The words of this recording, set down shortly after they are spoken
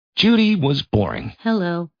Judy was boring.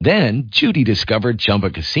 Hello. Then Judy discovered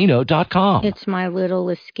ChumbaCasino.com. It's my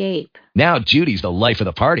little escape. Now Judy's the life of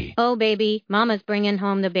the party. Oh, baby, mama's bringing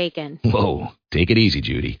home the bacon. Whoa, take it easy,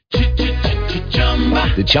 Judy.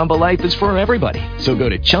 The Chumba life is for everybody. So go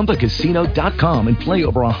to ChumbaCasino.com and play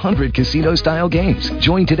over 100 casino-style games.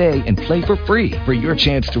 Join today and play for free for your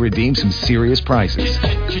chance to redeem some serious prizes.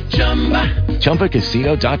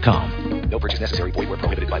 ChumbaCasino.com. No purchase necessary. Void where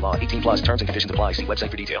prohibited by law. 18 plus terms and conditions apply. See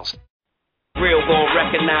website for details. Real gon'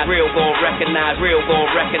 recognize, real gon' recognize, real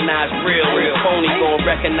gon' recognize, real phony gon'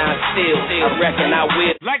 recognize still. I reckon I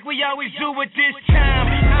will. Like we always do at this time,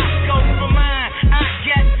 I go for mine, I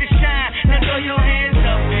get to shine. Now throw your hands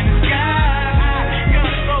up in the sky. I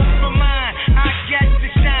go for mine, I get to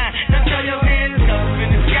shine. Now throw your hands up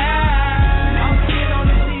in the sky. I'ma get on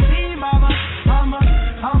the TV, mama.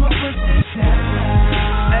 I'ma put this down.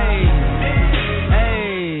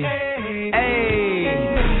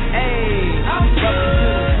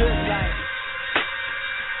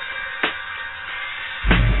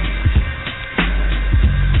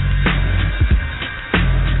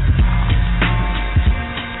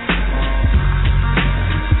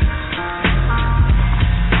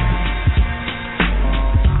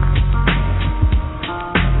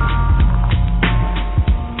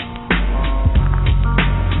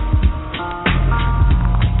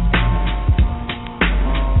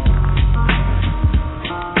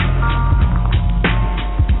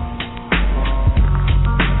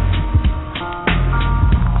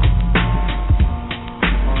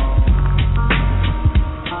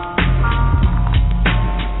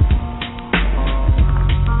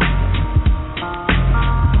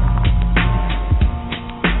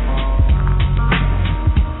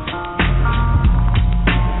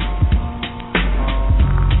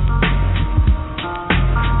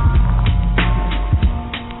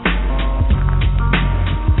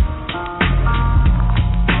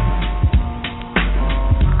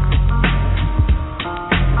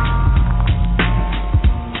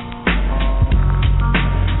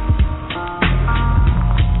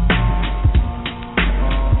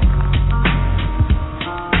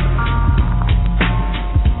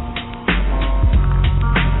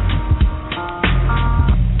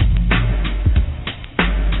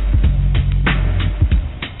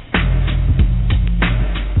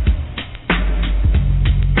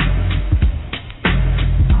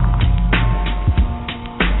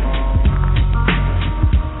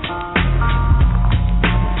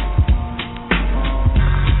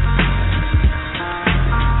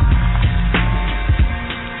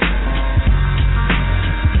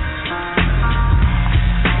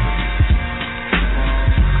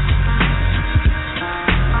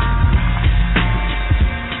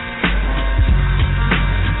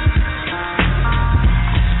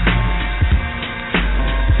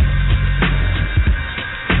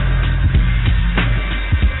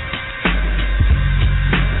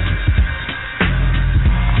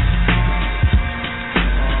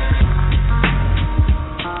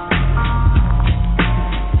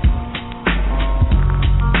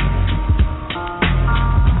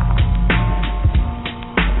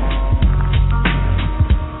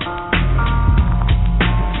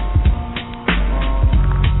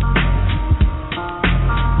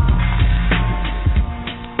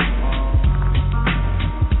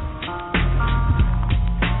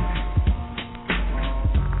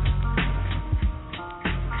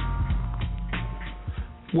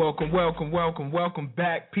 Welcome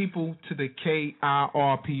back, people, to the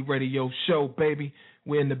KIRP Radio Show, baby.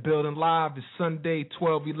 We're in the building live. It's Sunday,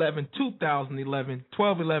 12/11/2011,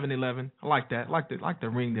 12/11/11. I like that. Like the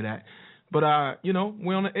ring to that. But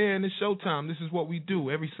we're on the air and it's showtime. This is what we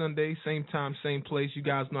do every Sunday, same time, same place. You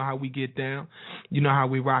guys know how we get down. You know how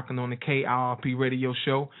we rocking on the KIRP Radio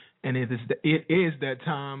Show, and it is that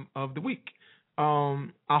time of the week. I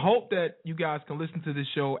hope that you guys can listen to this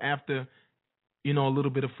show after, a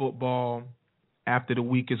little bit of football, after the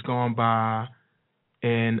week has gone by,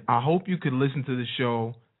 and I hope you could listen to the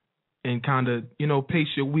show and kind of, pace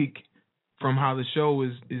your week from how the show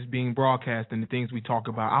is being broadcast and the things we talk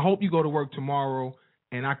about. I hope you go to work tomorrow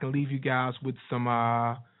and I can leave you guys with some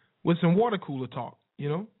water cooler talk.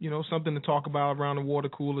 Something to talk about around the water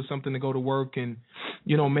cooler, something to go to work and,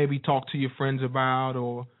 maybe talk to your friends about,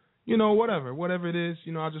 or, whatever it is.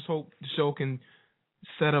 I just hope the show can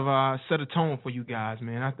set a tone for you guys,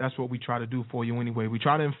 man. That's what we try to do for you anyway. We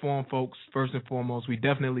try to inform folks first and foremost. We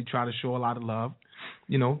definitely try to show a lot of love.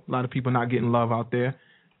 A lot of people not getting love out there.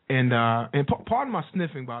 And pardon my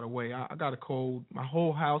sniffing, by the way. I got a cold. My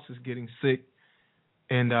whole house is getting sick,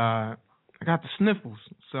 and I got the sniffles.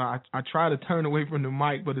 So I try to turn away from the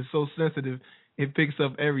mic, but it's so sensitive. it picks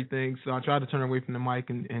up everything. So I try to turn away from the mic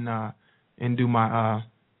and do my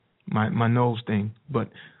my nose thing. But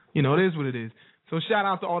it is what it is. So shout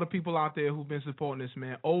out to all the people out there who've been supporting this,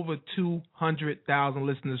 man. Over 200,000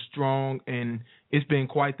 listeners strong, and it's been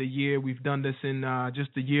quite the year. We've done this in just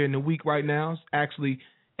a year and a week right now. It's actually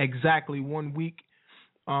exactly 1 week.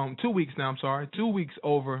 2 weeks now, I'm sorry. 2 weeks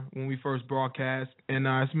over when we first broadcast. And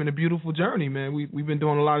it's been a beautiful journey, man. We've been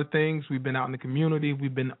doing a lot of things. We've been out in the community.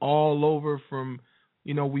 We've been all over from,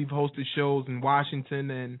 we've hosted shows in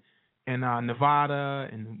Washington and Nevada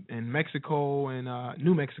and Mexico and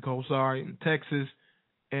New Mexico, and Texas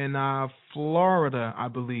and Florida, I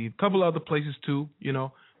believe. A couple other places too,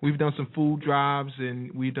 We've done some food drives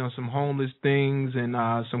and we've done some homeless things and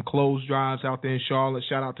some clothes drives out there in Charlotte.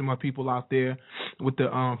 Shout out to my people out there with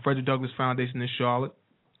the Frederick Douglass Foundation in Charlotte.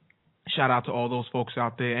 Shout out to all those folks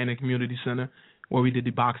out there and the community center where we did the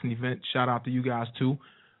boxing event. Shout out to you guys too.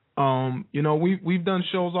 We've done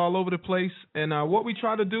shows all over the place, and what we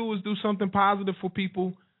try to do is do something positive for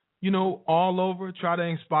people, all over. Try to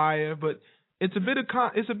inspire, but it's a little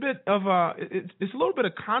bit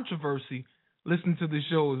of controversy listening to the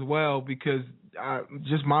show as well, because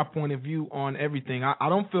just my point of view on everything. I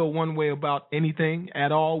don't feel one way about anything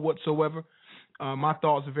at all whatsoever. My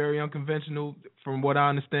thoughts are very unconventional from what I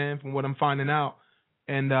understand, from what I'm finding out,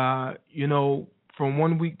 and from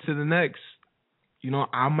 1 week to the next.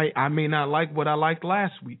 I may not like what I liked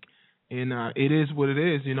last week, and it is what it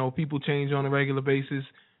is. People change on a regular basis.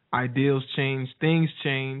 Ideals change. Things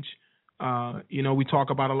change. We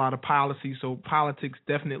talk about a lot of policy, so politics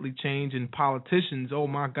definitely change, and politicians, oh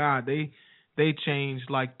my God, they change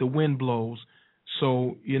like the wind blows.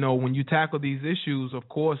 So, when you tackle these issues, of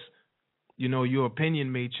course, your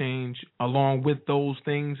opinion may change along with those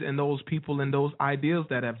things and those people and those ideals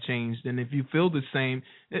that have changed. And if you feel the same,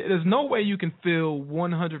 there's no way you can feel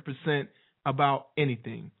 100% about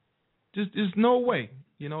anything. There's no way.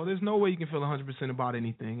 There's no way you can feel 100% about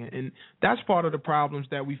anything. And that's part of the problems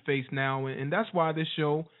that we face now. And that's why this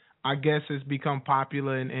show, I guess, has become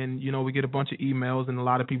popular. And we get a bunch of emails and a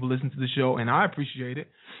lot of people listen to the show, and I appreciate it.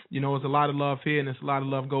 There's a lot of love here, and there's a lot of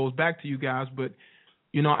love goes back to you guys. But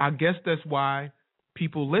I guess that's why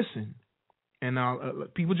people listen. And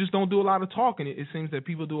people just don't do a lot of talking. It seems that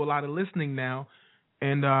people do a lot of listening now.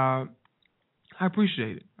 And I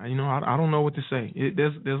appreciate it. I don't know what to say.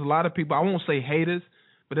 There's a lot of people, I won't say haters,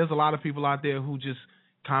 but there's a lot of people out there who just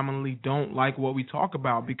commonly don't like what we talk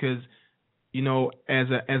about because, as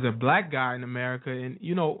a black guy in America, and,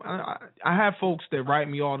 I have folks that write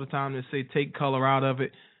me all the time that say take color out of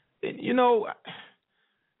it. And,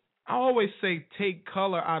 I always say take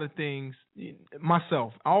color out of things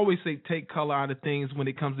myself. I always say take color out of things when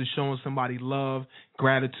it comes to showing somebody love,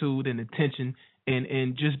 gratitude, and attention,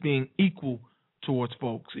 and just being equal towards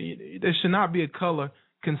folks. There should not be a color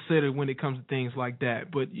considered when it comes to things like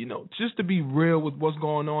that. But, just to be real with what's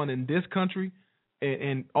going on in this country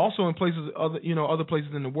and also in places, other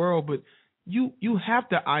places in the world, but you have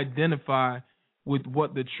to identify with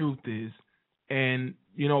what the truth is. And,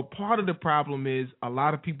 part of the problem is a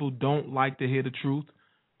lot of people don't like to hear the truth.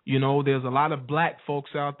 There's a lot of black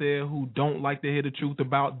folks out there who don't like to hear the truth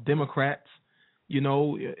about Democrats.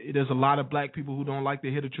 There's a lot of black people who don't like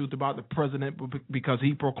to hear the truth about the president because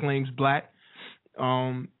he proclaims black.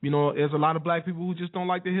 There's a lot of black people who just don't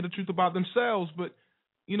like to hear the truth about themselves. But,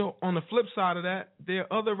 on the flip side of that, there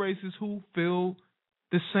are other races who feel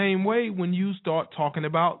the same way when you start talking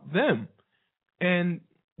about them. And,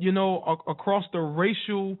 across the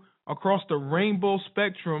rainbow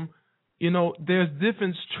spectrum, there's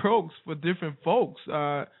different strokes for different folks.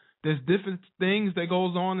 There's different things that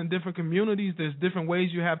goes on in different communities. There's different ways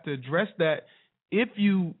you have to address that. If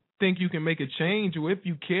you think you can make a change, or if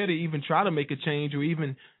you care to even try to make a change, or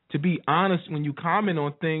even to be honest when you comment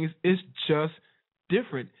on things, it's just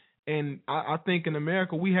different. And I think in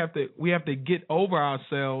America we have to get over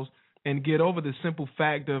ourselves and get over the simple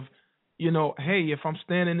fact of, hey, if I'm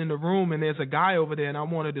standing in the room and there's a guy over there and I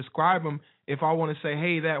want to describe him, if I want to say,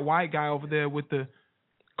 hey, that white guy over there with the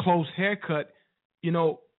close haircut,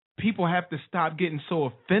 people have to stop getting so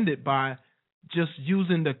offended by just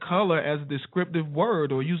using the color as a descriptive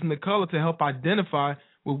word, or using the color to help identify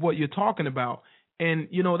with what you're talking about. And,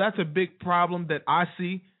 that's a big problem that I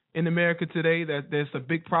see in America today, that there's a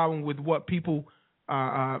big problem with what people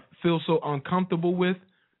feel so uncomfortable with.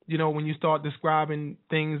 When you start describing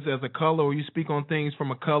things as a color, or you speak on things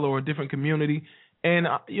from a color or a different community. And,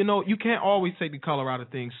 you can't always take the color out of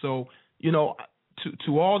things. So,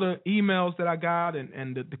 to all the emails that I got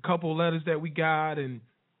and the couple letters that we got, and,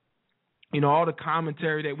 all the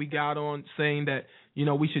commentary that we got on saying that,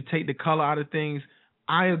 we should take the color out of things,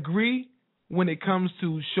 I agree, when it comes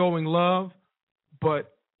to showing love,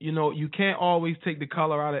 but you can't always take the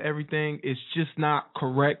color out of everything. It's just not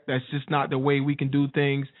correct. That's just not the way we can do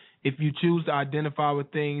things. If you choose to identify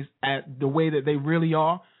with things at the way that they really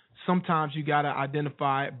are, sometimes you got to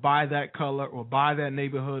identify it by that color or by that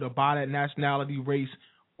neighborhood or by that nationality, race,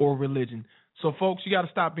 or religion. So, folks, you got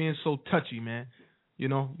to stop being so touchy, man. You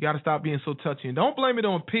got to stop being so touchy. And don't blame it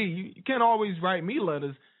on P. You can't always write me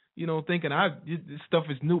letters, thinking this stuff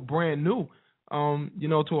is brand new.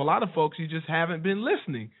 To a lot of folks, you just haven't been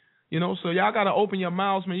listening. So y'all got to open your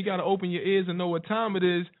mouths, man. You got to open your ears and know what time it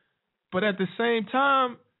is. But at the same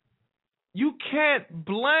time, you can't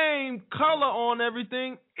blame color on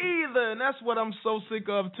everything either, and that's what I'm so sick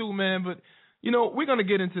of too, man. But we're gonna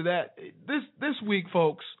get into that this week,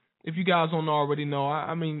 folks. If you guys don't already know,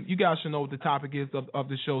 I mean, you guys should know what the topic is of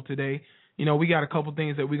the show today. We got a couple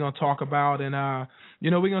things that we're gonna talk about, and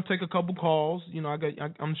we're gonna take a couple calls.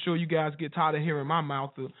 I'm sure you guys get tired of hearing my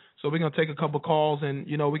mouth, so we're gonna take a couple calls, and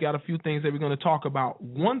we got a few things that we're gonna talk about.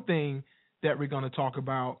 One thing that we're gonna talk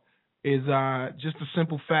about is just the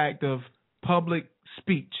simple fact of public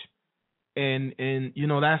speech, and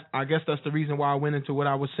I guess that's the reason why I went into what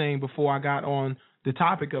I was saying before I got on the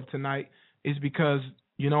topic of tonight, is because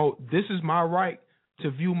this is my right to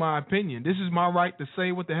view my opinion. This is my right to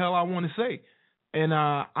say what the hell I want to say, and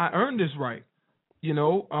I earned this right. This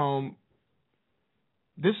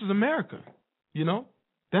is America.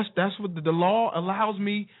 That's what the law allows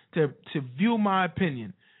me to view my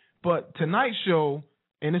opinion. But tonight's show,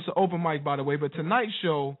 and it's an open mic, by the way, but tonight's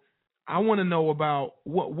show, I want to know about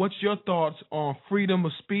what's your thoughts on freedom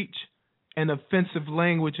of speech and offensive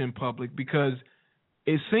language in public, because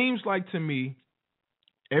it seems like to me,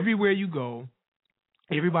 everywhere you go,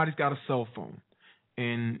 everybody's got a cell phone.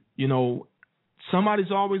 And,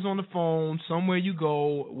 somebody's always on the phone. Somewhere you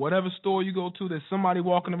go, whatever store you go to, there's somebody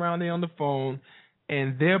walking around there on the phone,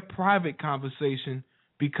 and their private conversation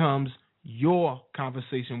becomes your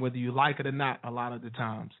conversation, whether you like it or not, a lot of the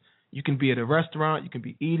times. You can be at a restaurant, you can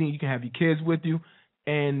be eating, you can have your kids with you.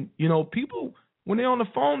 And, people, when they're on the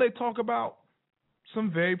phone, they talk about some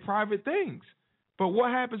very private things. But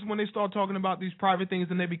what happens when they start talking about these private things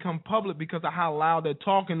and they become public because of how loud they're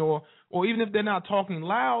talking, or even if they're not talking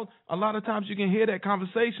loud, a lot of times you can hear that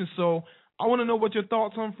conversation. So I want to know what your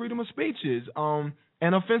thoughts on freedom of speech is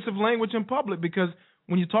and offensive language in public, because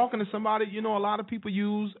when you're talking to somebody, a lot of people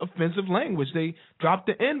use offensive language. They drop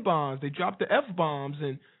the N-bombs, they drop the F-bombs,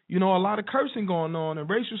 and a lot of cursing going on and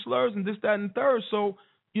racial slurs and this, that, and the third. So,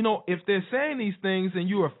 if they're saying these things and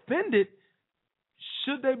you're offended,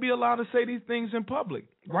 should they be allowed to say these things in public?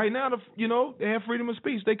 Right now, they have freedom of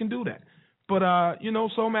speech. They can do that. But,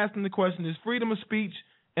 so I'm asking the question, is freedom of speech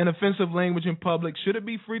and offensive language in public, should it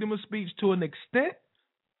be freedom of speech to an extent,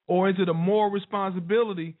 or is it a moral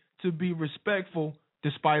responsibility to be respectful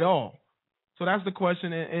despite all? So that's the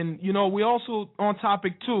question. And we also, on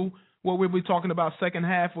topic 2, what we'll be talking about second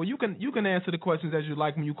half, or you can answer the questions as you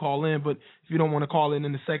like when you call in, but if you don't want to call in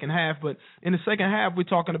the second half. But in the second half, we're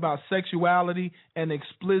talking about sexuality and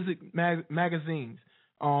explicit magazines.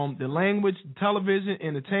 The language, television,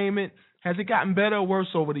 entertainment, has it gotten better or worse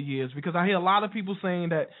over the years? Because I hear a lot of people saying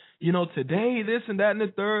that, today this and that and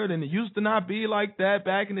the third, and it used to not be like that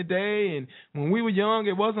back in the day, and when we were young,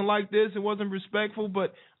 it wasn't like this, it wasn't respectful.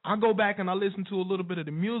 But I go back and I listen to a little bit of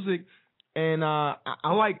the music, and I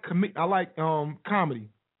like comedy.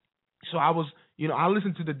 So I was, I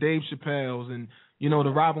listened to the Dave Chappelle's and,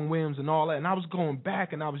 the Robin Williams and all that. And I was going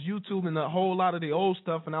back and I was YouTubing a whole lot of the old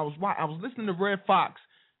stuff. And I was listening to Red Fox.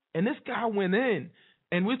 And this guy went in.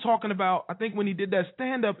 And we're talking about, I think when he did that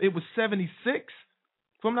stand-up, it was 76.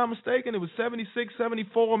 If I'm not mistaken, it was 76,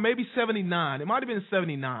 74, maybe 79. It might have been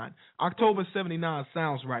 79. October 79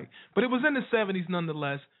 sounds right. But it was in the 70s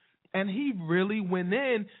nonetheless. And he really went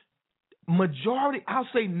in. Majority, I'll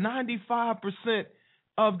say 95%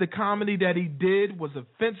 of the comedy that he did was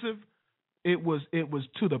offensive. It was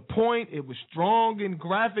to the point. It was strong in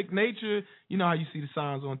graphic nature. You know how you see the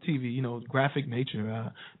signs on TV, graphic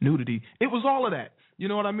nature, nudity. It was all of that. You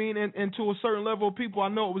know what I mean? And to a certain level of people, I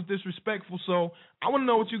know it was disrespectful. So I want to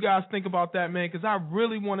know what you guys think about that, man, because I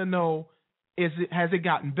really want to know, has it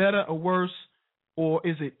gotten better or worse? Or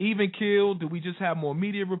is it even killed? Do we just have more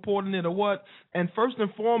media reporting it or what? And first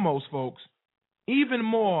and foremost, folks, even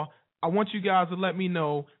more, I want you guys to let me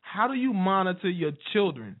know, how do you monitor your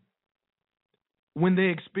children when they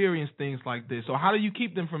experience things like this? Or how do you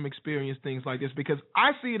keep them from experiencing things like this? Because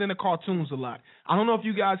I see it in the cartoons a lot. I don't know if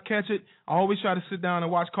you guys catch it. I always try to sit down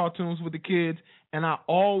and watch cartoons with the kids, and I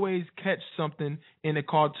always catch something in the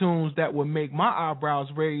cartoons that would make my eyebrows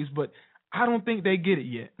raise, but I don't think they get it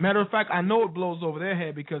yet. Matter of fact, I know it blows over their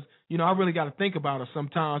head because, I really got to think about it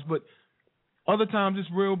sometimes. But other times it's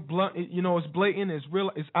real blunt. It's blatant. It's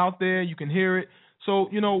real. It's out there. You can hear it. So,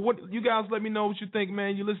 what you guys let me know what you think,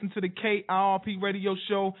 man. You listen to the KIRP radio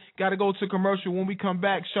show. Got to go to commercial. When we come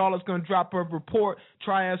back, Charlotte's going to drop her report,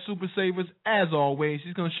 Triad Super Savers, as always.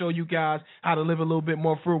 She's going to show you guys how to live a little bit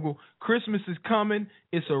more frugal. Christmas is coming.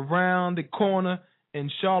 It's around the corner,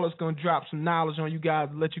 and Charlotte's going to drop some knowledge on you guys,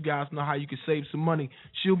 let you guys know how you can save some money.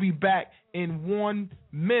 She'll be back in 1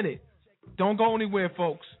 minute. Don't go anywhere,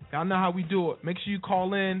 folks. Y'all know how we do it. Make sure you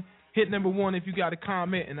call in. Hit number 1 if you got a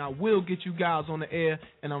comment, and I will get you guys on the air.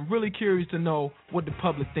 And I'm really curious to know what the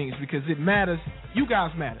public thinks because it matters. You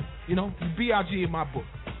guys matter. You B-I-G in my book.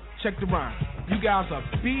 Check the rhyme. You guys are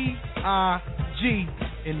B-I-G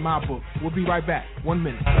in my book. We'll be right back. 1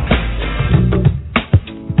 minute.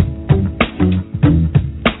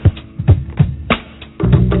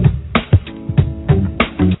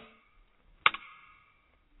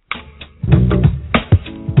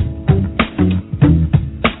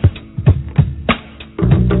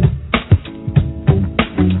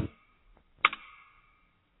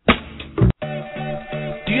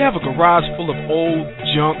 Have a garage full of old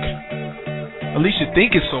junk. At least you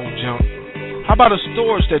think it's old junk. How about a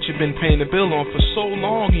storage that you've been paying the bill on for so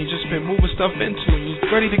long and you've just been moving stuff into and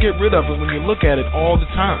you're ready to get rid of it when you look at it all the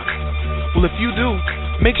time? Well, if you do,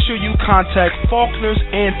 make sure you contact Faulkner's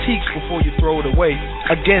Antiques before you throw it away.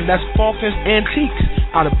 Again, that's Faulkner's Antiques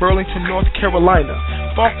out of Burlington, North Carolina.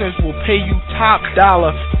 Faulkner's will pay you top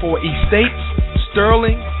dollar for estates,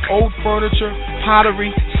 sterling, old furniture,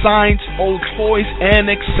 pottery, signs, old toys, and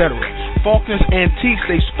etc. Faulkner's Antiques,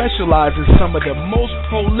 they specialize in some of the most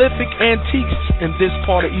prolific antiques in this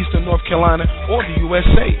part of Eastern North Carolina or the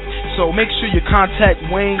USA. So make sure you contact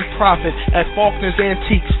Wayne Prophet at Faulkner's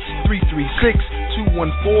Antiques,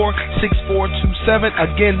 336-214-6427.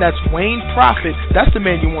 Again, that's Wayne Prophet. That's the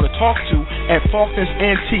man you want to talk to at Faulkner's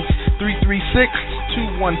Antiques,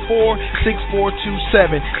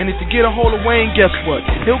 336-214-6427. And if you get a hold of Wayne, guess what?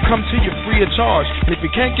 He'll come to you free of charge. And if you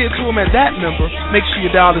can't get to him at that number, make sure you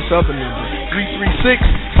dial this other number,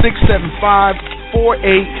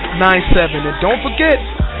 336-675-4897. And don't forget,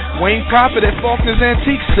 Wayne Prophet at Faulkner's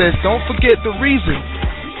Antiques says, don't forget the reason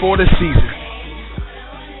for the season.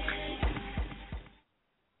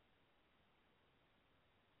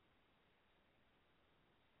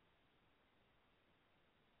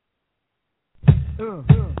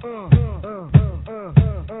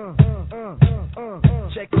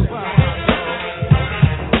 Check it out.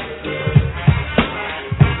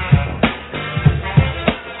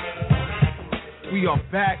 We are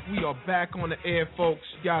back on the air, folks.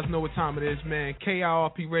 You guys know what time it is, man.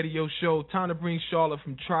 KIRP radio show. Time to bring Charlotte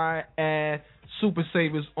from Triad Super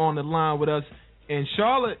Savers on the line with us. And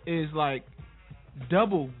Charlotte is like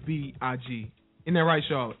double B-I-G. Isn't that right,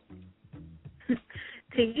 Charlotte?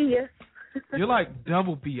 Yes. You're like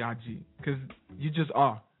double B-I-G because you just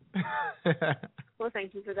are. Well,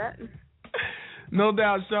 thank you for that. No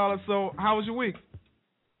doubt, Charlotte. So how was your week?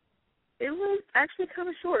 It was actually kind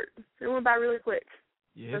of short. It went by really quick.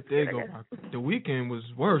 Yeah, it did go by. The weekend was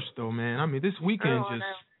worse, though, man. I mean, this weekend just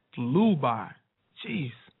flew by.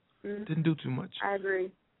 Jeez. Mm-hmm. Didn't do too much. I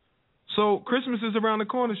agree. So Christmas is around the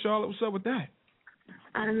corner, Charlotte. What's up with that?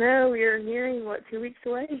 I know. We're nearing, 2 weeks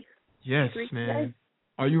away? Yes, man. Today.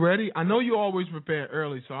 Are you ready? I know you always prepare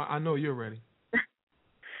early, so I know you're ready.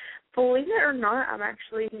 Believe it or not, I'm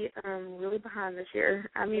actually really behind this year.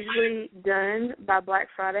 I'm usually done by Black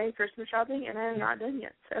Friday, Christmas shopping, and I'm not done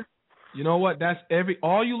yet. So, you know what? That's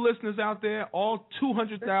all you listeners out there, all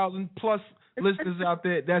 200,000 plus listeners out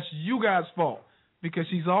there. That's you guys' fault because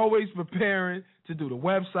she's always preparing to do the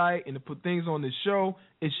website and to put things on the show.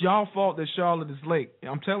 It's y'all fault that Charlotte is late.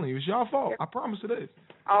 I'm telling you, it's y'all fault. Yep. I promise it is.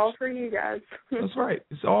 All for you guys. That's right.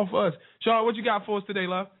 It's all for us. Charlotte, what you got for us today,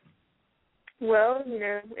 love? Well,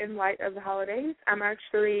 in light of the holidays, I'm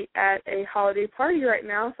actually at a holiday party right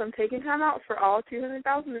now, so I'm taking time out for all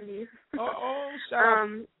 200,000 of you. Shout out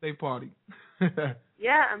day party.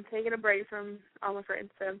 Yeah, I'm taking a break from all my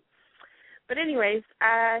friends. So, but anyways,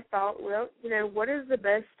 I thought, what is the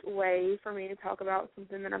best way for me to talk about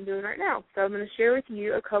something that I'm doing right now? So I'm going to share with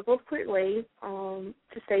you a couple of quick ways to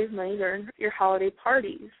save money during your holiday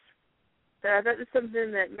parties. So that is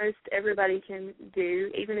something that most everybody can do.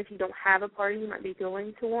 Even if you don't have a party, you might be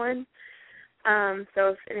going to one. So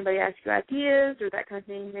if anybody asks you ideas or that kind of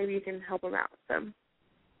thing, maybe you can help them out. So,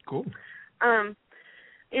 cool. One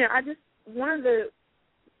of the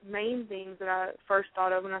main things that I first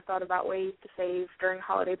thought of when I thought about ways to save during a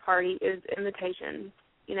holiday party is invitations.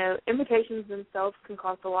 Invitations themselves can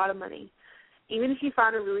cost a lot of money. even if you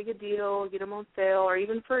find a really good deal, get them on sale, or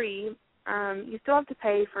even free, you still have to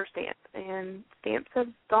pay for stamps. And stamps have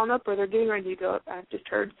gone up, or they're getting ready to go up, I've just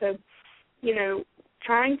heard. So,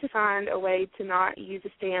 trying to find a way to not use a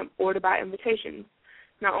stamp or to buy invitations.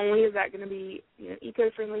 Not only is that going to be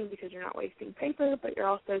eco-friendly because you're not wasting paper, but you're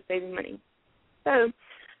also saving money. So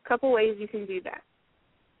a couple ways you can do that.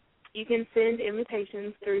 You can send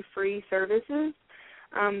invitations through free services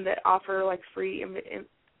that offer free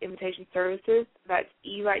invitation services. That's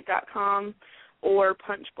evite.com or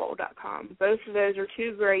punchbowl.com. Both of those are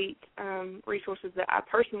two great resources that I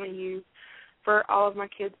personally use for all of my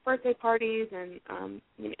kids' birthday parties and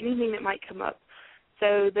anything that might come up.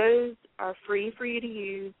 So those are free for you to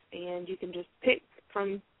use, and you can just pick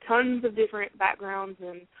from tons of different backgrounds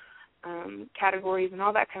and categories and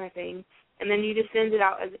all that kind of thing. And then you just send it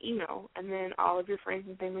out as an email, and then all of your friends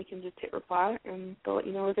and family can just hit reply, and they'll let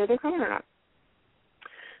you know whether they're coming or not.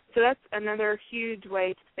 So that's another huge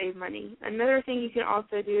way to save money. Another thing you can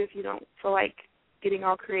also do if you don't feel like getting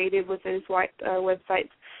all creative with those websites,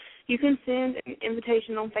 you can send an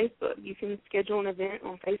invitation on Facebook. You can schedule an event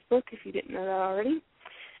on Facebook if you didn't know that already,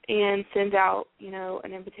 and send out,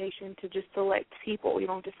 an invitation to just select people. You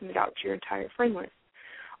don't just send it out to your entire friend list.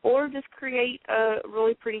 Or just create a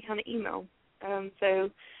really pretty kind of email. So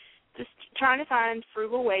just trying to find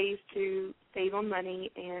frugal ways to save on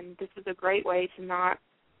money, and this is a great way to not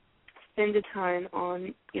spend a ton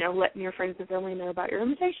on, letting your friends and family know about your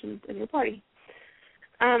invitations and your party.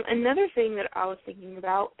 Another thing that I was thinking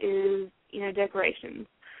about is, decorations.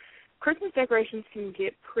 Christmas decorations can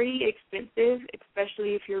get pretty expensive,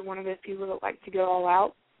 especially if you're one of those people that like to go all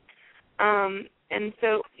out. And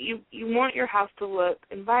so you want your house to look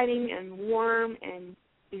inviting and warm and,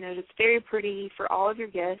 just very pretty for all of your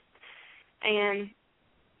guests. And,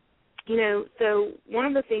 so one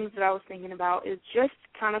of the things that I was thinking about is just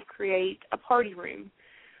kind of create a party room,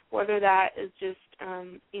 whether that is just,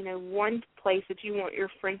 one place that you want your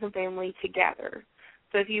friends and family to gather.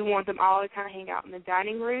 So if you want them all to kind of hang out in the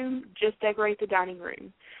dining room, just decorate the dining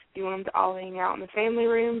room. If you want them to all hang out in the family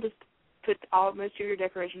room, just put most of your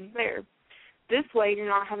decorations there. This way you're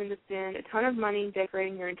not having to spend a ton of money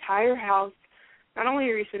decorating your entire house. Not only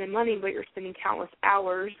are you spending money, but you're spending countless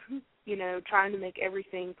hours, trying to make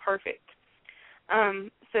everything perfect. So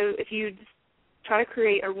if you just try to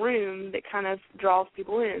create a room that kind of draws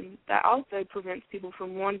people in, that also prevents people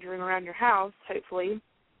from wandering around your house, hopefully.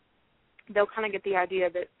 They'll kind of get the idea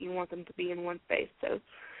that you want them to be in one space. So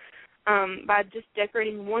by just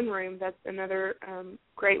decorating one room, that's another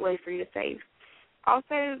great way for you to save.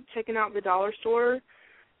 Also, checking out the dollar store.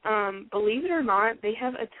 Believe it or not, they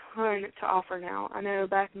have a ton to offer now. I know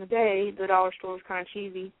back in the day, the dollar store was kind of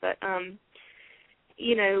cheesy, but,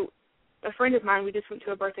 a friend of mine, we just went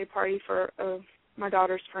to a birthday party for my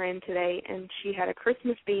daughter's friend today, and she had a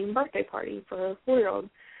Christmas-themed birthday party for her 4-year-old.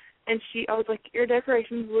 And I was like, your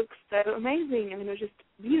decorations look so amazing. I mean, it was just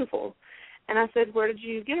beautiful. And I said, where did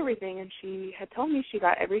you get everything? And she had told me she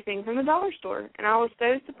got everything from the dollar store. And I was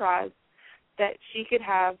so surprised that she could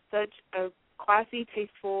have such a classy,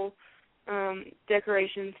 tasteful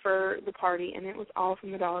decorations for the party, and it was all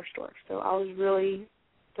from the dollar store. So I was really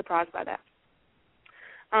surprised by that.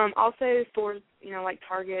 Also, stores, like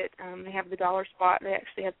Target, they have the dollar spot. They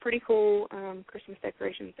actually have pretty cool Christmas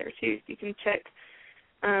decorations there, too. So you can check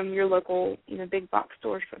your local, big box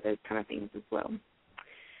stores for those kind of things as well.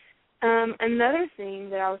 Another thing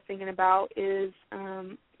that I was thinking about is,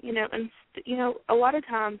 a lot of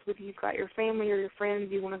times when you've got your family or your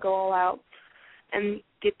friends, you want to go all out and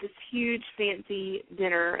get this huge fancy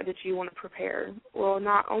dinner that you want to prepare. Well,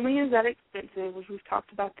 not only is that expensive, which we've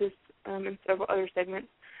talked about this in several other segments,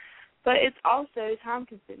 but it's also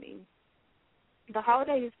time-consuming. The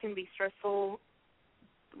holidays can be stressful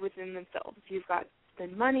within themselves. You've got to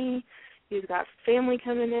spend money, you've got family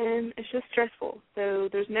coming in. It's just stressful. So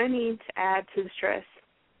there's no need to add to the stress.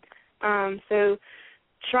 So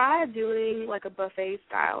try doing like a buffet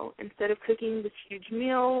style. Instead of cooking this huge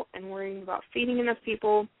meal and worrying about feeding enough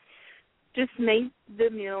people, just make the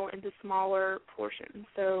meal into smaller portions.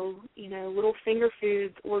 So, little finger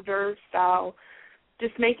foods, hors d'oeuvre style,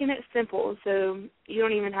 just making it simple so you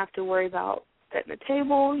don't even have to worry about setting the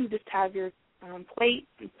table. You just have your plate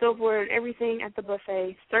and silverware and everything at the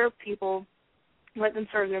buffet, serve people, let them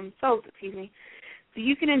serve themselves, so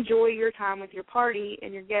you can enjoy your time with your party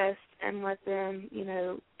and your guests and let them,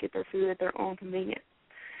 get their food at their own convenience.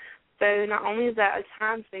 So not only is that a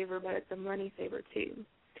time saver, but it's a money saver too.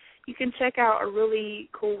 You can check out a really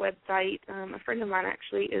cool website. A friend of mine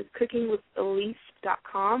actually is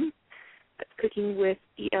cookingwithelise.com. That's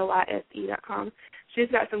cookingwithelise.com.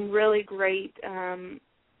 She's got some really great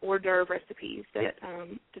hors d'oeuvre recipes that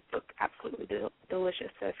just look absolutely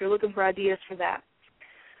delicious. So if you're looking for ideas for that.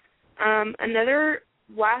 Another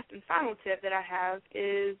last and final tip that I have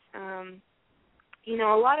is,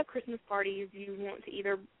 a lot of Christmas parties, you want to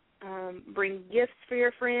either bring gifts for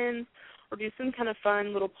your friends or do some kind of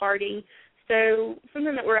fun little party. So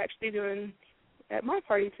something that we're actually doing at my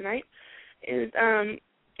party tonight is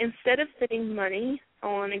instead of spending money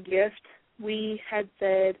on a gift, we had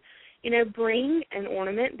said, bring an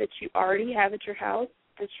ornament that you already have at your house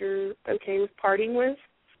that you're okay with parting with,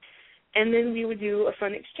 and then we would do a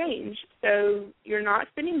fun exchange. So you're not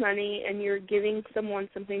spending money and you're giving someone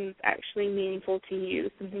something that's actually meaningful to you,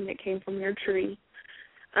 something that came from your tree.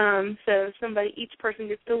 So each person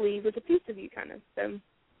gets to leave with a piece of you, kind of. So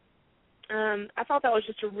I thought that was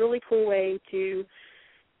just a really cool way to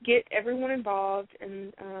get everyone involved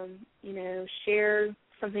and, share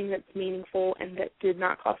something that's meaningful and that did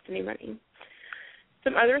not cost any money.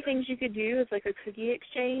 Some other things you could do is like a cookie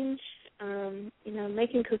exchange.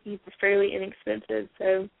 Making cookies is fairly inexpensive,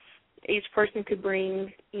 so each person could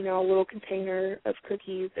bring, a little container of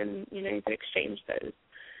cookies and, you could exchange those.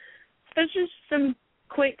 So it's just some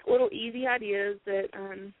quick little easy ideas that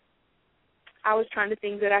I was trying to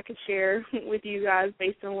think that I could share with you guys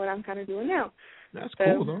based on what I'm kind of doing now. That's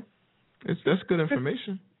cool, though. That's good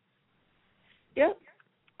information. Yep.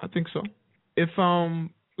 I think so. If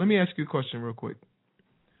let me ask you a question real quick.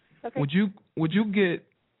 Okay. Would you get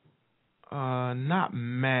not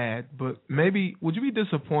mad, but maybe would you be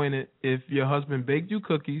disappointed if your husband baked you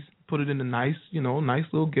cookies, put it in a nice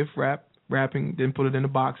little gift wrapping, then put it in a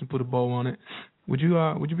box and put a bow on it? Would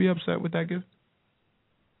you be upset with that gift?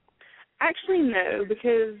 Actually, no,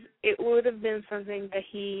 because it would have been something that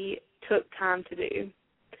he took time to do.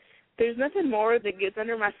 There's nothing more that gets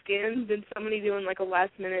under my skin than somebody doing like a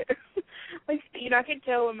last minute. I could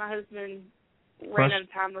tell when my husband ran out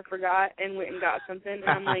of time or forgot and went and got something, and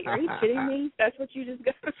I'm like, are you kidding me? That's what you just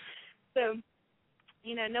got? So,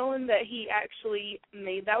 knowing that he actually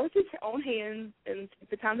made that with his own hands and took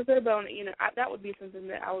the time to put a bow on it, that would be something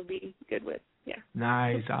that I would be good with. Yeah.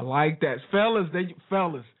 Nice. I like that. Fellas.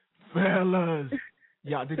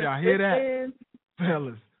 Y'all, did y'all hear that?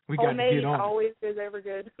 Fellas, we got to get on. Always is ever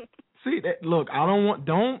good. See, look,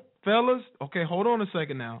 fellas, okay, hold on a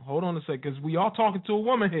second now. Hold on a second, because we are talking to a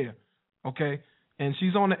woman here, okay? And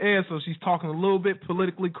she's on the air, so she's talking a little bit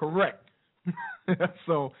politically correct.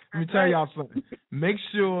 So let me tell y'all something. Make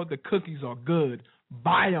sure the cookies are good.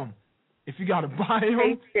 Buy them. If you got to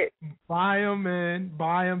buy them, man.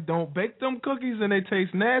 Buy them. Don't bake them cookies and they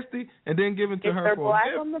taste nasty and then give them to her for a gift. If they're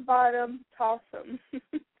black on the bottom, toss them.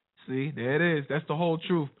 See, there it is. That's the whole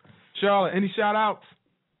truth. Charlotte, any shout-outs?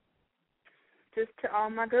 Just to all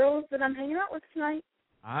my girls that I'm hanging out with tonight.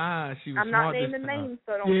 She was I'm smart. I'm not naming names,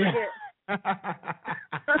 so don't forget.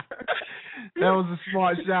 That was a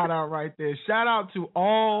smart shout-out right there. Shout-out to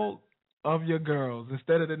all of your girls.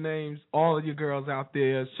 Instead of the names, all of your girls out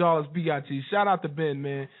there. Charlotte's B.I.G. Shout out to Ben,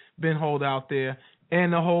 man. Ben Hold out there.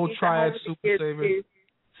 And the whole Triad Super Savers.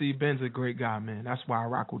 See, Ben's a great guy, man. That's why I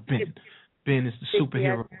rock with Ben. Ben is the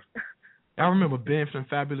superhero. I remember Ben from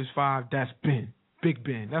Fabulous 5. That's Ben. Big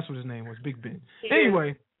Ben. That's what his name was, Big Ben.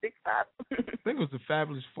 Anyway. Big 5. I think it was the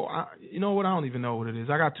Fabulous 4. You know what? I don't even know what it is.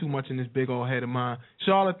 I got too much in this big old head of mine.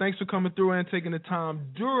 Charlotte, thanks for coming through and taking the time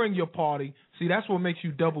during your party. See, that's what makes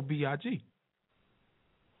you double B.I.G.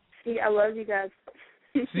 See, I love you guys.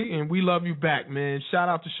 See, and we love you back, man. Shout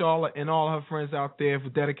out to Charlotte and all her friends out there for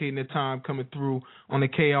dedicating their time coming through on the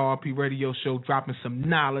KIRP radio show, dropping some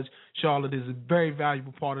knowledge. Charlotte is a very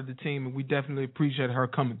valuable part of the team, and we definitely appreciate her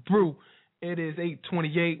coming through. It is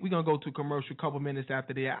 8:28. We're going to go to a commercial a couple minutes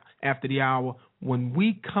after the hour. When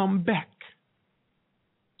we come back,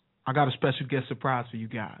 I got a special guest surprise for you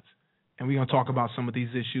guys, and we're going to talk about some of these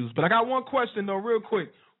issues. But I got one question, though, real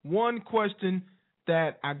quick. One question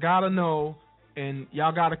that I got to know, and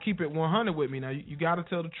y'all got to keep it 100 with me. Now, you got to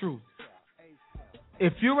tell the truth.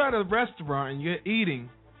 If you're at a restaurant and you're eating,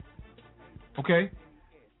 okay,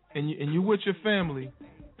 and you're with your family,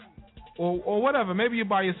 or whatever, maybe you're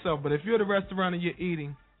by yourself, but if you're at a restaurant and you're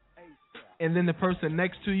eating, and then the person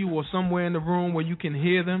next to you or somewhere in the room where you can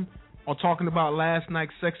hear them are talking about last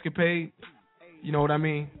night's sexcapade, you know what I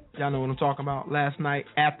mean? Y'all know what I'm talking about. Last night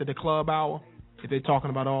after the club hour, if they're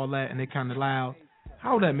talking about all that and they're kind of loud,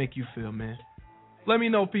 how would that make you feel, man? Let me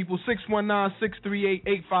know, people.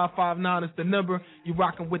 619-638-8559 is the number. You're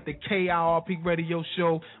rocking with the KIRP Radio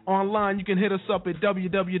Show. Online, you can hit us up at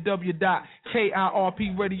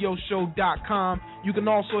www.kirpradioshow.com. You can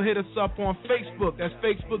also hit us up on Facebook. That's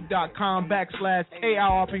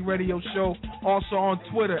facebook.com/KIRP Radio Show. Also on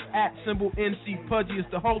Twitter, @NC Pudgy is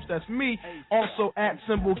the host. That's me. Also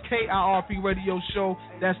 @KIRP Radio Show.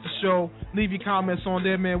 That's the show. Leave your comments on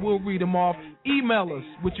there, man. We'll read them off. Email us,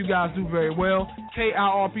 which you guys do very well.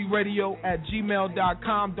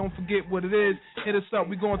 KIRPradio@gmail.com. Don't forget what it is. Hit us up.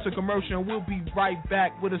 We're going to commercial, and we'll be right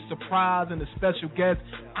back with a surprise and a special guest.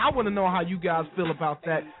 I want to know how you guys feel about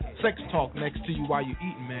that sex talk next to you while you're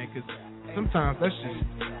eating, man, because sometimes that's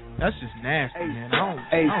just nasty, man. I don't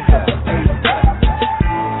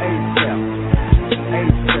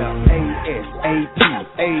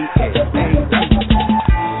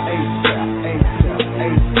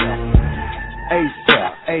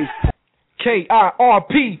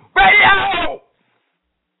KIRP Radio!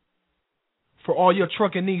 For all your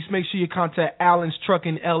trucking needs, make sure you contact Allen's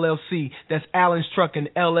Trucking LLC. That's Allen's Trucking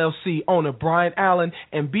LLC, owner Brian Allen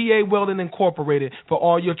and BA Welding Incorporated. For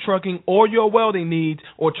all your trucking or your welding needs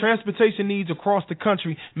or transportation needs across the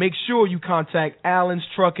country, make sure you contact Allen's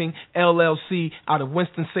Trucking LLC out of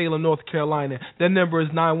Winston-Salem, North Carolina. Their number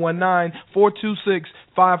is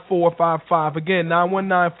 919-426-5455. Again,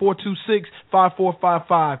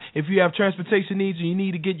 919-426-5455. If you have transportation needs and you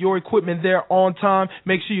need to get your equipment there on time,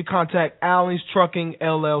 make sure you contact Allen's Trucking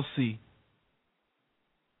LLC.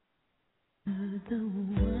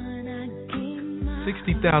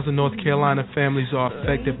 60,000 North Carolina families are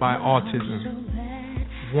affected by autism.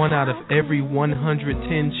 1 out of every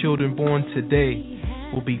 110 children born today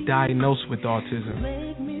will be diagnosed with autism.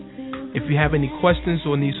 If you have any questions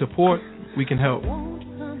or need support, we can help.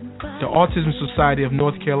 The Autism Society of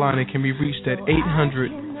North Carolina can be reached at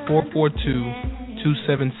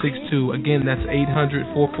 800-442-2762. Again, that's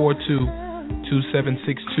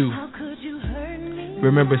 800-442-2762.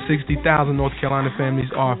 Remember, 60,000 North Carolina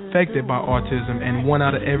families are affected by autism, and 1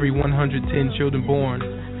 out of every 110 children born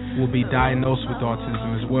will be diagnosed with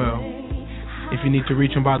autism as well. If you need to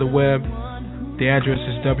reach them by the web, the address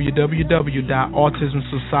is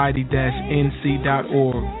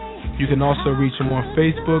www.autismsociety-nc.org. You can also reach them on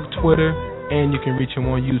Facebook, Twitter, and you can reach them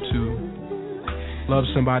on YouTube. Love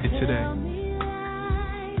somebody today.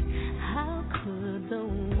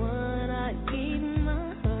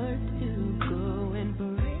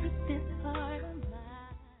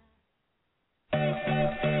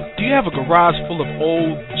 Do you have a garage full of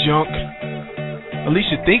old junk? At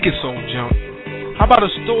least you think it's old junk. How about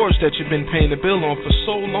a storage that you've been paying the bill on for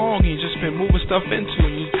so long and you've just been moving stuff into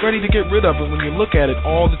and you're ready to get rid of it when you look at it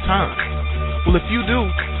all the time? Well, if you do,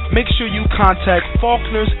 make sure you contact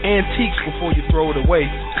Faulkner's Antiques before you throw it away.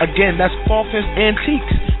 Again, that's Faulkner's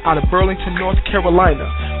Antiques out of Burlington, North Carolina.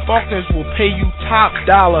 Faulkner's will pay you top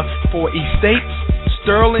dollar for estates,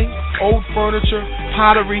 sterling, old furniture,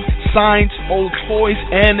 pottery, signs, old toys,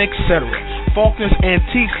 and etc. Faulkner's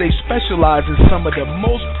Antiques, they specialize in some of the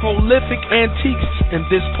most prolific antiques in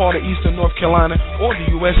this part of Eastern North Carolina or the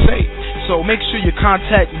USA. So make sure you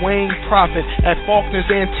contact Wayne Prophet at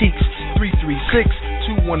Faulkner's Antiques,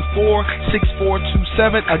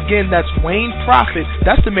 336-214-6427. Again, that's Wayne Prophet.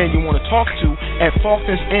 That's the man you want to talk to at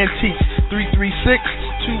Faulkner's Antiques,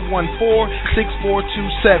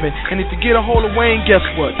 336-214-6427. And if you get a hold of Wayne, guess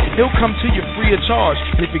what? He'll come to you free of charge.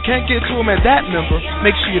 And if you can't get to him at that number,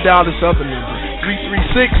 make sure you dial this other number,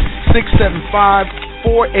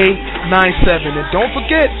 336-675-4897. And don't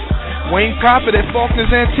forget, Wayne Prophet at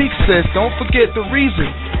Faulkner's Antiques says, don't forget the reason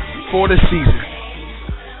for the season.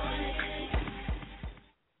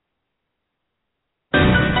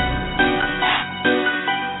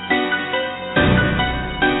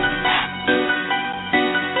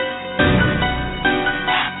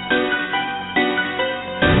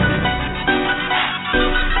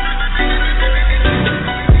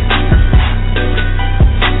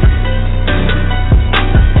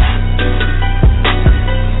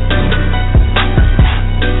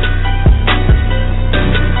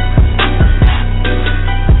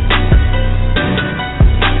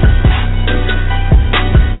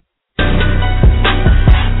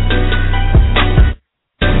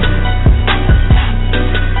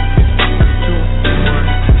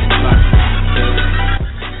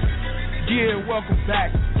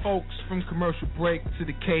 To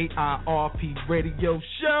the KIRP Radio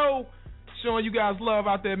Show. Showing you guys love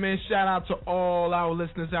out there, man. Shout out to all our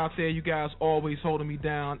listeners out there. You guys always holding me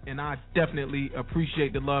down, and I definitely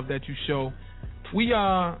appreciate the love that you show. We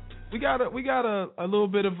got a little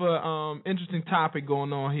bit of a interesting topic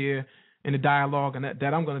going on here in the dialogue, and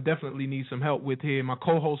that I'm going to definitely need some help with here. My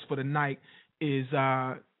co-host for the night is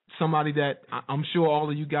somebody that I'm sure all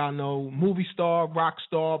of you guys know, movie star, rock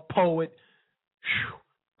star, poet. Whew.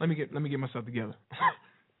 Let me get myself together.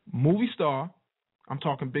 Movie star. I'm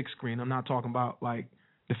talking big screen. I'm not talking about like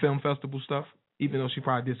the film festival stuff. even though she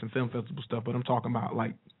probably did some film festival stuff, but I'm talking about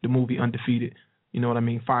like the movie Undefeated. You know what I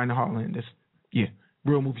mean? Fire in the Heartland. That's, yeah,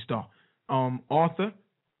 real movie star. Author,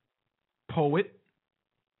 poet,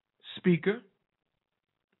 speaker,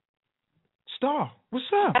 star. What's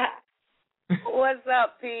up? What's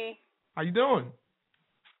up, P? How you doing?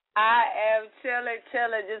 I am chilling,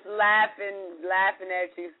 just laughing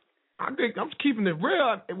at you. I think I'm keeping it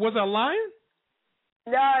real. Was I lying?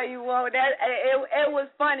 No, you won't. It was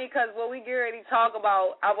funny because when we get ready to talk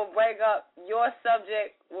about, I will bring up your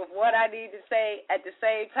subject with what I need to say at the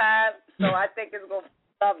same time. So I think it's going to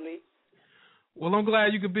be lovely. Well, I'm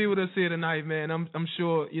glad you could be with us here tonight, man. I'm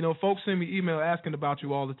sure, you know, folks send me email asking about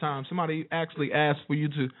you all the time. Somebody actually asked for you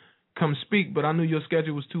to come speak, but I knew your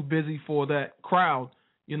schedule was too busy for that crowd.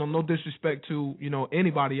 You know, no disrespect to, you know,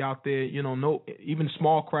 anybody out there, you know, no, even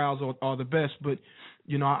small crowds are the best, but,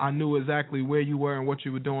 you know, I knew exactly where you were and what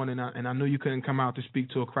you were doing, and I knew you couldn't come out to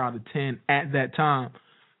speak to a crowd of 10 at that time.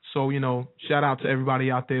 So, you know, shout out to everybody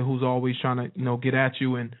out there who's always trying to, you know, get at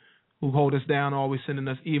you and who hold us down, always sending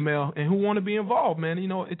us email, and who want to be involved, man. You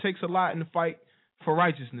know, it takes a lot in the fight for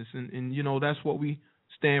righteousness, and you know, that's what we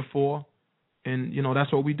stand for, and, you know,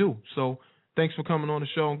 that's what we do. So thanks for coming on the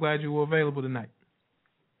show. I'm glad you were available tonight.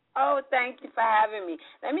 Oh, thank you for having me.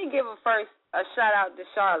 Let me give a shout-out to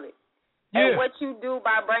Charlotte. Yeah. And what you do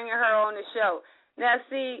by bringing her on the show. Now,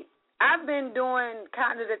 see, I've been doing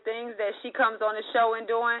kind of the things that she comes on the show and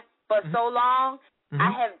doing for so long.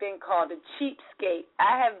 I have been called a cheapskate.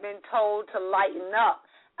 I have been told to lighten up.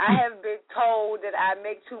 I have been told that I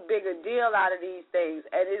make too big a deal out of these things.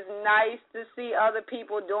 And it's nice to see other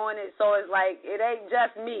people doing it, so it's like it ain't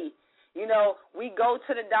just me. You know, we go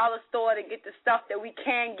to the dollar store to get the stuff that we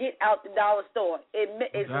can get out the dollar store. It's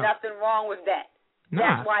nothing wrong with that.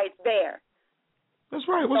 Nah. That's why it's there. That's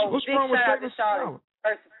right. What's wrong with that? Charlotte?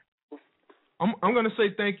 I'm going to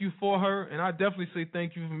say thank you for her, and I definitely say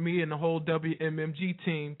thank you for me and the whole WMMG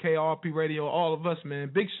team, KRP Radio, all of us,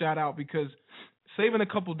 man. Big shout out, because saving a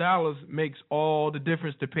couple dollars makes all the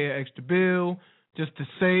difference to pay an extra bill, just to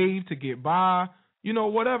save, to get by, you know,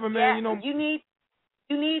 whatever, man. Yeah, you know,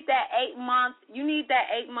 you need that 8 month. You need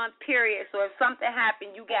that 8 month period. So if something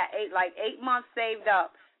happened, you got 8 months saved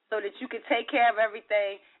up, so that you can take care of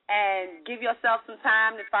everything and give yourself some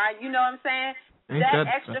time to find. You know what I'm saying? That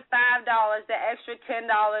extra $5, that extra $10,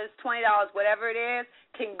 $20, whatever it is,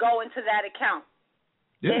 can go into that account.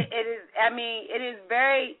 Yeah. It is. I mean, it is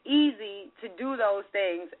very easy to do those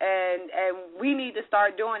things, and we need to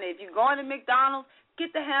start doing it. If you go into McDonald's,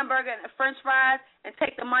 get the hamburger and the French fries, and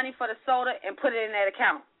take the money for the soda and put it in that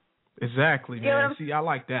account. Exactly, man. See, I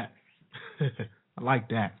like that. I like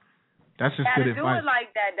that. That's just good advice. Do it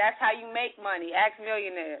like that. That's how you make money. Ask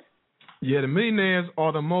millionaires. Yeah, the millionaires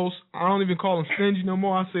are the most, I don't even call them stingy no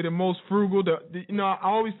more. I say the most frugal. You know, I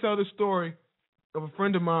always tell the story of a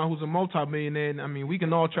friend of mine who's a multimillionaire. And, I mean, we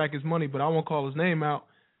can all track his money, but I won't call his name out.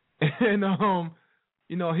 And,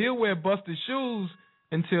 you know, he'll wear busted shoes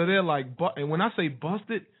until they're like, and when I say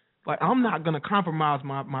busted, like, I'm not going to compromise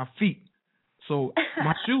my feet. So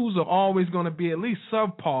my shoes are always going to be at least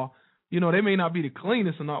subpar. You know, they may not be the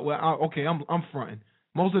cleanest or not. Well, I'm fronting.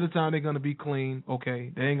 Most of the time they're going to be clean,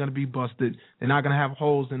 okay? They ain't going to be busted. They're not going to have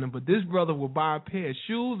holes in them. But this brother will buy a pair of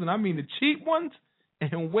shoes, and I mean the cheap ones,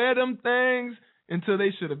 and wear them things until they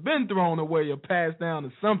should have been thrown away or passed down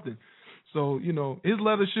or something. So, you know, his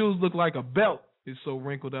leather shoes look like a belt. It's so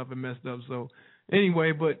wrinkled up and messed up. So,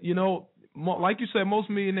 anyway, but, you know, like you said, most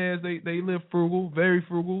millionaires, they live frugal, very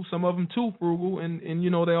frugal, some of them too frugal, and you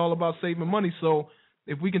know, they're all about saving money. So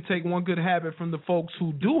if we can take one good habit from the folks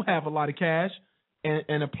who do have a lot of cash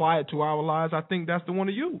and apply it to our lives, I think that's the one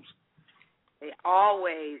to use.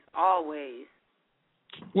 Always.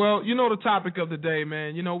 Well, you know the topic of the day,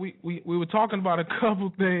 man. You know, we were talking about a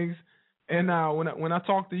couple things, and when I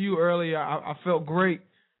talked to you earlier, I felt great.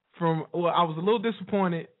 I was a little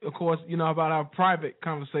disappointed, of course, you know, about our private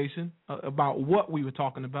conversation about what we were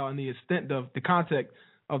talking about and the extent of the context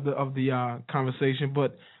of the conversation.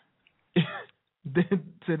 But today,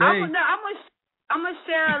 I'm gonna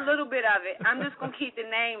share a little bit of it. I'm just gonna keep the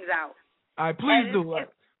names out. All right, please do.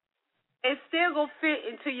 It's still gonna fit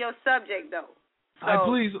into your subject, though. So, all right,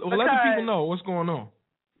 please let the people know what's going on.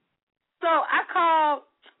 So I called.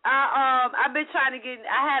 I've been trying to get.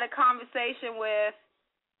 I had a conversation with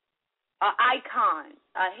an icon,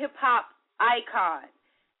 a hip hop icon,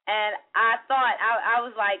 and I thought I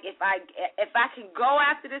was like, if I can go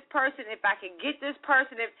after this person, if I can get this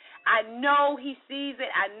person, if I know he sees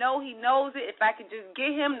it, I know he knows it, if I could just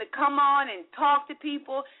get him to come on and talk to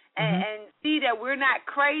people and see that we're not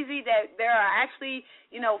crazy, that there are actually,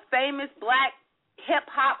 you know, famous black hip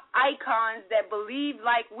hop icons that believe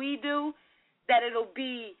like we do, that it'll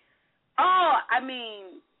be, I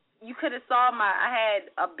mean, you could have saw I had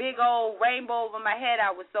a big old rainbow over my head.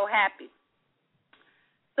 I was so happy.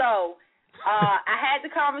 So I had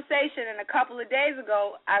the conversation, and a couple of days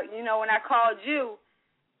ago, when I called you,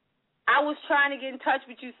 I was trying to get in touch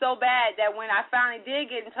with you so bad that when I finally did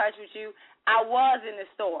get in touch with you, I was in the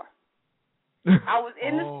store. I was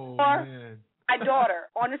in the store, man. My daughter,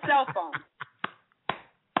 on the cell phone.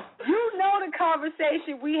 You know the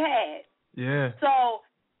conversation we had. Yeah. So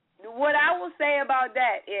what I will say about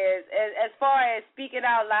that is, as far as speaking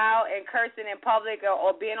out loud and cursing in public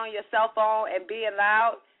or being on your cell phone and being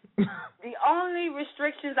loud, the only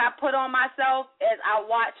restrictions I put on myself is I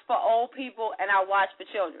watch for old people and I watch for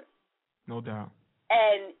children. No doubt.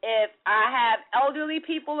 And if I have elderly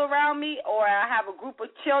people around me or I have a group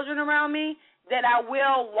of children around me, then I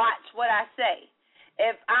will watch what I say.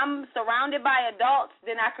 If I'm surrounded by adults,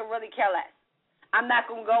 then I can really care less. I'm not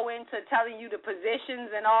going to go into telling you the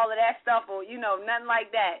positions and all of that stuff or, nothing like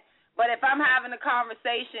that. But if I'm having a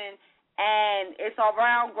conversation and it's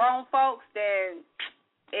around grown folks, then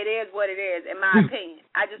it is what it is, in my opinion.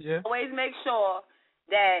 I just always make sure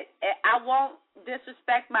that I won't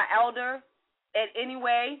disrespect my elder in any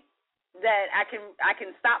way, that I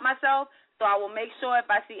can stop myself. So I will make sure if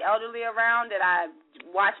I see elderly around that I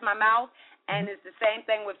watch my mouth. And it's the same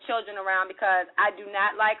thing with children around, because I do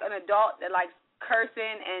not like an adult that likes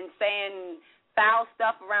cursing and saying foul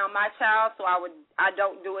stuff around my child, so I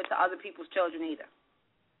don't do it to other people's children either.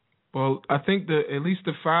 Well, I think at least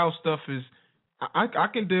the foul stuff is, I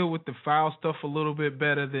can deal with the foul stuff a little bit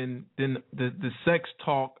better than the sex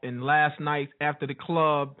talk and last night after the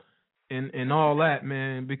club and all that,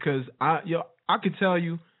 man, because I could tell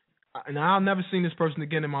you, and I've never seen this person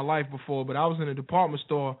again in my life before, but I was in a department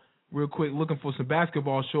store real quick looking for some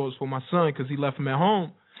basketball shorts for my son because he left them at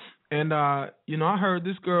home. And, I heard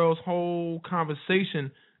this girl's whole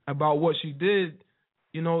conversation about what she did,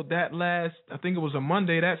 that I think it was a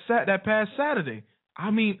Monday, that past Saturday.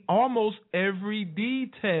 I mean, almost every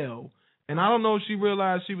detail. And I don't know if she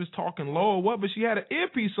realized she was talking low or what, but she had an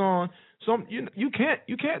earpiece on. So you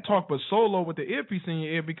can't talk but solo with the earpiece in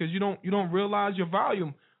your ear because you don't realize your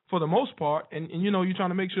volume for the most part. And you're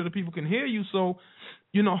trying to make sure that people can hear you. So,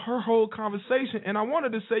 her whole conversation, and I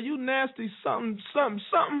wanted to say, you nasty something.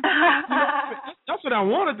 That's what I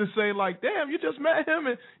wanted to say, like, damn, you just met him,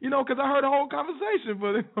 and, because I heard the whole conversation,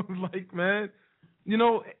 but it was like, man,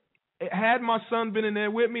 had my son been in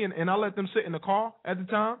there with me, and I let them sit in the car at the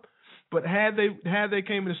time, but had they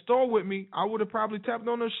came in the store with me, I would have probably tapped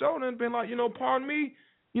on their shoulder and been like, pardon me,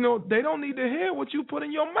 they don't need to hear what you put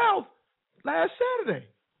in your mouth last Saturday.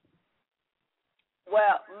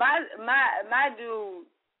 Well, my dude,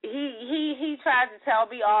 he tries to tell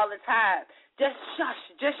me all the time, just shush,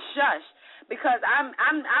 because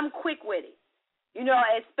I'm quick with it. If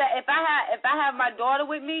I have my daughter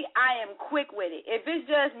with me, I am quick with it. If it's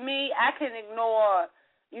just me, I can ignore,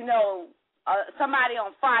 somebody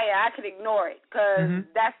on fire. I can ignore it because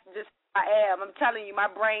that's just how I am. I'm telling you, my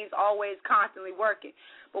brain's always constantly working.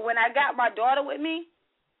 But when I got my daughter with me,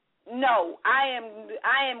 no, I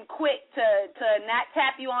am quick to not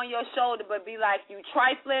tap you on your shoulder, but be like, you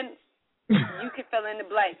trifling, you can fill in the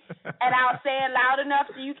blank. And I'll say it loud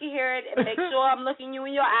enough so you can hear it and make sure I'm looking you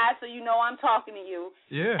in your eyes so you know I'm talking to you.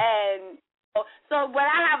 Yeah. And but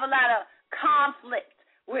I have a lot of conflict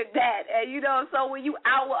with that. And, so when you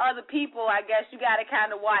out with other people, I guess you got to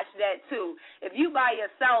kind of watch that too. If you by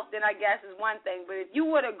yourself, then I guess is one thing. But if you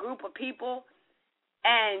with a group of people,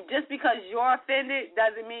 and just because you're offended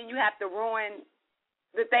doesn't mean you have to ruin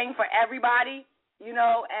the thing for everybody,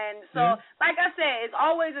 And so, like I said, it's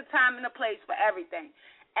always a time and a place for everything.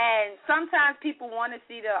 And sometimes people want to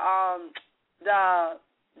see the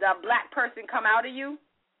black person come out of you,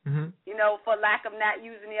 for lack of not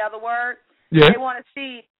using the other word. Yeah. They want to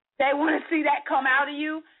see that come out of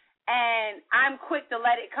you, and I'm quick to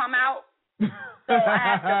let it come out. So I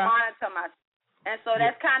have to monitor myself. And so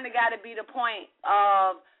that's kind of got to be the point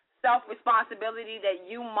of self-responsibility, that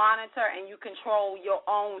you monitor and you control your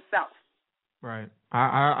own self. Right.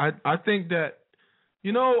 I think that,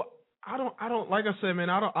 I don't like I said, man,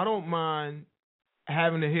 I don't mind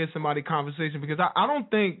having to hear somebody's conversation, because I don't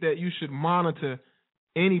think that you should monitor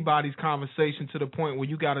anybody's conversation to the point where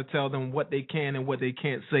you got to tell them what they can and what they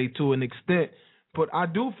can't say to an extent. But I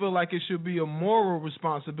do feel like it should be a moral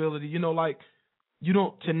responsibility,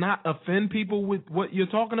 to not offend people with what you're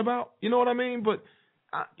talking about. You know what I mean? But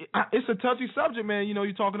it's a touchy subject, man.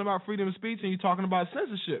 You're talking about freedom of speech and you're talking about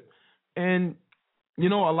censorship. And, a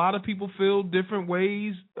lot of people feel different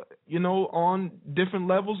ways, on different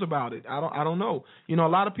levels about it. I don't know. A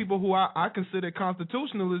lot of people who I consider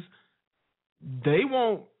constitutionalists, they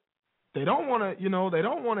don't want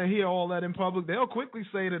to hear all that in public. They'll quickly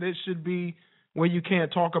say that it should be where you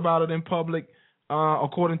can't talk about it in public,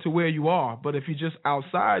 according to where you are. But if you're just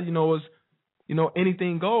outside, it's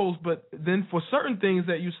anything goes. But then for certain things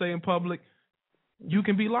that you say in public, you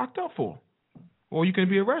can be locked up for, or you can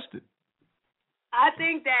be arrested. I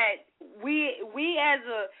think that we I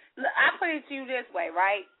put it to you this way,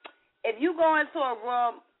 right? If you go into a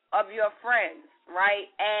room of your friends,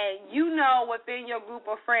 right, and within your group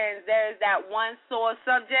of friends there's that one sore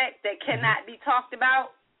subject that cannot be talked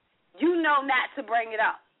about, not to bring it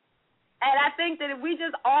up. And I think that if we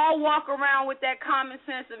just all walk around with that common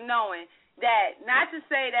sense of knowing that, not to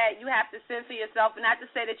say that you have to censor yourself and not to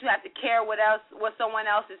say that you have to care what someone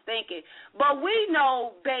else is thinking, but we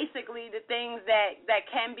know basically the things that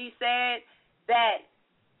can be said that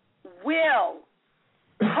will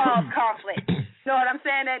cause conflict. You know what I'm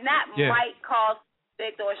saying? That might cause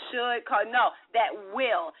conflict or should cause, no, that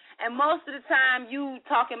will. And most of the time you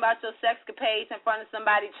talking about your sexcapades in front of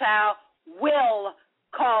somebody's child will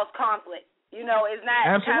cause conflict. It's not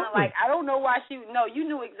kind of like, I don't know why you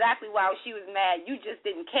knew exactly why she was mad. You just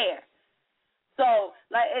didn't care. So,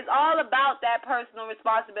 it's all about that personal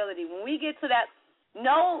responsibility. When we get to that,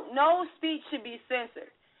 no speech should be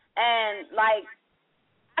censored. And,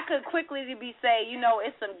 I could quickly say,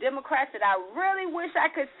 it's some Democrats that I really wish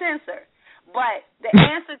I could censor. But the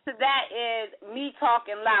answer to that is me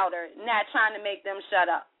talking louder, not trying to make them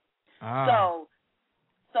shut up.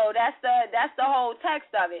 So that's the whole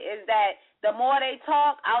text of it, is that the more they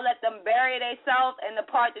talk, I'll let them bury themselves, and the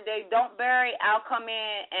part that they don't bury, I'll come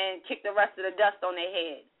in and kick the rest of the dust on their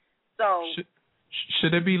head. So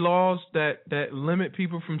should there be laws that limit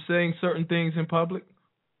people from saying certain things in public?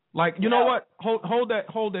 You know what? Hold that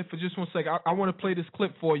for just 1 second. I want to play this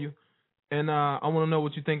clip for you, and I want to know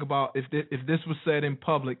what you think about if this was said in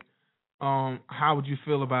public. How would you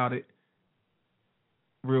feel about it?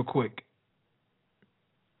 Real quick.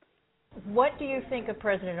 What do you think of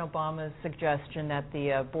President Obama's suggestion that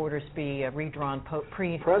the borders be redrawn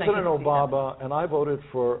President Obama, and I voted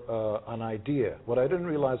for an idea. What I didn't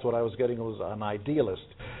realize what I was getting was an idealist.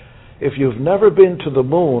 If you've never been to the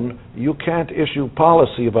moon, you can't issue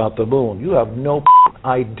policy about the moon. You have no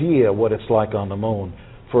idea what it's like on the moon.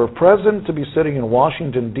 For a president to be sitting in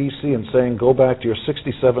Washington, D.C. and saying, go back to your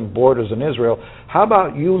 67 borders in Israel, how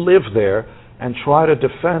about you live there and try to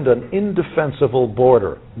defend an indefensible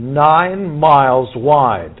border, 9 miles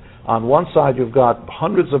wide. On one side, you've got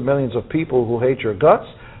hundreds of millions of people who hate your guts.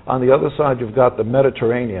 On the other side, you've got the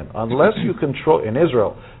Mediterranean. Unless you control, in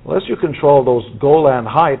Israel, unless you control those Golan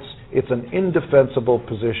Heights, it's an indefensible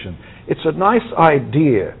position. It's a nice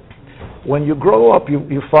idea. When you grow up,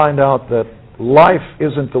 you find out that life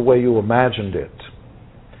isn't the way you imagined it.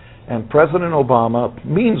 And President Obama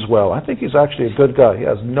means well. I think he's actually a good guy. He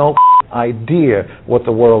has no idea what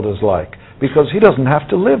the world is like because he doesn't have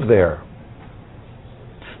to live there.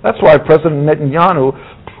 That's why President Netanyahu,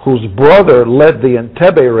 whose brother led the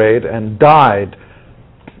Entebbe raid and died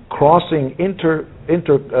crossing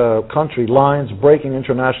inter-country lines, breaking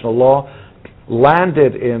international law,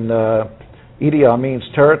 landed in Idi Amin's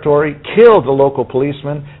territory, killed the local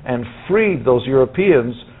policeman, and freed those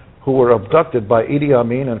Europeans who were abducted by Idi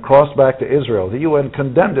Amin and crossed back to Israel. The UN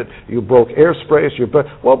condemned it. You broke airspace.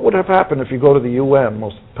 What would have happened if you go to the UN,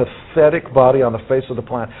 most pathetic body on the face of the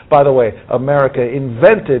planet? By the way, America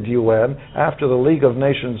invented UN after the League of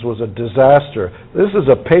Nations was a disaster. This is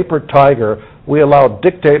a paper tiger. We allowed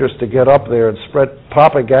dictators to get up there and spread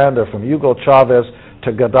propaganda from Hugo Chavez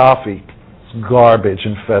to Gaddafi. It's garbage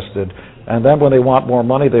infested. And then when they want more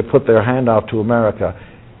money, they put their hand out to America.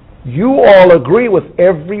 You all agree with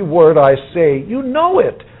every word I say. You know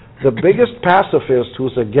it. The biggest pacifist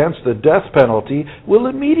who's against the death penalty will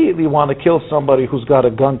immediately want to kill somebody who's got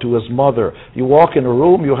a gun to his mother. You walk in a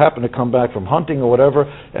room, you happen to come back from hunting or whatever,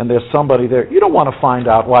 and there's somebody there. You don't want to find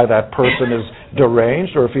out why that person is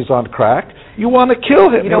deranged or if he's on crack. You want to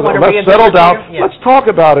kill him. You don't want to Let's settle down. Yeah. Let's talk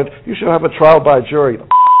about it. You should have a trial by jury.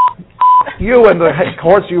 You and the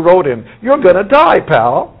horse you rode in. You're going to die,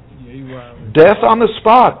 pal. Death on the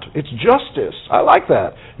spot. It's justice. I like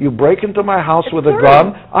that. You break into my house with a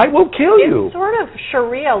gun, I will kill you. It's sort of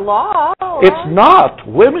Sharia law. Right? It's not.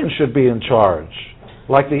 Women should be in charge,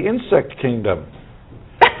 like the insect kingdom.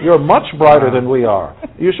 You're much brighter than we are.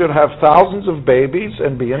 You should have thousands of babies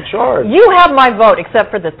and be in charge. You have my vote,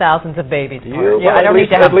 except for the thousands of babies part. I don't need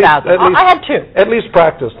to have thousands. I had 2. At least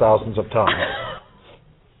practice thousands of times.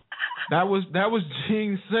 That was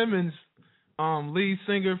Gene Simmons, lead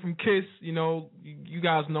singer from Kiss. You know, you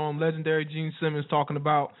guys know him, legendary Gene Simmons, talking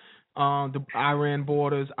about the Iran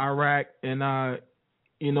borders, Iraq, and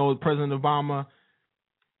President Obama.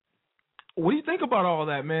 What do you think about all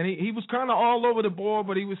that, man? He was kind of all over the board,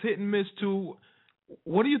 but he was hit and miss too.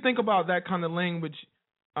 What do you think about that kind of language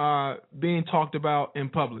being talked about in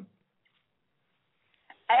public?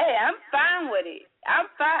 Hey, I'm fine with it. I'm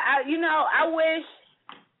fine. I wish.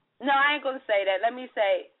 No, I ain't gonna say that. Let me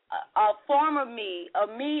say a former me, a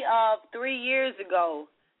me of 3 years ago.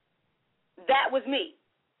 That was me.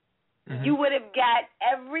 Mm-hmm. You would have got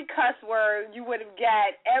every cuss word. You would have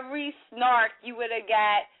got every snark. You would have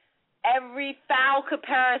got every foul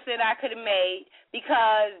comparison I could have made,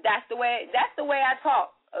 because that's the way I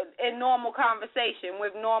talk in normal conversation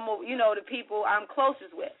with normal, the people I'm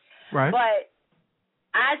closest with. Right. But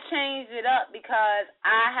I changed it up because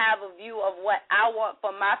I have a view of what I want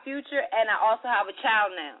for my future, and I also have a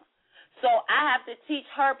child now. So I have to teach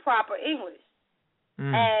her proper English.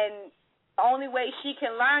 And the only way she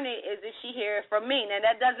can learn it is if she hears it from me. Now,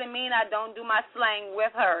 that doesn't mean I don't do my slang with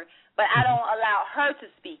her, but I don't allow her to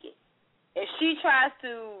speak it. If she tries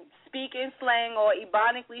to speak in slang or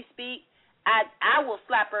ebonically speak, I will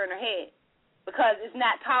slap her in her head, because it's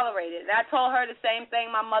not tolerated. And I told her the same thing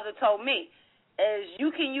my mother told me, is you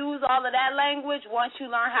can use all of that language once you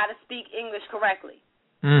learn how to speak English correctly.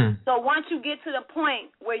 So once you get to the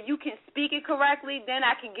point where you can speak it correctly, then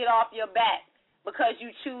I can get off your back, because you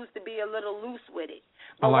choose to be a little loose with it.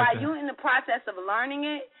 But while you're in the process of learning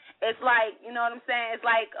it, it's like, you know what I'm saying, it's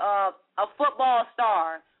like a football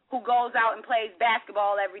star who goes out and plays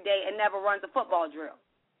basketball every day and never runs a football drill.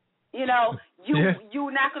 You're not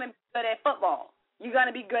going to be good at football. You're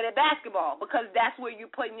going to be good at basketball, because that's where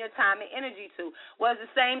you're putting your time and energy to. Well, it's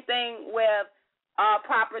the same thing with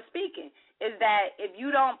proper speaking, is that if you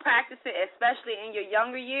don't practice it, especially in your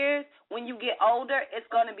younger years, when you get older, it's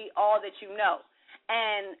going to be all that you know.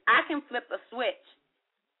 And I can flip a switch.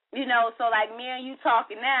 So like me and you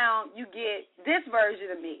talking now, you get this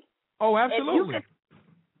version of me. Oh, absolutely.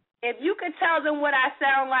 If you could tell them what I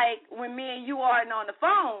sound like when me and you aren't on the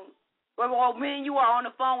phone, or me and you are on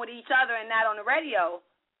the phone with each other and not on the radio,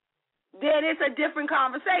 then it's a different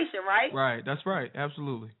conversation, right? Right, that's right,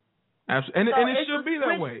 absolutely. And it should be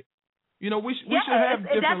that way. We should have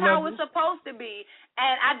different that's levels. how it's supposed to be.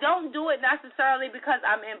 And I don't do it necessarily because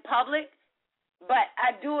I'm in public, but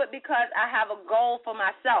I do it because I have a goal for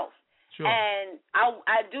myself. Sure. And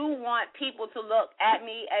I do want people to look at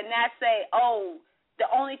me and not say, oh, the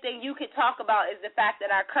only thing you can talk about is the fact that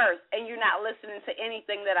I curse, and you're not listening to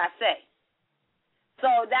anything that I say.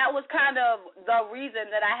 So that was kind of the reason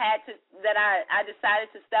that I decided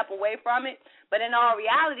to step away from it. But in all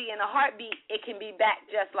reality, in a heartbeat, it can be back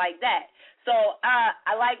just like that. So I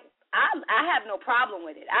have no problem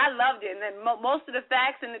with it. I loved it, and then most of the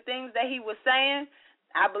facts and the things that he was saying,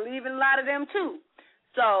 I believe in a lot of them too.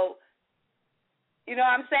 So, you know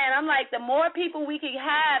what I'm saying? I'm like, the more people we can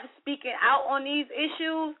have speaking out on these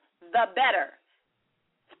issues, the better.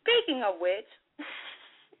 Speaking of which,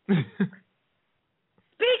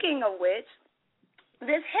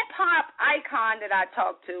 this hip-hop icon that I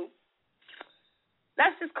talked to,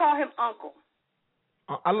 let's just call him Uncle.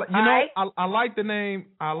 I like the name.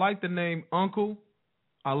 I like the name Uncle.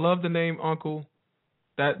 I love the name Uncle.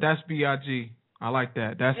 That's B.I.G. I like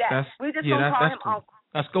that. We just gonna call him cool. Uncle.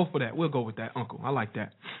 Let's go for that. We'll go with that, Uncle. I like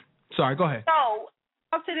that. Sorry, go ahead. So,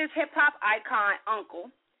 up to this hip-hop icon,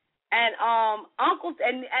 Uncle. And Uncle,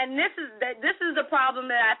 and this is the problem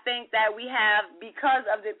that I think that we have because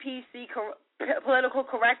of the PC political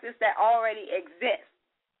correctness that already exists.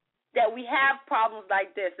 That we have problems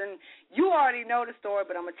like this, and you already know the story,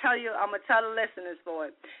 but I'm gonna tell the listeners for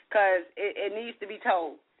it because it needs to be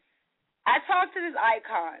told. I talked to this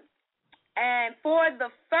icon, and for the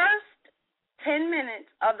first 10 minutes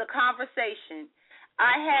of the conversation,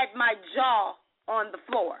 I had my jaw on the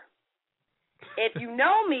floor. If you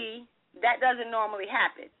know me, that doesn't normally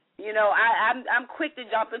happen. I'm quick to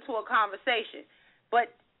jump into a conversation.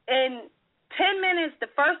 But in 10 minutes, the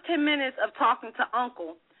first 10 minutes of talking to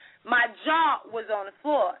Uncle, my jaw was on the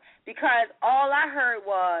floor because all I heard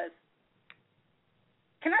was,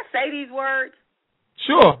 can I say these words?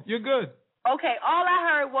 Sure, you're good. Okay, all I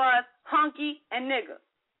heard was hunky and nigga.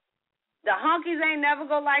 The hunkies ain't never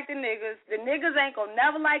gonna like the niggas ain't gonna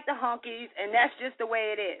never like the hunkies, and that's just the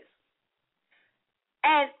way it is.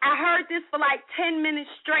 And I heard this for like 10 minutes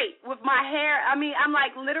straight with my hair. I mean, I'm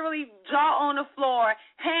like literally jaw on the floor,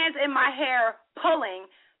 hands in my hair, pulling.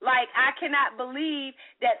 Like, I cannot believe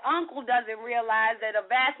that Uncle doesn't realize that a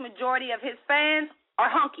vast majority of his fans are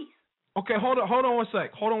hunkies. Okay, hold on 1 sec.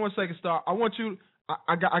 Hold on 1 second, Star. I want you.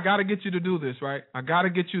 I got to get you to do this, right? I got to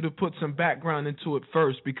get you to put some background into it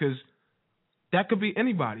first because that could be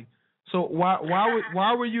anybody. So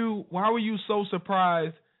why were you so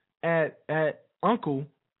surprised at Uncle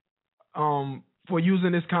for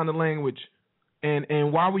using this kind of language,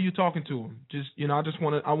 and why were you talking to him? Just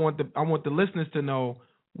I want the listeners to know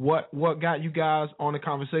what got you guys on the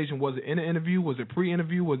conversation. Was it in an interview? Was it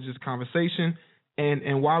pre-interview? Was it just conversation?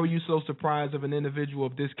 And why were you so surprised of an individual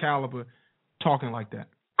of this caliber talking like that?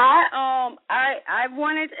 I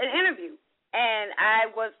wanted an interview, and I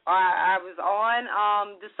was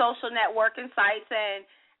on the social networking sites, and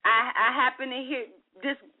I happened to hear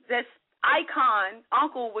this icon.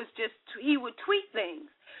 Uncle was he would tweet things.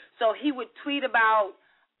 So he would tweet about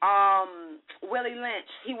Willie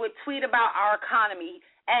Lynch. He would tweet about our economy,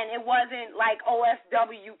 and it wasn't like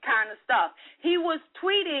OSW kind of stuff. He was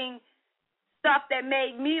tweeting stuff that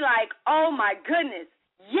made me like, oh my goodness,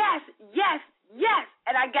 yes, yes, yes.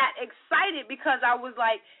 And I got excited because I was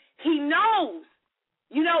like, he knows.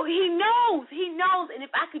 He knows. And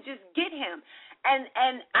if I could just get him.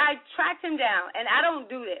 And I tracked him down, and I don't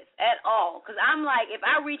do this at all, because I'm like, if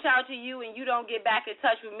I reach out to you and you don't get back in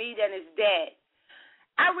touch with me, then it's dead.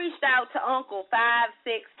 I reached out to Uncle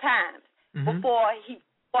 5-6 times before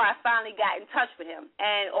I finally got in touch with him,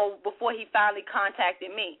 or before he finally contacted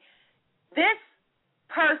me. This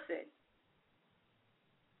person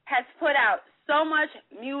has put out so much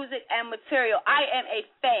music and material. I am a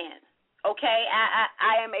fan, okay?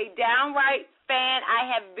 I am a downright fan. I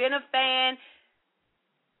have been a fan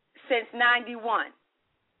since 91.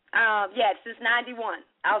 Since 91.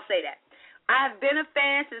 I'll say that. I have been a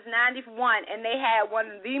fan since 91, and they had one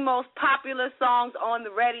of the most popular songs on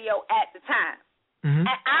the radio at the time. And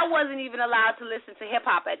I wasn't even allowed to listen to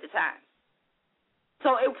hip-hop at the time.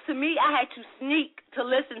 So to me, I had to sneak to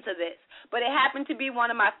listen to this. But it happened to be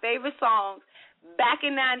one of my favorite songs. Back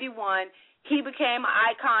in 91, he became an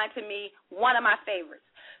icon to me, one of my favorites.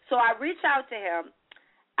 So I reached out to him.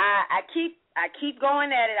 I keep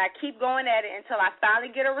going at it. I keep going at it until I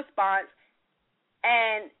finally get a response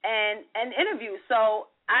and an interview.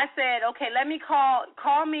 So I said, okay, let me call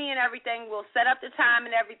me and everything. We'll set up the time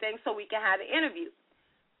and everything so we can have the interview.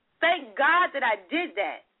 Thank God that I did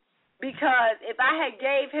that, because if I had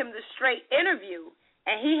gave him the straight interview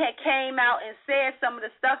and he had came out and said some of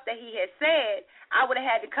the stuff that he had said, I would have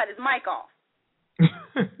had to cut his mic off.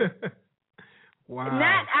 Wow.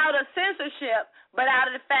 Not out of censorship, but out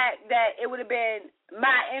of the fact that it would have been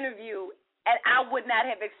my interview and I would not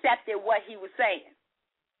have accepted what he was saying.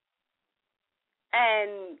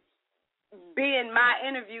 And being my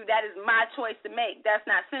interview, that is my choice to make. That's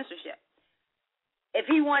not censorship. If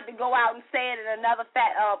he wanted to go out and say it in another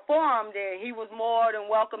forum, then he was more than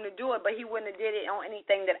welcome to do it, but he wouldn't have did it on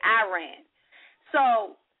anything that I ran.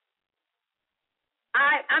 So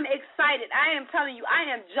I'm excited. I am telling you, I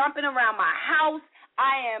am jumping around my house.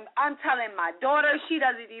 I'm telling my daughter, she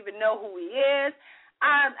doesn't even know who he is.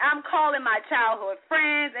 I'm calling my childhood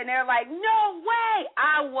friends, and they're like, no way.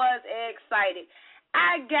 I was excited.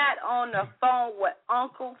 I got on the phone with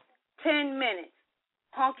Uncle 10 minutes.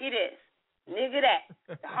 Honky this, nigga that.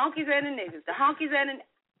 The honkies and the niggas. The honkies and the...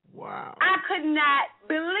 Wow. I could not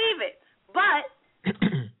believe it. But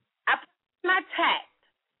I put my tact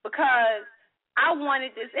because I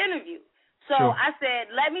wanted this interview. So I said,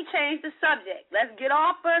 let me change the subject. Let's get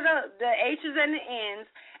off of the H's and the N's,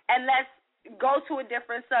 and let's go to a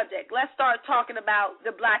different subject. Let's start talking about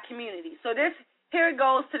the black community. So here it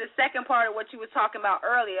goes to the second part of what you were talking about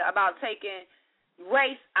earlier, about taking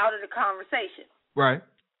race out of the conversation. Right.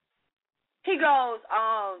 He goes,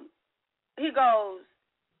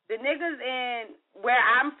 the niggas in where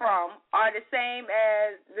I'm from are the same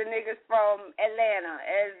as the niggas from Atlanta,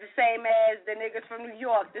 as the same as the niggas from New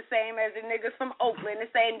York, the same as the niggas from Oakland,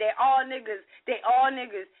 the same. They all niggas.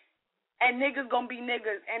 And niggas gonna be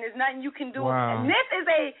niggas, and there's nothing you can do. Wow. And this is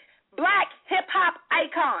a black hip-hop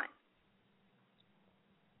icon.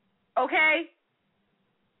 Okay?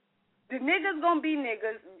 The niggas gonna be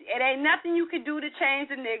niggas. It ain't nothing you can do to change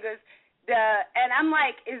the niggas. And I'm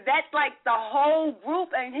like, is that like the whole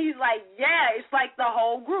group? And he's like, yeah, it's like the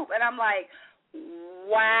whole group. And I'm like,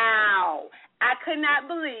 wow. I could not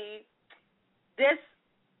believe this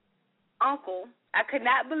uncle. I could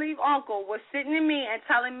not believe Uncle was sitting to me and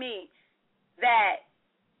telling me that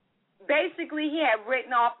basically he had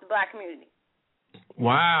written off the black community.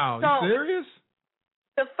 Wow. So, you serious?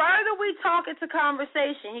 The further we talk into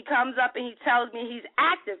conversation, he comes up and he tells me he's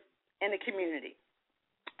active in the community.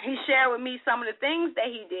 He shared with me some of the things that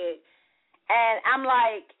he did. And I'm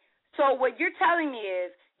like, so what you're telling me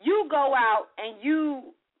is you go out and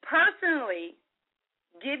you personally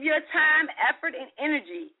give your time, effort, and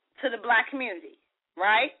energy to the black community,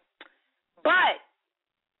 right? But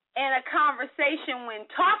in a conversation when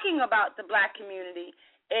talking about the black community,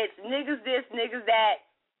 it's niggas this, niggas that.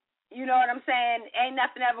 You know what I'm saying? Ain't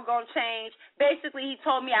nothing ever going to change. Basically, he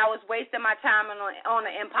told me I was wasting my time on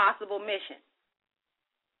an impossible mission.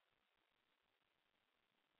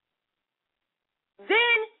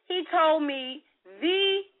 Then he told me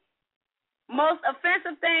the most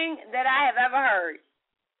offensive thing that I have ever heard.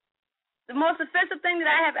 The most offensive thing that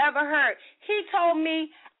I have ever heard. He told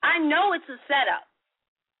me, I know it's a setup.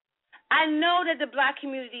 I know that the black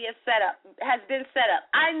community has been set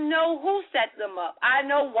up. I know who set them up. I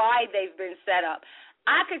know why they've been set up.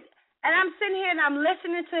 And I'm sitting here and I'm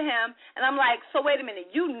listening to him, and I'm like, so wait a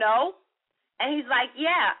minute, you know? And he's like,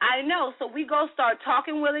 yeah, I know. So we go start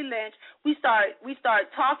talking Willie Lynch. We start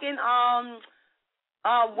talking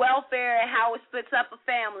welfare and how it splits up a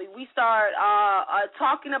family. We start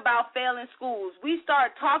talking about failing schools. We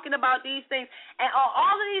start talking about these things. And on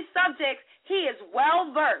all of these subjects, he is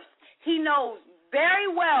well versed. He knows very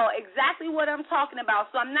well exactly what I'm talking about,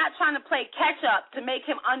 so I'm not trying to play catch-up to make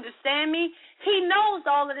him understand me. He knows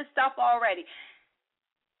all of this stuff already.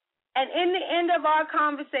 And in the end of our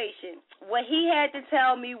conversation, what he had to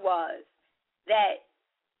tell me was that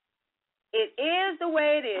it is the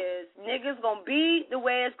way it is, niggas going to be the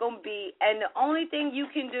way it's going to be, and the only thing you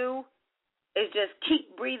can do is just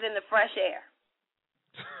keep breathing the fresh air.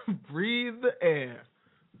 Breathe the air.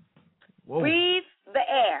 Whoa. Breathe the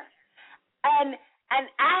air. And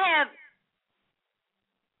I have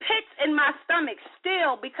pits in my stomach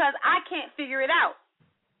still because I can't figure it out.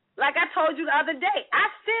 Like I told you the other day, I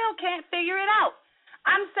still can't figure it out.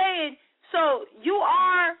 I'm saying, so you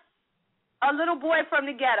are a little boy from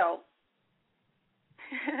the ghetto.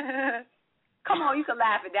 Come on, you can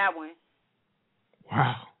laugh at that one.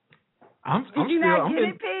 Wow. Did you not get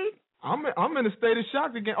it, P? I'm in a state of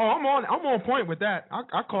shock again. Oh, I'm on point with that.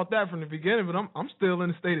 I caught that from the beginning, but I'm still in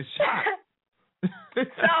a state of shock.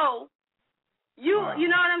 So, you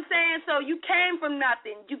know what I'm saying? So you came from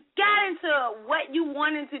nothing. You got into what you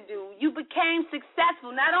wanted to do. You became successful.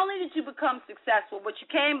 Not only did you become successful, but you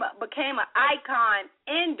became an icon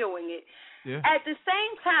in doing it. Yeah. At the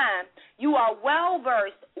same time, you are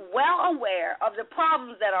well-versed, well aware of the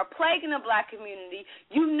problems that are plaguing the black community.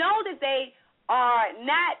 You know that they are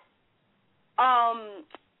not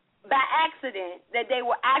by accident, that they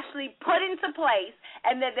were actually put into place,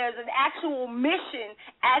 and that there's an actual mission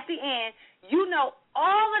at the end. You know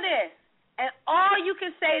all of this, and all you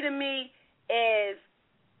can say to me is,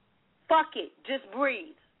 fuck it, just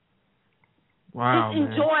breathe. Wow, just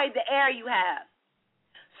enjoy the air you have.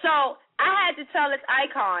 So I had to tell this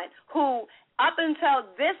icon who, up until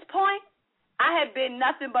this point, I had been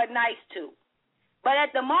nothing but nice to. But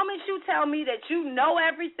at the moment you tell me that you know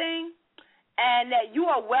everything, and that you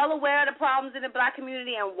are well aware of the problems in the black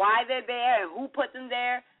community and why they're there and who put them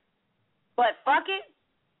there, but fuck it,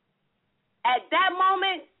 at that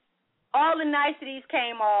moment, all the niceties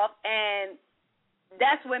came off, and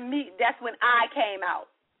that's when I came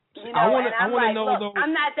out. You know, I'm like, look,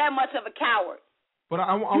 I'm not that much of a coward. But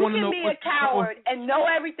I want to know. You can be a coward and know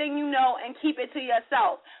everything you know and keep it to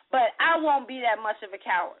yourself, but I won't be that much of a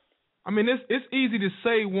coward. I mean, it's easy to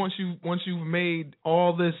say once you've made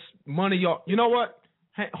all this money. You know what?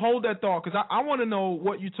 Hey, hold that thought, because I want to know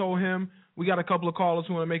what you told him. We got a couple of callers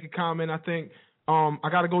who want to make a comment. I think I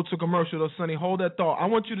got to go to a commercial though, Sonny. Hold that thought. I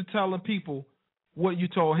want you to tell the people what you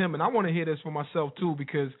told him, and I want to hear this for myself too,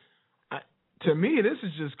 because to me this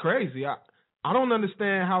is just crazy. I don't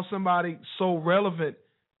understand how somebody so relevant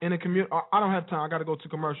in a community. I don't have time. I got to go to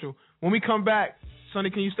commercial. When we come back, Sonny,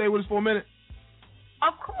 can you stay with us for a minute?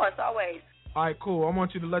 Of course, always. All right, cool. I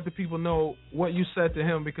want you to let the people know what you said to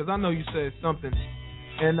him, because I know you said something.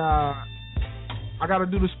 And I got to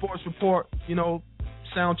do the sports report,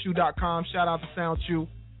 SoundChew.com. Shout out to SoundChew.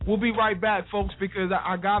 We'll be right back, folks, because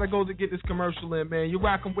I got to go to get this commercial in, man. You're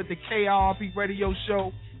rocking with the KIRP Radio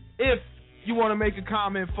Show. If you want to make a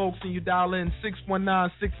comment, folks, and you dial in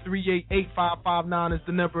 619-638-8559 is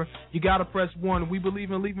the number. You got to press 1. We believe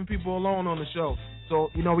in leaving people alone on the show. So,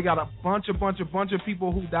 we got a bunch of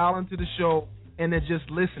people who dial into the show and they're just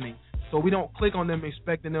listening. So we don't click on them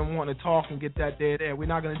expecting them wanting to talk and get that dead air. We're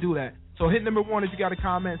not going to do that. So hit number 1 if you got a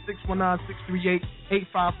comment,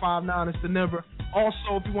 619-638-8559 is the number.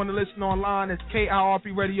 Also, if you want to listen online, it's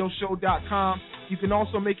KIRPradioshow.com. You can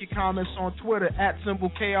also make your comments on Twitter at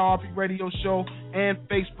 @KIRP Radio Show and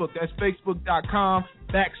Facebook. That's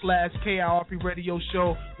Facebook.com/KIRP Radio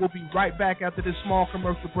Show. We'll be right back after this small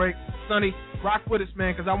commercial break. Sonny, rock with us,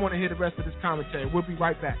 man, because I want to hear the rest of this commentary. We'll be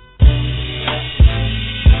right back.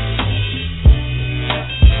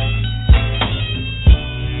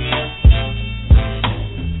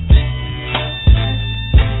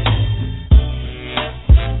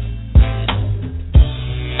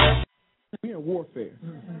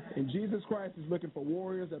 Christ is looking for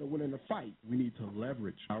warriors that are willing to fight. We need to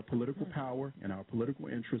leverage our political power and our political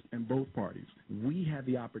interest in both parties. We have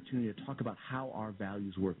the opportunity to talk about how our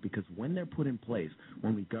values work, because when they're put in place,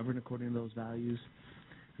 when we govern according to those values,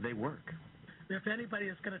 they work. If anybody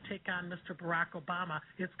is going to take on Mr. Barack Obama,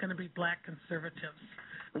 it's going to be black conservatives.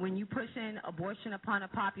 When you push in abortion upon a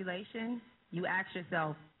population, you ask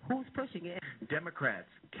yourself, who's pushing it? Democrats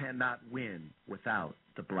cannot win without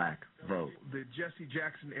the black vote. The Jesse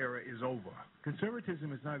Jackson era is over.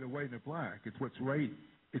 Conservatism is neither white nor black. It's what's right.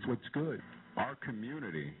 It's what's good. Our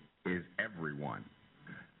community is everyone.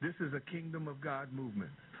 This is a kingdom of God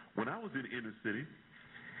movement. When I was in the inner city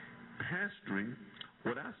pastoring,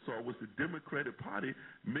 what I saw was the Democratic Party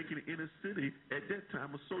making the inner city at that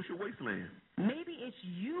time a social wasteland. Maybe it's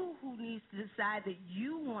you who needs to decide that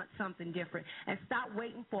you want something different and stop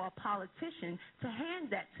waiting for a politician to hand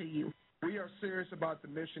that to you. We are serious about the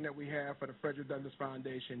mission that we have for the Frederick Douglass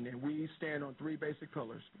Foundation, and we stand on three basic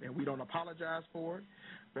pillars. And we don't apologize for it,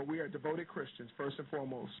 but we are devoted Christians, first and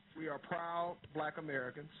foremost. We are proud black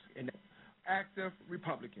Americans and active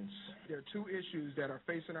Republicans. There are two issues that are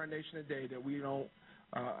facing our nation today that we don't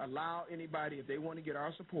allow anybody, if they want to get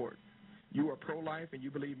our support. You are pro-life and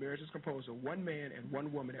you believe marriage is composed of one man and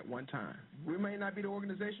one woman at one time. We may not be the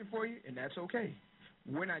organization for you, and that's okay.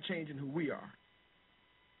 We're not changing who we are.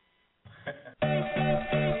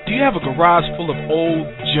 Do you have a garage full of old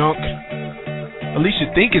junk? At least you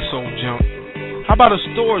think it's old junk. How about a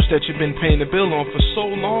storage that you've been paying the bill on for so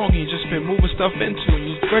long and you've just been moving stuff into and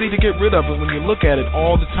you're ready to get rid of it when you look at it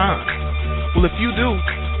all the time? Well, if you do,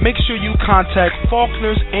 make sure you contact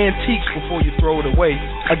Faulkner's Antiques before you throw it away.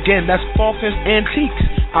 Again, that's Faulkner's Antiques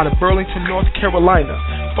out of Burlington, North Carolina.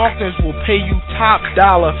 Faulkner's will pay you top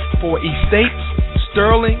dollar for estates,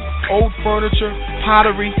 sterling, old furniture,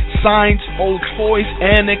 pottery, signs, old toys,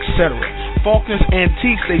 and etc. Faulkner's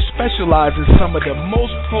Antiques, they specialize in some of the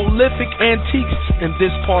most prolific antiques in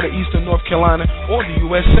this part of Eastern North Carolina or the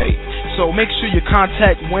USA. So make sure you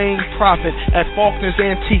contact Wayne Prophet at Faulkner's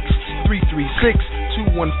Antiques,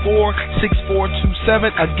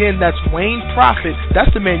 336-214-6427. Again, that's Wayne Prophet.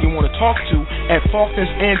 That's the man you want to talk to at Faulkner's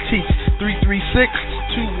Antiques,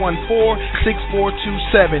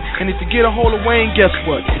 336-214-6427. And if you get a hold of Wayne, guess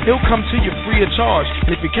what? He'll come to you free of charge.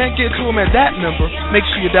 And if you can't get to him at that number, make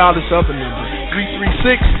sure you dial this other number,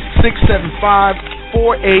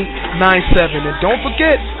 336-675-4897. And don't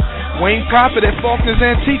forget, Wayne Prophet at Faulkner's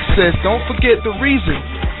Antiques says, don't forget the reason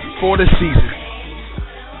for the season.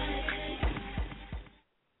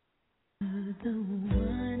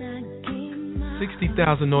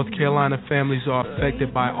 60,000 North Carolina families are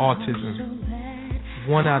affected by autism.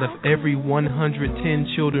 1 out of every 110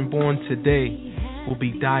 children born today will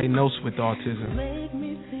be diagnosed with autism.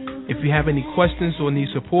 If you have any questions or need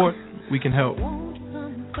support, we can help.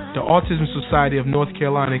 The Autism Society of North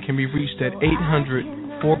Carolina can be reached at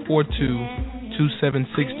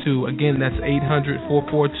 800-442-2762. Again, that's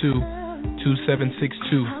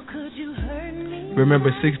 800-442-2762.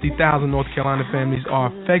 Remember, 60,000 North Carolina families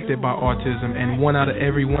are affected by autism, and 1 out of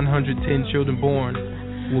every 110 children born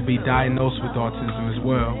will be diagnosed with autism as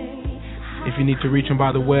well. If you need to reach them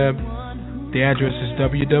by the web, the address is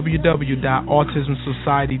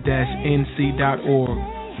www.autismsociety-nc.org.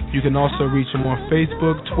 You can also reach them on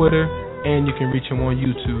Facebook, Twitter, and you can reach them on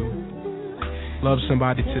YouTube. Love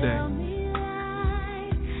somebody today.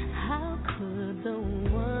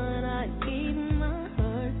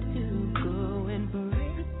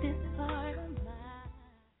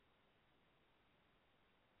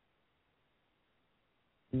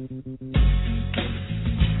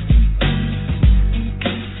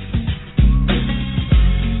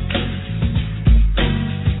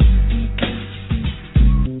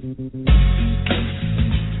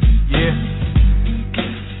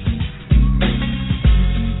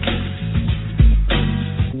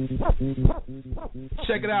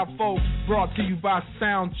 Check it out, folks. Brought to you by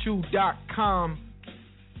SoundChew.com,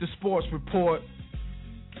 the Sports Report.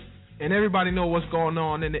 And everybody know what's going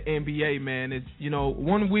on in the NBA, man. It's,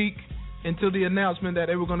 1 week until the announcement that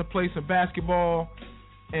they were going to play some basketball,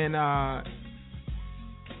 and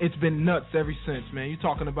it's been nuts ever since, man. You're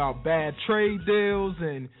talking about bad trade deals,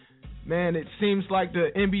 and, man, it seems like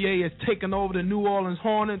the NBA has taken over the New Orleans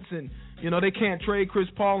Hornets, and, they can't trade Chris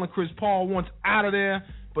Paul, and Chris Paul wants out of there.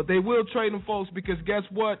 But they will trade him, folks, because guess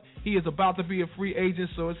what? He is about to be a free agent,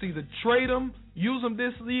 so it's either trade him, use him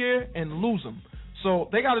this year, and lose him. So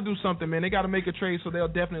they got to do something, man. They got to make a trade, so they'll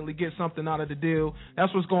definitely get something out of the deal.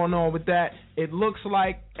 That's what's going on with that. It looks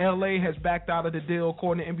like L.A. has backed out of the deal.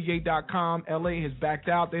 According to NBA.com, L.A. has backed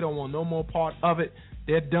out. They don't want no more part of it.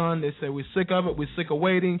 They're done. They say, we're sick of it. We're sick of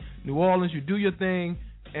waiting. New Orleans, you do your thing.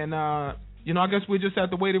 And You know, I guess we just have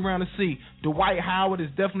to wait around to see. Dwight Howard is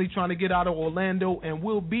definitely trying to get out of Orlando and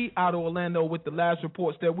will be out of Orlando with the last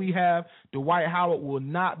reports that we have. Dwight Howard will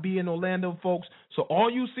not be in Orlando, folks. So all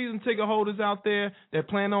you season ticket holders out there that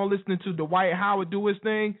plan on listening to Dwight Howard do his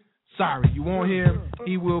thing, sorry, you won't hear him.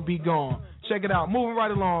 He will be gone. Check it out. Moving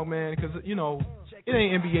right along, man, because, you know, it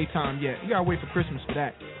ain't NBA time yet. You got to wait for Christmas for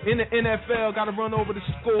that. In the NFL, got to run over the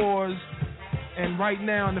scores. And right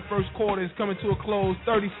now in the first quarter, it's coming to a close,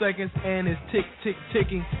 30 seconds, and it's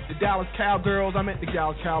ticking. The Dallas Cowgirls, I meant the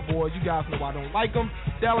Dallas Cowboys. You guys know I don't like them.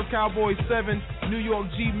 Dallas Cowboys 7, New York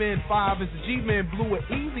G-Men 5. As the G-Men blew an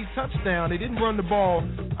easy touchdown. They didn't run the ball.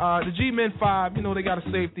 The G-Men 5, you know, they got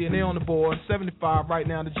a safety, and they're on the board, 75 right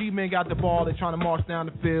now. The G-Men got the ball. They're trying to march down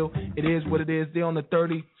the field. It is what it is. They're on the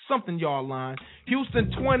 30-something yard line. Houston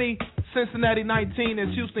 20, Cincinnati 19, as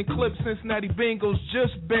Houston clips Cincinnati Bengals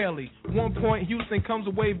just barely. 1 point, Houston comes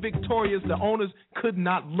away victorious. The owners could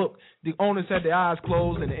not look. The owners had their eyes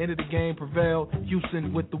closed, and the end of the game prevailed.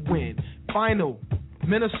 Houston with the win. Final,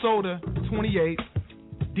 Minnesota 28,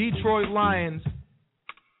 Detroit Lions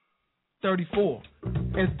 34.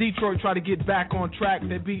 As Detroit tried to get back on track,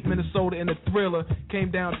 they beat Minnesota in a thriller.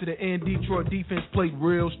 Came down to the end. Detroit defense played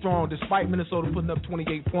real strong despite Minnesota putting up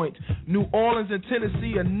 28 points. New Orleans and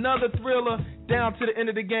Tennessee, another thriller down to the end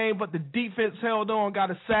of the game, but the defense held on,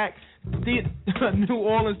 got a sack. New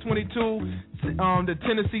Orleans 22, the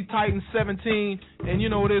Tennessee Titans 17, and you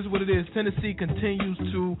know it is what it is. Tennessee continues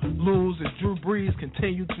to lose as Drew Brees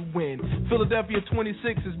continues to win. Philadelphia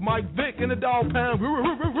 26 is Mike Vick in the dog pound.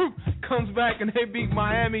 Comes back and they beat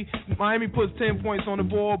Miami. Miami puts 10 points on the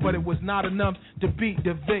board, but it was not enough to beat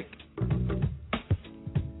the Vick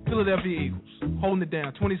Philadelphia Eagles. Holding it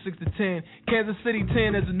down, 26-10. Kansas City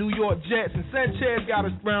 10 as the New York Jets, and Sanchez got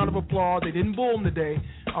a round of applause. They didn't boo him today.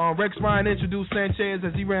 Rex Ryan introduced Sanchez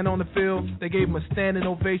as he ran on the field. They gave him a standing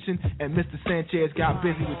ovation, and Mr. Sanchez got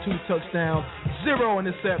busy with 2 touchdowns, 0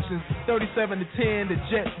 interceptions, 37-10. The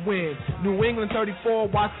Jets win. New England 34,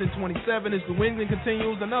 Washington 27 as New England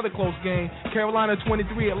continues another close game. Carolina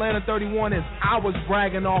 23, Atlanta 31. As I was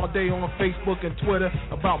bragging all day on Facebook and Twitter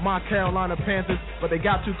about my Carolina Panthers, but they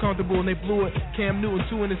got too comfortable and they blew it. Cam Newton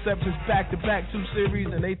 2 interceptions back-to-back 2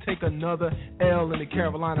 series, and they take another L in the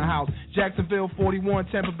Carolina house. Jacksonville 41,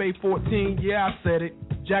 Tampa Bay 14. Yeah, I said it.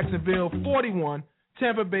 Jacksonville 41,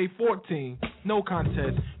 Tampa Bay 14. No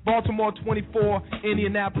contest. Baltimore 24,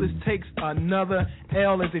 Indianapolis takes another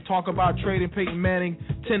L as they talk about trading Peyton Manning.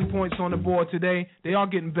 10 points on the board today. They are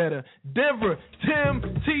getting better. Denver, Tim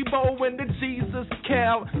Tebow and the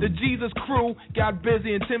Jesus crew got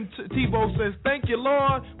busy, and Tim Tebow says, "Thank you,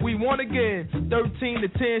 Lord, we won again."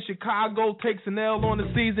 13-10, Chicago takes an L on the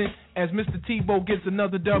season as Mr. Tebow gets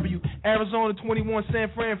another W. Arizona 21, San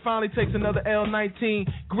Fran finally takes another L. 19.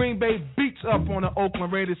 Green Bay beats up on the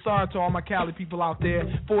Oakland Raiders. Sorry to all my Cali people out there.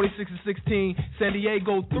 46-16. San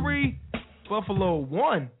Diego 3, Buffalo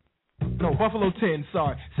 1. No, Buffalo 10,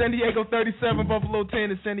 sorry. San Diego 37, Buffalo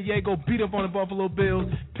 10, and San Diego beat up on the Buffalo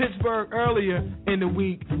Bills. Pittsburgh earlier in the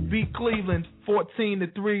week beat Cleveland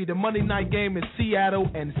 14-3. The Monday night game is Seattle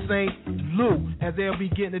and St. Louis as they'll be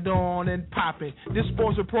getting it on and popping. This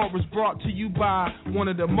sports report was brought to you by one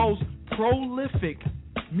of the most prolific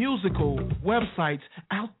musical websites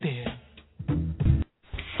out there.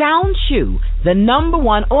 SoundChew, the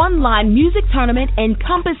 #1 online music tournament,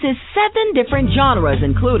 encompasses 7 different genres,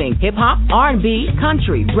 including hip-hop, R&B,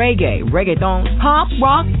 country, reggae, reggaeton, pop,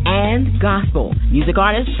 rock, and gospel. Music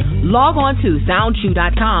artists, log on to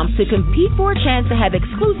SoundChew.com to compete for a chance to have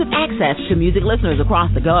exclusive access to music listeners across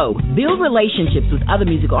the globe. Build relationships with other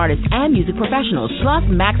music artists and music professionals, plus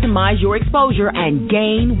maximize your exposure and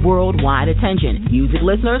gain worldwide attention. Music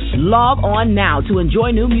listeners, log on now to enjoy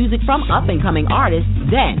new music from up-and-coming artists.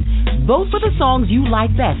 Then, vote for the songs you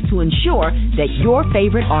like best to ensure that your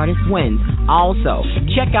favorite artist wins. Also,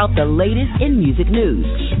 check out the latest in music news.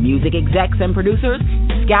 Music execs and producers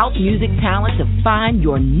scout music talent to find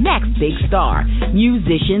your next big star.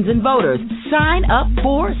 Musicians and voters, sign up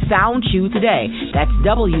for SoundChew today. That's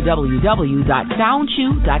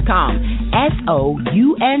www.soundchew.com.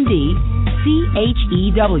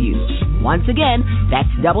 SoundChew. Once again, that's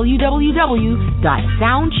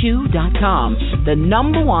www.soundchew.com. The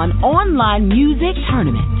 #1 online music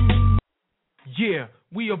tournament. Yeah,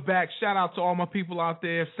 we are back. Shout out to all my people out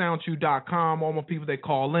there, SoundChew.com, all my people that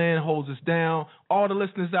call in, holds us down, all the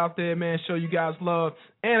listeners out there, man, show you guys love.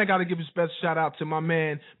 And I got to give a special shout out to my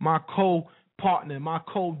man, my co-partner, my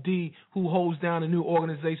co-D, who holds down a new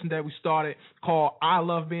organization that we started called I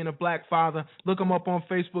Love Being a Black Father. Look them up on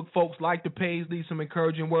Facebook, folks. Like the page, leave some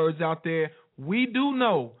encouraging words out there. We do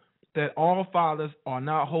know that all fathers are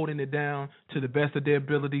not holding it down to the best of their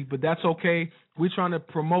ability, but that's okay. We're trying to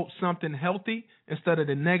promote something healthy instead of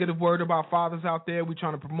the negative word about fathers out there. We're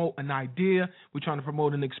trying to promote an idea. We're trying to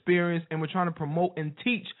promote an experience, and we're trying to promote and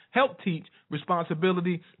help teach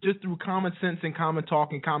responsibility just through common sense and common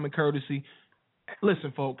talk and common courtesy.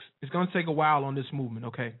 Listen, folks, it's going to take a while on this movement,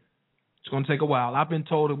 okay? It's going to take a while. I've been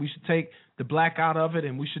told that we should take the black out of it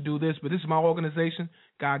and we should do this, but this is my organization.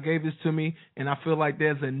 God gave this to me, and I feel like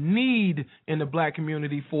there's a need in the black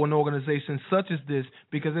community for an organization such as this,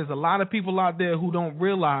 because there's a lot of people out there who don't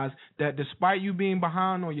realize that despite you being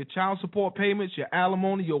behind on your child support payments, your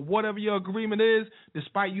alimony, your whatever your agreement is,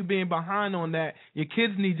 despite you being behind on that, your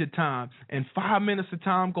kids need your time, and 5 minutes of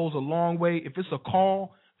time goes a long way. If it's a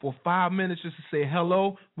call for 5 minutes just to say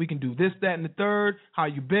hello, we can do this, that, and the third, how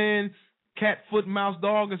you been, cat, foot, mouse,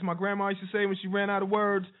 dog, as my grandma used to say when she ran out of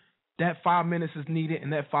words. That 5 minutes is needed,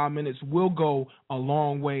 and that 5 minutes will go a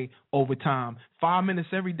long way over time. 5 minutes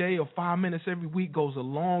every day or 5 minutes every week goes a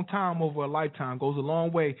long time over a lifetime, goes a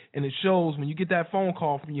long way, and it shows when you get that phone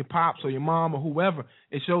call from your pops or your mom or whoever,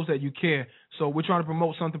 it shows that you care. So we're trying to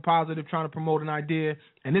promote something positive, trying to promote an idea,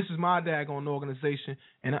 and this is my daggone organization,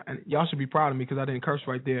 and y'all should be proud of me because I didn't curse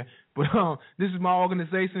right there. But this is my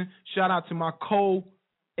organization. Shout out to my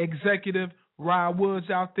co-executive, Rod Woods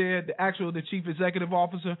out there, the chief executive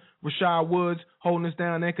officer, Rashad Woods, holding us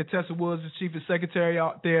down, and Contessa Woods, the chief secretary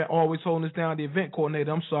out there, always holding us down, the event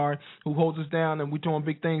coordinator, who holds us down, and we're doing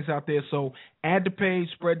big things out there. So add the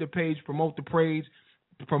page, spread the page, promote the page.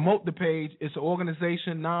 It's an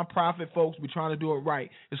organization, non-profit, folks. We're trying to do it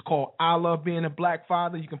right. It's called I Love Being a Black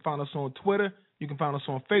Father. You can find us on Twitter. You can find us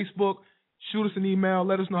on Facebook. Shoot us an email.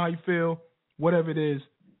 Let us know how you feel, whatever it is.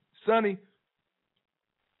 Sonny.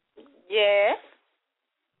 Yes.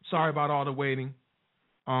 Sorry about all the waiting.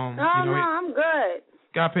 I'm good.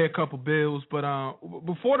 Got to pay a couple bills. But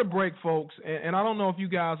before the break, folks, and I don't know if you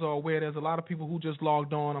guys are aware, there's a lot of people who just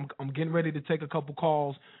logged on. I'm getting ready to take a couple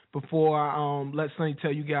calls before I let Sonny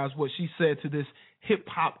tell you guys what she said to this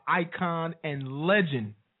hip-hop icon and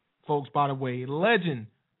legend, folks, by the way, legend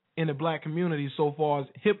in the black community so far as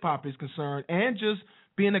hip-hop is concerned, and just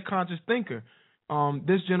being a conscious thinker.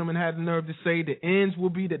 This gentleman had the nerve to say the ends will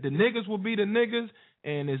be that the niggas will be the niggas,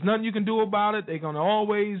 and there's nothing you can do about it. They're going to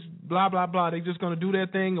always blah, blah, blah. They're just going to do their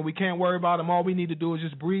thing, and we can't worry about them. All we need to do is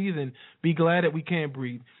just breathe and be glad that we can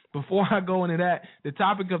breathe. Before I go into that, the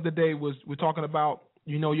topic of the day was we're talking about,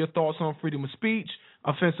 your thoughts on freedom of speech,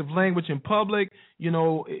 offensive language in public.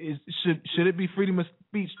 Should it be freedom of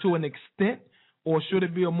speech to an extent, or should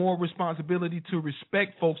it be a more responsibility to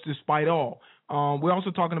respect folks despite all? We're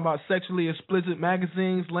also talking about sexually explicit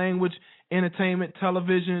magazines, language, entertainment,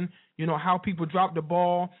 television, how people drop the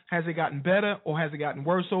ball. Has it gotten better or has it gotten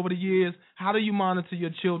worse over the years? How do you monitor your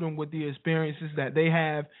children with the experiences that they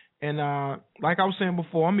have? And like I was saying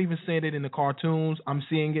before, I'm even seeing it in the cartoons. I'm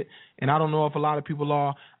seeing it, and I don't know if a lot of people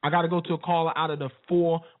are. I got to go to a caller out of the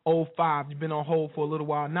 405. You've been on hold for a little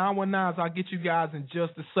while. 919s, I'll get you guys in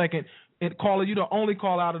just a second. And caller, you're the only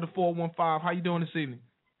caller out of the 415. How you doing this evening?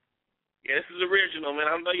 Yeah, this is original, man.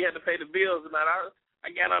 I know you had to pay the bills, and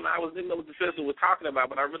I got on. I didn't know what the sister was talking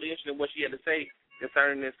about, but I'm really interested in what she had to say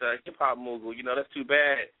concerning this hip hop movement. That's too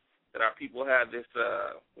bad that our people have this,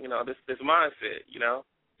 this mindset.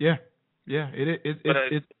 Yeah.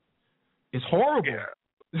 It's horrible.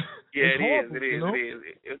 Yeah, it is. It is.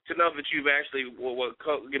 To know that you've actually,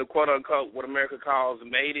 quote unquote, what America calls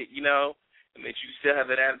made it, and that you still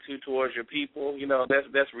have that attitude towards your people,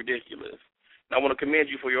 that's ridiculous. And I want to commend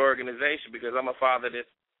you for your organization, because I'm a father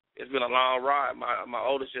it's been a long ride. My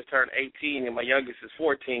oldest just turned 18 and my youngest is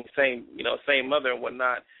 14, same mother and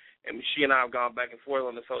whatnot. And she and I have gone back and forth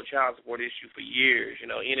on this whole child support issue for years,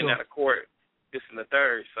 in and out of court, this and the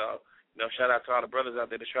third. So, shout out to all the brothers out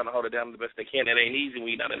there that's trying to hold it down the best they can. It ain't easy when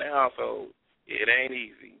you're not in the household. It ain't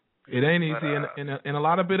easy. It ain't easy, and a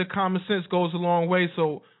lot of bit of common sense goes a long way.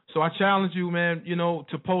 So I challenge you, man,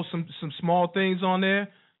 to post some small things on there,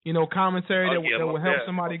 commentary that will help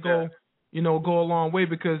somebody go a long way,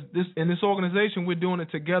 because in this organization, we're doing it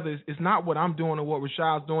together. It's not what I'm doing or what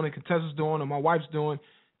Rashad's doing and Contessa's doing or my wife's doing.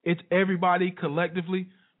 It's everybody collectively,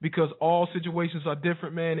 because all situations are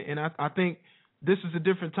different, man. And I think this is a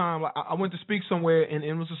different time. I went to speak somewhere, and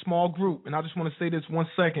it was a small group, and I just want to say this 1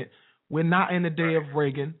 second. We're not in the day of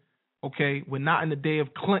Reagan, okay? We're not in the day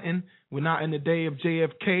of Clinton. We're not in the day of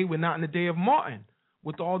JFK. We're not in the day of Martin,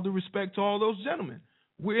 with all due respect to all those gentlemen.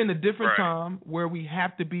 We're in a different time where we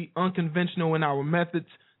have to be unconventional in our methods.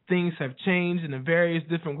 Things have changed in various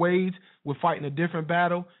different ways. We're fighting a different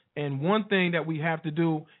battle. And one thing that we have to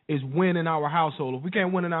do is win in our household. If we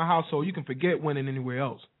can't win in our household, you can forget winning anywhere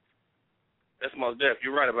else. That's most definitely.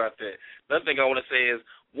 You're right about that. Another thing I want to say is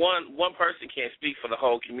one person can't speak for the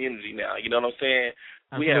whole community now. You know what I'm saying?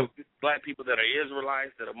 Absolutely. We have black people that are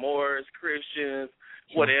Israelites, that are Moors, Christians,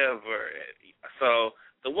 whatever. So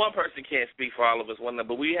the one person can't speak for all of us,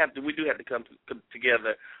 but we do have to come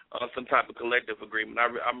together on some type of collective agreement.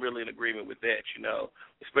 I'm really in agreement with that, you know,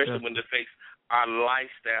 especially when it affects our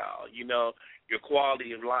lifestyle, you know, your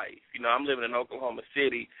quality of life. You know, I'm living in Oklahoma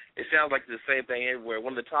City. It sounds like the same thing everywhere.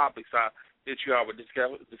 One of the topics that you all were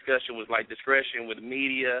discussion was like discretion with the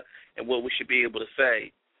media and what we should be able to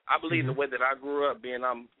say. I believe the way that I grew up, being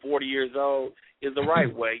I'm 40 years old, is the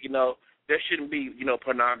right way. You know, there shouldn't be, you know,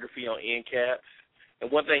 pornography on end caps. And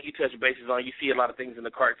one thing you touch bases on, you see a lot of things in the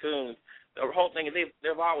cartoons. The whole thing is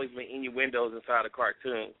there have always been innuendos inside a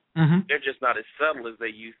cartoon. They're just not as subtle as they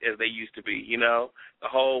used to be. You know, the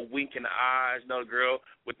whole wink in the eyes, you know, the girl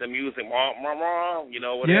with the music, you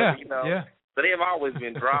know, whatever. You know, so they have always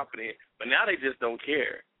been dropping it, but now they just don't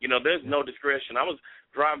care. You know, there's no discretion. I was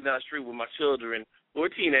driving down the street with my children who were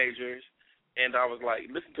teenagers, and I was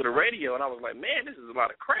like, listen to the radio, and I was like, man, this is a lot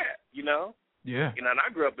of crap. You know. Yeah. You know, and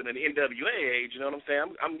I grew up in an NWA age, you know what I'm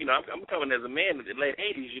saying? I'm coming as a man in the late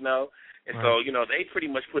 80s, you know, and so, you know, they pretty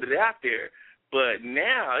much put it out there. But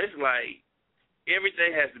now it's like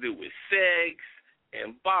everything has to do with sex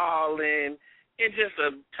and balling and just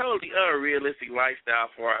a totally unrealistic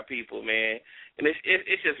lifestyle for our people, man. And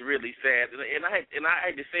it's just really sad. And I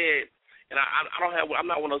hate to say it, and I'm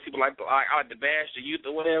not one of those people like I like to bash the youth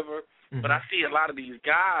or whatever. But I see a lot of these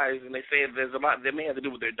guys, and they say there's a lot that may have to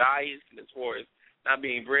do with their diets, and as far as not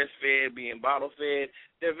being breastfed, being bottle-fed.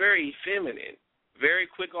 They're very feminine, very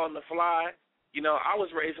quick on the fly. You know, I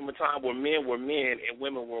was raised in a time where men were men and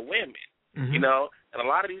women were women, you know. And a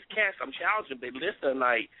lot of these cats, I'm challenging them, they listen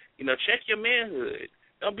tonight, you know, check your manhood.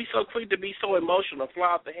 Don't be so quick to be so emotional,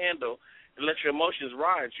 fly off the handle, and let your emotions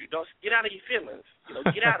ride you. Don't get out of your feelings. You know,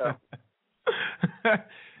 get out of them.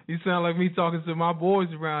 You sound like me talking to my boys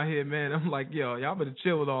around here, man. I'm like, yo, y'all better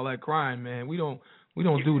chill with all that crying, man. We don't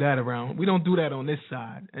do that around. We don't do that on this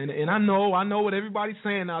side. And I know what everybody's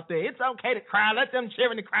saying out there. It's okay to cry. Let them cheer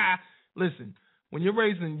and to cry. Listen, when you're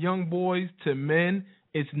raising young boys to men,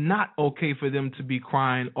 it's not okay for them to be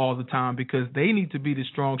crying all the time because they need to be the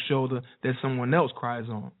strong shoulder that someone else cries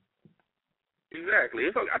on. Exactly.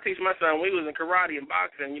 I teach my son when he was in karate and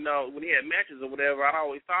boxing, you know, when he had matches or whatever, I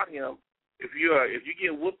always taught him, if you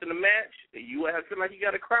get whooped in a match and you feel like you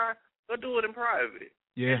got to cry, go do it in private.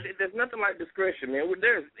 Yeah. There's nothing like discretion, man.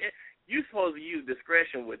 You're supposed to use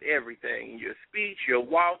discretion with everything, your speech, your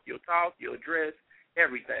walk, your talk, your dress,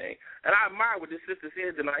 everything. And I admire what this sister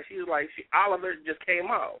said tonight. She was like, all of it just came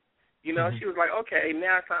out. You know, she was like, okay,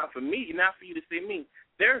 now it's time for me, now for you to see me.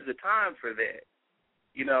 There's a time for that.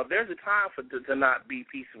 You know, there's a time to not be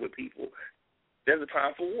peaceful with people. There's a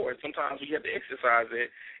time for war. Sometimes you have to exercise it.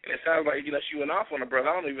 And it sounds like, you know, she went off on her brother.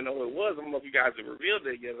 I don't even know who it was. I don't know if you guys have revealed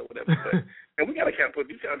it yet or whatever. But, and we got to kind of put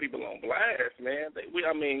these kind of people on blast, man. If they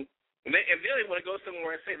want to go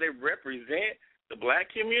somewhere and say they represent the black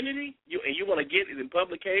community, you want to get it in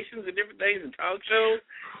publications and different things and talk shows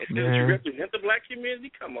instead of you represent the black community,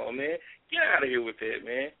 come on, man. Get out of here with that,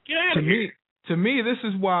 man. Get out of here. To me, this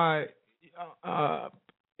is why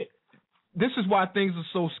things are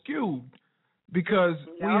so skewed. Because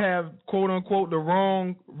we have, quote unquote, the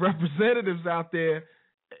wrong representatives out there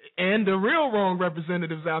and the real wrong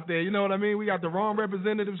representatives out there. You know what I mean? We got the wrong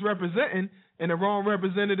representatives representing and the wrong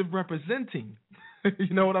representative representing.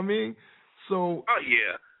 You know what I mean? So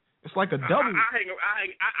it's like a double.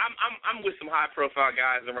 I'm with some high profile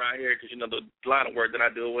guys around here because, you know, the line of work that I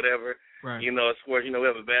do or whatever. Right. You know, as far as, you know, we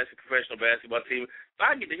have a professional basketball team. So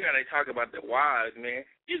I get to hear how they talk about their wives, man.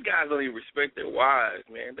 These guys don't even respect their wives,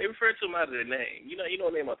 man. They refer to them out of their name. You know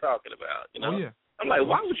what name I'm talking about, you know? Oh, yeah. I'm like,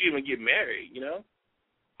 why would you even get married, you know?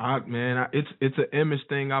 It's an image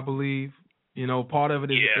thing, I believe. You know, part of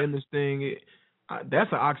it is an image thing.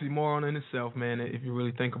 That's an oxymoron in itself, man, if you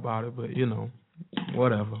really think about it. But, you know,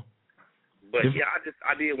 whatever. But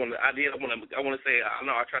I want to say, I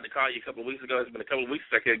know I tried to call you a couple of weeks ago. It's been a couple of weeks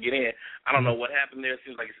since I could get in. I don't know what happened there. It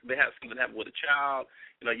seems like they have something happen with a child.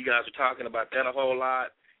 You know, you guys were talking about that a whole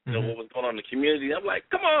lot. You know, what was going on in the community. I'm like,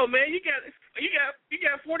 come on, man, you got 47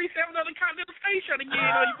 other continental states trying to get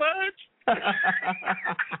in on your fudge.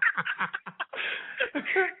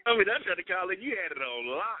 I mean, I tried to call it. You had it on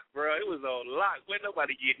lock, bro. It was on lock. Wasn't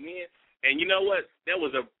nobody getting in. And you know what? That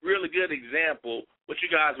was a really good example. What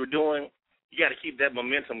you guys were doing. You got to keep that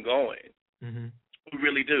momentum going. We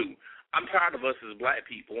really do. I'm tired of us as black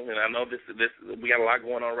people, and I know this. We got a lot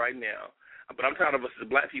going on right now. But I'm tired of us as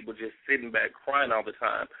black people just sitting back crying all the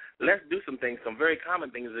time. Let's do some things, some very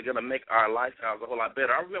common things that are going to make our lifestyles a whole lot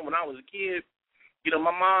better. I remember when I was a kid,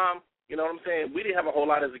 my mom, you know what I'm saying? We didn't have a whole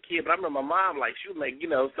lot as a kid, but I remember my mom, like, she would make,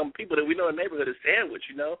 some people that we know in the neighborhood a sandwich,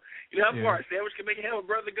 You know how far a sandwich can make a hell of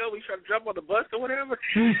a brother go when you try to jump on the bus or whatever?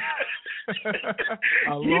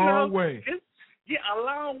 A long way. Yeah, a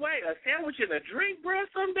long way. A sandwich and a drink, bro,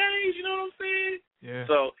 some days, you know what I'm saying? Yeah.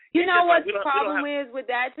 So you know what the problem is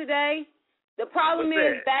with that today? The problem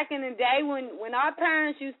is back in the day when our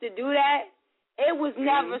parents used to do that, it was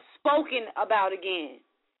never spoken about again.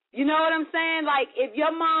 You know what I'm saying? Like, if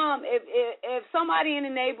your mom, if somebody in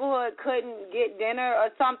the neighborhood couldn't get dinner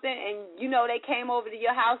or something and, they came over to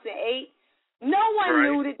your house and ate, no one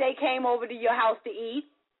knew that they came over to your house to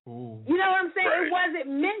eat. Ooh. You know what I'm saying? Right. It wasn't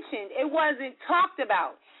mentioned. It wasn't talked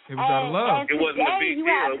about. It was out of love. It wasn't a big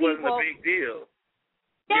deal. It wasn't a big deal.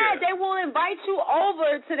 Yeah, they will invite you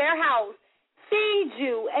over to their house, feed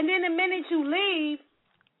you, and then the minute you leave,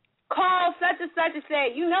 call such and such and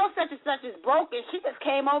say, such and such is broken. She just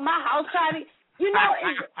came over my house trying to,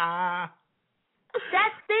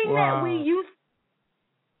 that thing that we used,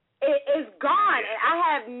 it is gone, and I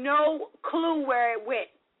have no clue where it went.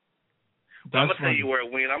 I'm going to tell you where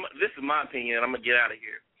it went. This is my opinion, and I'm going to get out of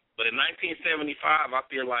here. But in 1975, I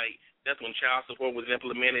feel like that's when child support was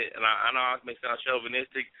implemented, and I know it may sound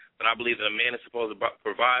chauvinistic, but I believe that a man is supposed to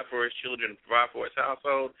provide for his children, provide for his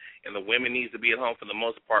household, and the women needs to be at home for the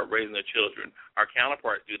most part raising their children. Our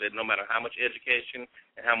counterparts do that no matter how much education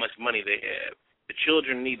and how much money they have. The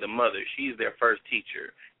children need the mother. She's their first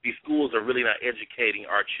teacher. These schools are really not educating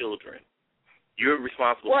our children. You're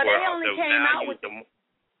responsible for They only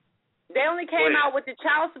came out with the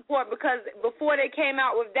child support because before they came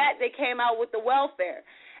out with that, they came out with the welfare.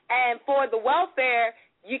 And for the welfare,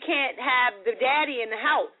 you can't have the daddy in the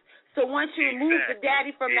house. So once you remove the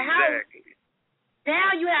daddy from the house,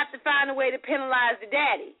 now you have to find a way to penalize the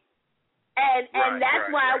daddy. And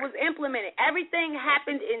that's why it was implemented. Everything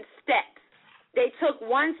happened in steps. They took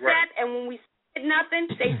one step, and when we said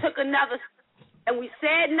nothing, they took another step. And we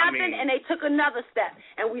said nothing, and they took another step.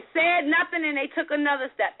 And we said nothing, and they took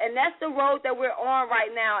another step. And that's the road that we're on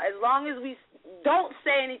right now. As long as we don't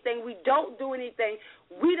say anything, we don't do anything,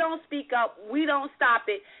 we don't speak up, we don't stop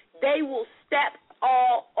it, they will step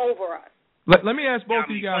all over us. Let me ask both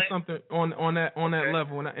of you guys something on that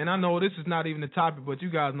level. And I know this is not even the topic, but you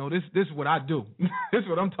guys know this is what I do. This is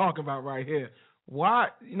what I'm talking about right here. Why,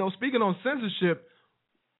 speaking on censorship,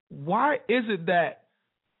 why is it that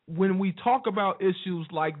when we talk about issues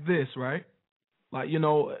like this, right, like,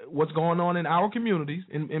 what's going on in our communities,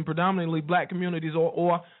 in predominantly black communities,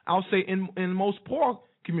 or I'll say in most poor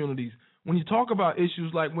communities, when you talk about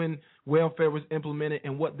issues like when welfare was implemented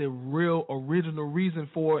and what the real original reason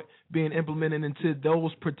for it being implemented into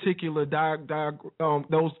those particular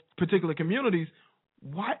those particular communities,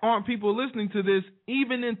 why aren't people listening to this?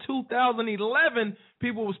 Even in 2011,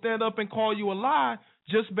 people will stand up and call you a lie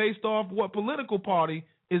just based off what political party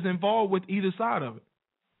is involved with either side of it.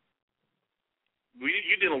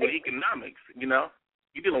 You're dealing with economics,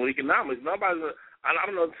 You're dealing with economics. I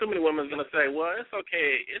don't know, too many women are going to say, well, it's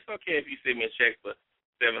okay if you send me a check for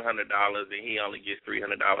 $700 and he only gets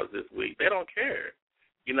 $300 this week. They don't care.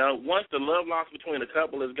 Once the love lost between a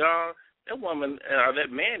couple is gone, that woman or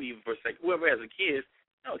that man, even for a second, whoever has a kid,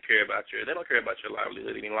 they don't care about your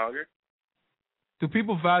livelihood any longer. Do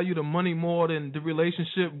people value the money more than the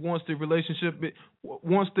relationship? Once the relationship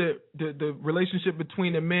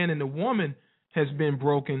between the man and the woman has been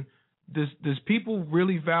broken, does people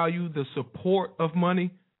really value the support of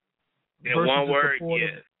money? In one word,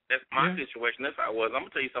 yes. That's my situation. That's how it was. I'm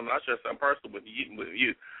gonna tell you something. I'll share something personal with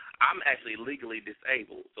you. I'm actually legally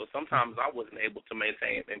disabled, so sometimes I wasn't able to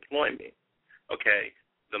maintain employment. Okay,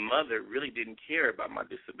 the mother really didn't care about my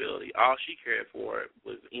disability. All she cared for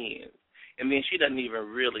was ends. And then she doesn't even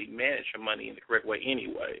really manage her money in the correct way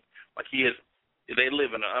anyway. Like they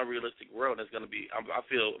live in an unrealistic world. It's going to be, I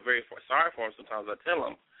feel very sorry for them sometimes. I tell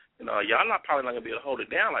them, y'all probably not going to be able to hold it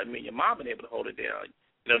down like me and your mom been able to hold it down.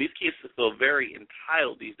 These kids feel very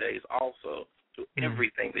entitled these days also to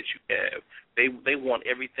everything that you have. They want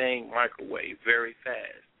everything microwave very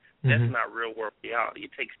fast. That's not real world reality.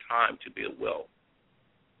 It takes time to build wealth.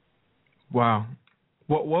 Wow.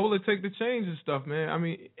 What will it take to change this stuff, man? I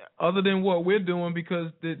mean, other than what we're doing,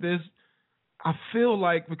 because I feel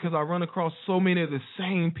like because I run across so many of the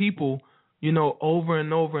same people, over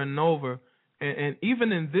and over and over, and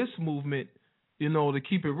even in this movement, to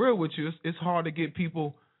keep it real with you, it's hard to get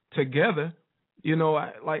people together. You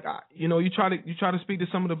try to speak to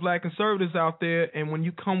some of the black conservatives out there, and when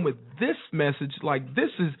you come with this message, like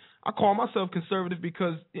this is I call myself conservative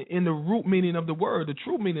because in the root meaning of the word, the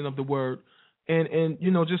true meaning of the word, and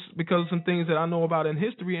just because of some things that I know about in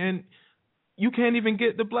history, and you can't even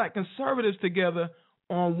get the black conservatives together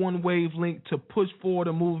on one wavelength to push forward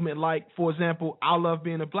a movement like, for example, I love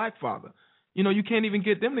being a black father. You can't even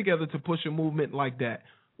get them together to push a movement like that.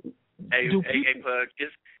 Hey, Pug,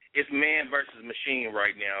 it's man versus machine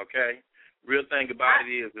right now, okay? Real thing about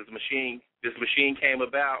it is this machine came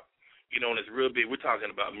about, and it's real big. We're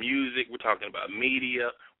talking about music, we're talking about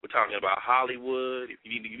media, we're talking about Hollywood.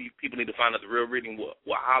 People need to find out the real reading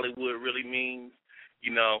what Hollywood really means.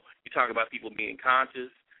 You talk about people being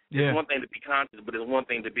conscious. It's one thing to be conscious, but it's one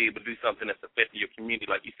thing to be able to do something that's affecting your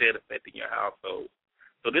community, like you said, affecting your household.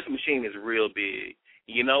 So this machine is real big.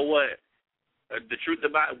 You know what? The truth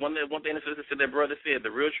about one thing that brother said,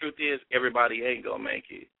 the real truth is everybody ain't going to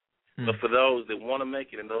make it. But for those that want to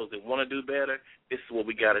make it and those that want to do better, this is what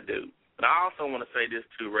we got to do. But I also want to say this,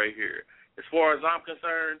 too, right here. As far as I'm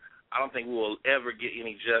concerned, I don't think we will ever get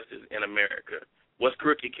any justice in America. What's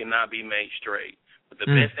crooked cannot be made straight. But the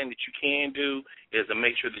best thing that you can do is to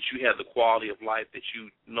make sure that you have the quality of life that you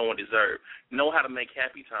know and deserve. Know how to make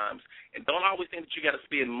happy times. And don't always think that you got to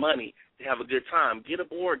spend money to have a good time. Get a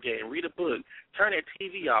board game. Read a book. Turn that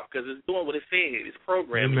TV off because it's doing what it said. It's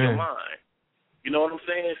programming your mind. You know what I'm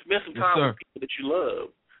saying? Spend some time with people that you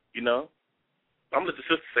love. I'm going to let the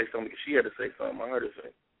sister say something because she had to say something. I heard her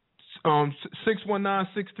say.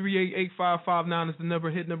 619-638-8559 is the number.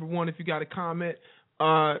 Hit number 1 if you got a comment.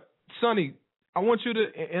 Sonny, I want you to,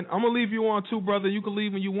 and I'm going to leave you on too, brother. You can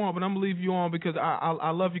leave when you want, but I'm going to leave you on because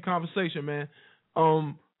I love your conversation, man.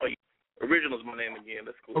 Original's my name again.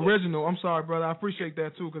 That's cool. Original. I'm sorry, brother. I appreciate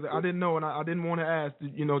that too because I didn't know and I didn't want to ask,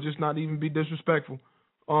 just not even be disrespectful.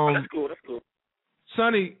 That's cool. That's cool.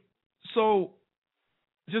 Sonny, so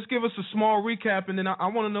just give us a small recap, and then I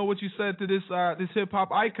want to know what you said to this hip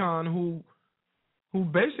hop icon who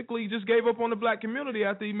basically just gave up on the black community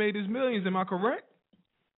after he made his millions. Am I correct?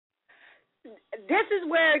 This is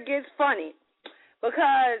where it gets funny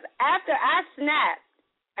because after I snapped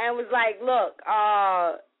and was like, look,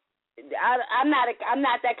 I'm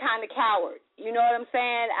not that kind of coward. You know what I'm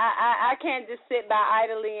saying? I can't just sit by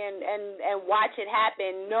idly and watch it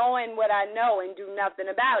happen knowing what I know and do nothing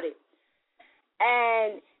about it.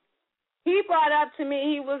 And he brought up to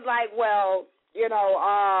me, he was like, well,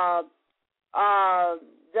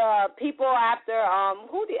 the people after, I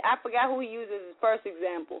forgot who he used as his first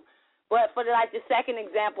example. But for the second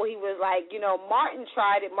example, he was like, Martin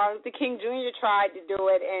tried it. Martin Luther King Jr. tried to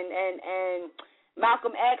do it, and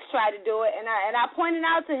Malcolm X tried to do it. And I pointed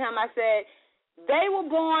out to him, I said, they were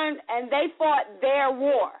born and they fought their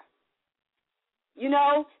war.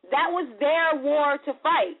 That was their war to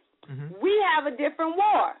fight. Mm-hmm. We have a different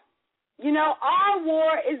war. Our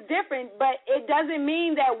war is different, but it doesn't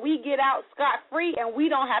mean that we get out scot-free and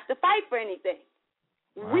we don't have to fight for anything.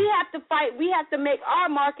 Wow. We have to fight. We have to make our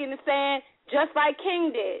mark in the sand just like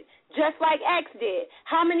King did, just like X did.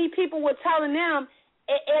 How many people were telling them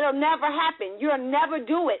it'll never happen? You'll never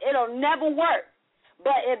do it. It'll never work.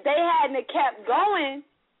 But if they hadn't kept going,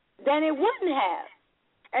 then it wouldn't have.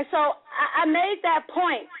 And so I made that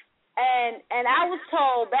point, and I was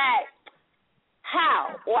told back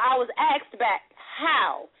how, or I was asked back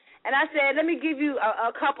how. And I said, let me give you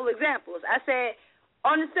a couple examples. I said,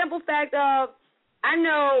 on the simple fact of, I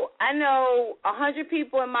know 100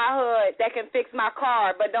 people in my hood that can fix my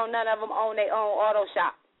car, but none of them own their own auto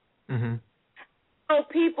shop. Mm-hmm. I know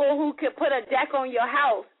people who could put a deck on your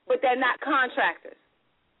house, but they're not contractors.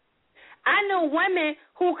 I know women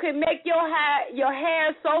who can make your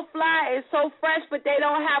hair so fly and so fresh, but they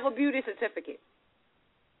don't have a beauty certificate.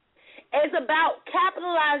 It's about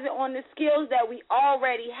capitalizing on the skills that we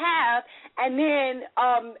already have and then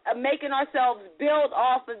making ourselves build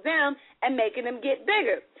off of them and making them get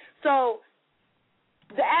bigger. So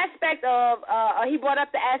the aspect of, he brought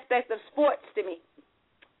up the aspect of sports to me.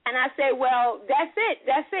 And I say, well, that's it.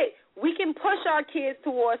 We can push our kids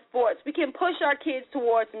towards sports. We can push our kids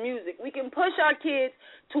towards music. We can push our kids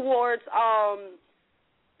towards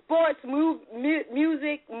sports,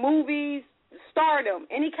 music, movies, stardom,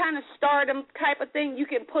 any kind of stardom type of thing you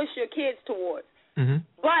can push your kids towards. Mm-hmm.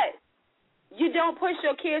 But you don't push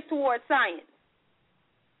your kids towards science.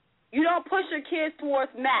 You don't push your kids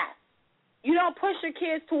towards math. You don't push your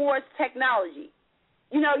kids towards technology.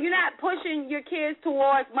 You're not pushing your kids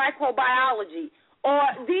towards microbiology or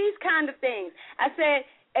these kind of things. I said,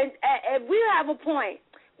 and we have a point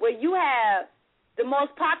where you have the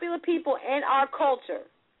most popular people in our culture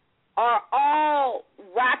are all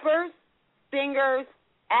rappers, singers,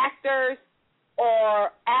 actors,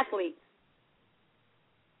 or athletes.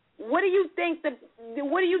 what do you think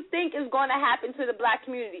is going to happen to the black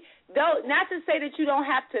community? Though, not to say that you don't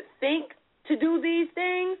have to think to do these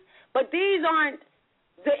things, but these aren't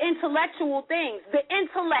the intellectual things. The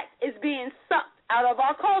intellect is being sucked out of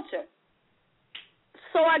our culture.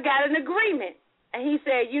 So I got an agreement. And he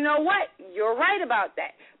said, you know what? You're right about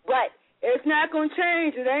that. But it's not going to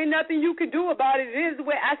change. There ain't nothing you can do about it. It is the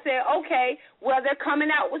way. I said, okay, well, they're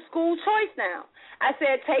coming out with school choice now. I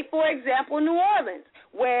said, take, for example, New Orleans,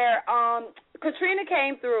 where Katrina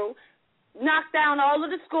came through, knocked down all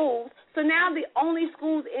of the schools. So now the only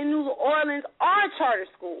schools in New Orleans are charter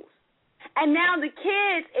schools. And now the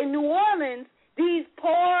kids in New Orleans, these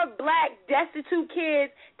poor, black, destitute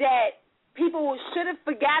kids that people should have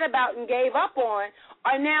forgot about and gave up on,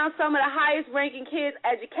 are now some of the highest-ranking kids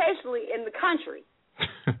educationally in the country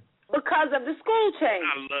because of the school change.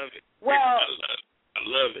 I love it. Well, I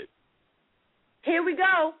love it. Here we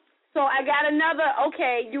go. So I got another.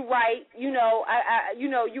 Okay, you're right. You're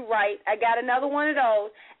right. I got another one of those,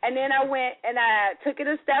 and then I went and I took it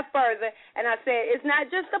a step further, and I said it's not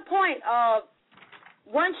just the point of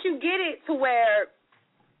once you get it to where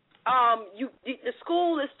the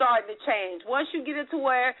school is starting to change. Once you get it to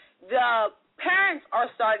where the parents are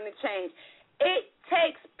starting to change, it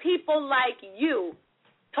takes people like you,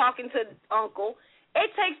 talking to Uncle, it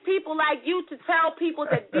takes people like you to tell people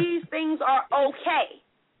that these things are okay.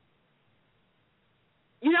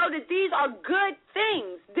 You know, that these are good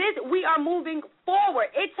things. We are moving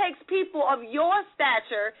forward. It takes people of your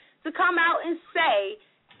stature to come out and say,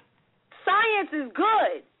 science is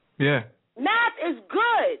good. Yeah. Math is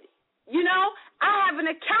good. You know, I have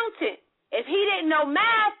an accountant. If he didn't know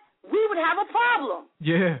math, we would have a problem.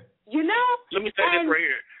 Yeah. You know? Let me say this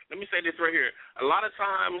right here. A lot of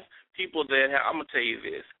times, people that have, I'm going to tell you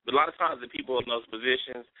this, but a lot of times the people in those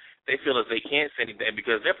positions, they feel as they can't say anything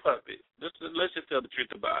because they're puppets. Let's just tell the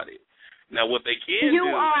truth about it. Now, what they can you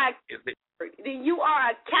do are you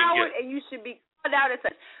are a coward, Yeah. and you should be called out as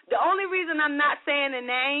such. The only reason I'm not saying the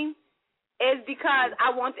name is because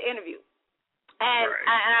I want the interview.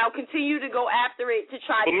 And I'll continue to go after it to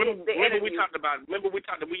try to get the interview.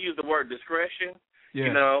 We used the word discretion. Yeah.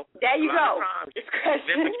 You know, there you go.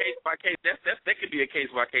 Discretion. That's a case by case. That could be a case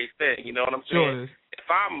by case thing. You know what I'm saying? Sure. If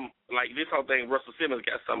I'm like this whole thing, Russell Simmons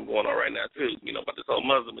got something going on right now too. You know, about this whole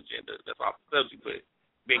Muslim agenda. That's off the subject, but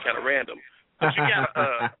being kind of random. But you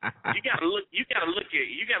gotta look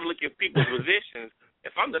at people's positions.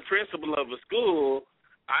 If I'm the principal of a school,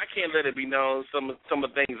 I can't let it be known some of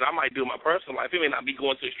the things I might do in my personal life. It may not be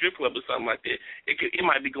going to a strip club or something like that. It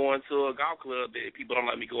might be going to a golf club that people don't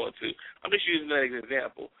like me going to. I'm just using that as an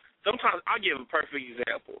example. Sometimes I'll give a perfect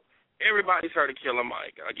example. Everybody's heard of Killer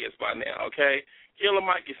Mike, I guess, by now, okay? Killer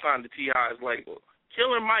Mike is signed to T.I.'s label.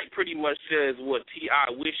 Killer Mike pretty much says what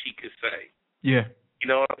T.I. wish he could say. Yeah. You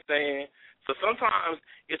know what I'm saying? So sometimes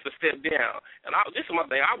it's a step down. And this is my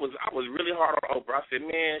thing. I was really hard on Oprah. I said,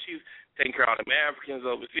 man, she's taking care of them Africans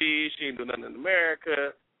overseas. She ain't doing nothing in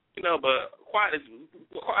America. You know, but quiet,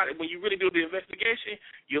 when you really do the investigation,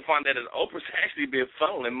 you'll find that Oprah's actually been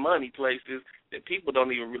funneling money places that people don't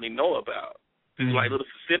even really know about. It's like little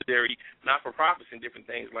subsidiary, not-for-profits and different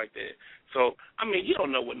things like that. So, I mean, you don't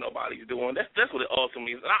know what nobody's doing. That's what it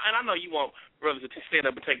ultimately is. And I know you want brothers to stand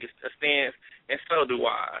up and take a stance, and so do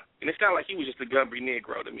I. And it sounded like he was just a Gumby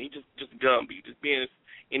Negro to me, just Gumby, just being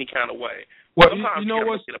any kind of way. Well, sometimes you know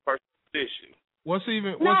what's in a personal position. What you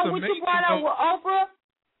brought up with Oprah?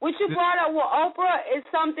 What you brought up with Oprah is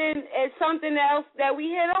something else that we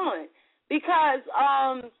hit on, because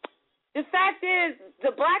the fact is,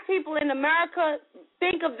 the black people in America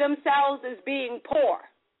think of themselves as being poor.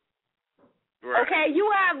 Right. Okay,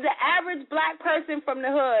 you have the average black person from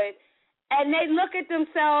the hood, and they look at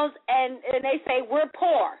themselves and they say, we're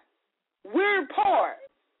poor. We're poor.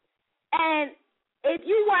 And if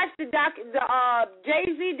you watch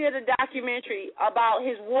Jay-Z did a documentary about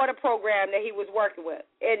his water program that he was working with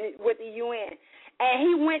the UN, and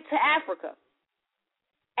he went to Africa.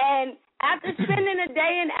 And after spending a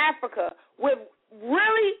day in Africa with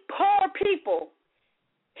really poor people,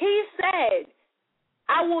 he said,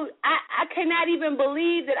 I cannot even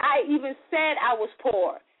believe that I even said I was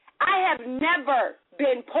poor. I have never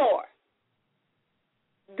been poor.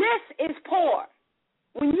 This is poor.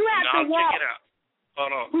 When you have to walk,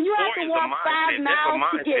 when you have to walk 5 miles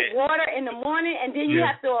to get water in the morning, and then you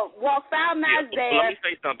have to walk 5 miles there. Let me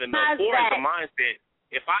say something though. Poor is a mindset.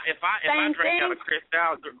 If I drink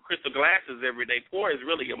out of crystal glasses every day, poor is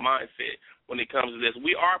really a mindset when it comes to this.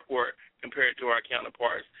 We are poor compared to our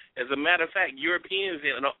counterparts. As a matter of fact, Europeans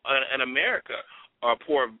in America are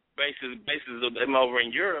poor basis of them over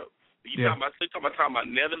in Europe. You talking about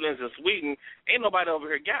Netherlands and Sweden, ain't nobody over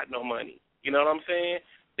here got no money. You know what I'm saying?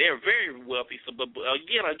 They're very wealthy. So, but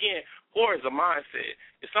again, poor is a mindset.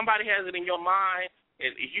 If somebody has it in your mind, and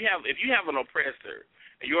if you have an oppressor,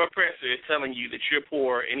 and your oppressor is telling you that you're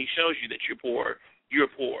poor, and he shows you that you're poor, you're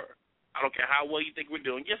poor. I don't care how well you think we're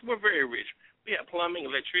doing. Yes, we're very rich. We have plumbing,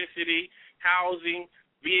 electricity, housing,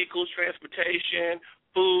 vehicles, transportation,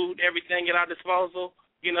 food, everything at our disposal.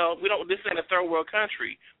 You know, this ain't a third world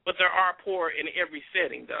country, but there are poor in every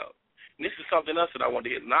setting, though. And this is something else that I want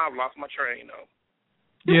to hit. Now I've lost my train, though.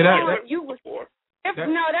 Yeah, that's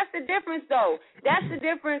the difference, though. That's the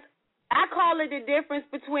difference. I call it the difference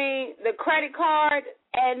between the credit card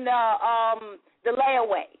and the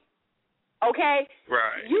layaway. Okay?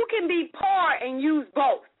 Right. You can be poor and use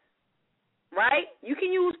both. Right? You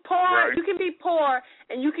can use poor. Right. You can be poor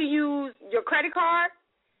and you can use your credit card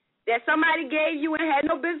that somebody gave you and had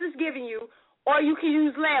no business giving you, or you can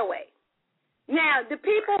use layaway. Now, the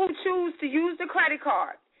people who choose to use the credit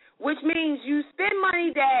card, which means you spend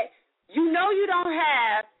money that you know you don't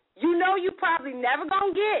have, you know you probably never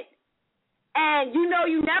going to get, and you know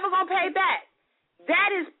you never going to pay back.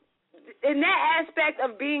 That is, in that aspect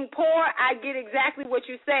of being poor, I get exactly what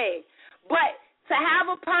you're saying. But to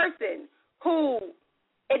have a person who,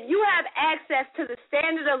 if you have access to the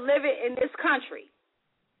standard of living in this country,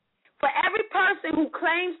 for every person who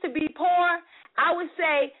claims to be poor, I would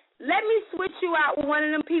say, let me switch you out with one of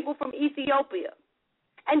them people from Ethiopia.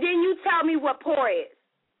 And then you tell me what poor is.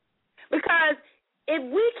 Because if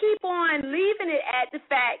we keep on leaving it at the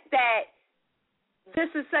fact that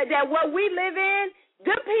that what we live in,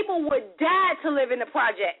 them people would die to live in the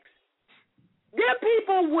projects. Them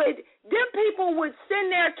people would send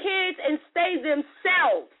their kids and stay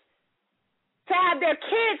themselves to have their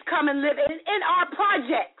kids come and live in our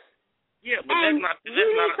projects. Yeah, but that's not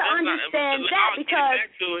that because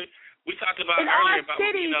we talked about earlier about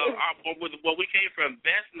where we came from.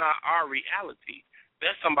 That's not our reality.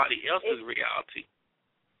 That's somebody else's reality.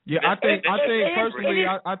 Yeah, I think personally,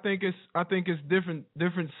 I think it's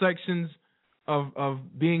different sections of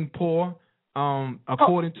being poor.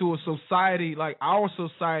 According to a society, like our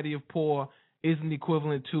society of poor isn't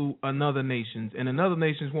equivalent to another nation's, and another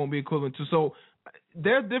nation's won't be equivalent to. So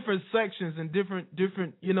there are different sections and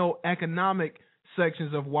different economic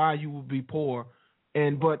sections of why you will be poor.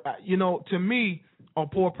 But to me, a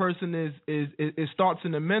poor person is it starts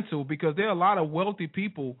in the mental, because there are a lot of wealthy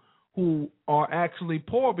people who are actually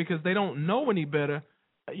poor because they don't know any better.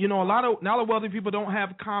 A lot of wealthy people don't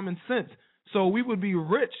have common sense. So we would be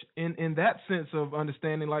rich in that sense of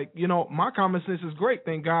understanding. Like, my common sense is great,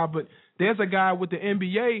 thank God, but there's a guy with the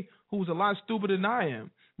MBA who's a lot stupider than I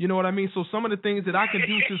am. You know what I mean? So some of the things that I can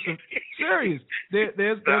do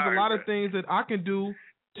there's a lot of things that I can do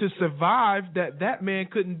to survive that man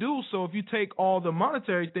couldn't do. So if you take all the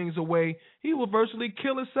monetary things away, he would virtually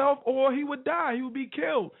kill himself, or he would die. He would be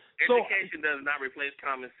killed. Education does not replace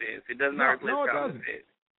common sense. It does not replace common sense.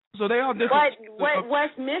 So they are different. But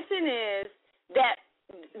what's missing is that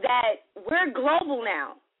we're global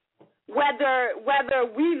now. Whether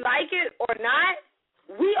we like it or not,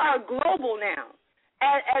 we are global now.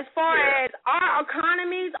 As far as our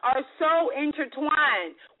economies are so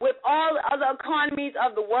intertwined with all other economies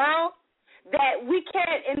of the world that we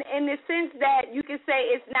can't, in the sense that you can say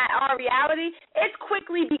it's not our reality, it's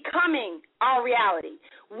quickly becoming our reality.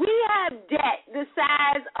 We have debt the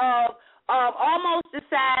size of almost the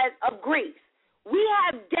size of Greece. We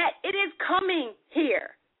have debt. It is coming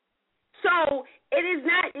here. So it is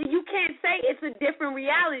not, you can't say it's a different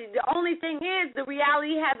reality. The only thing is the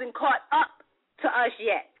reality hasn't caught up to us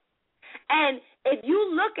yet. And if you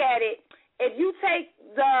look at it, if you take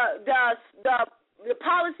the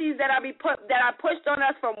policies that are pushed on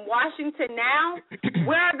us from Washington now,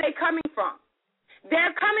 where are they coming from?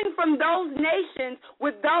 They're coming from those nations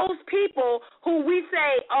with those people who we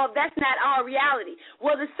say, oh, that's not our reality.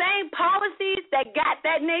 Well, the same policies that got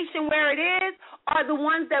that nation where it is are the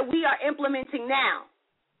ones that we are implementing now.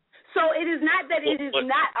 So it is not that it is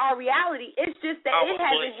not our reality. It's just that it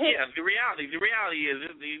hasn't hit. Yeah, the reality is,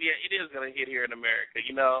 it is going to hit here in America.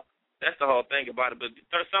 That's the whole thing about it. But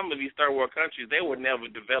some of these third world countries, they were never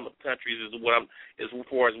developed countries as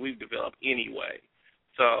far as we've developed anyway.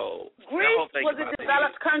 So Greece was a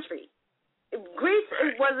developed country. Greece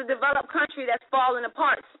was a developed country that's falling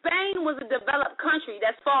apart. Spain was a developed country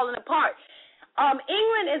that's falling apart.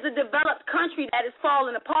 England is a developed country that is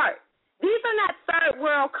falling apart. These are not third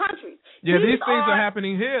world countries. Yeah, these things are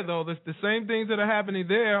happening here, though. The same things that are happening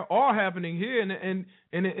there are happening here, and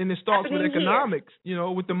it starts with economics.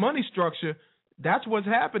 With the money structure, that's what's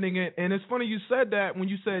happening. And it's funny you said that when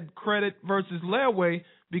you said credit versus layaway,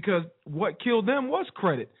 because what killed them was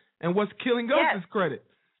credit, and what's killing us is credit.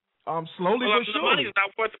 Slowly but surely. The money's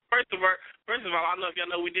not first of all, I don't know if y'all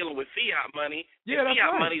know we're dealing with fiat money. Yeah, that's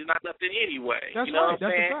fiat right. money's not nothing anyway. That's you know right. what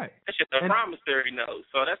I'm saying? That's just a promissory note.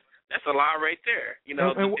 So that's a lie right there. You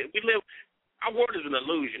know, we live. Our world is an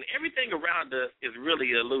illusion. Everything around us is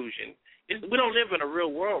really an illusion. We don't live in a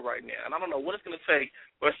real world right now, and I don't know what it's going to take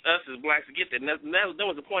for us as blacks to get there. And that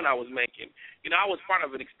was the point I was making. You know, I was part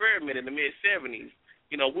of an experiment in the mid-'70s.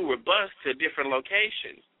 You know, we were bused to different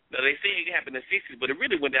locations. Now, they say it happened in the 60s, but it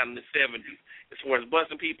really went down in the 70s as far as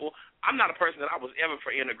busing people. I'm not a person that I was ever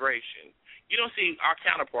for integration. You don't see our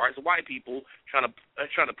counterparts, white people, trying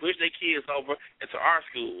to push their kids over into our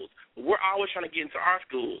schools. But we're always trying to get into our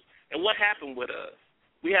schools. And what happened with us?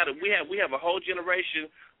 We have a whole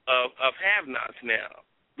generation of have-nots now.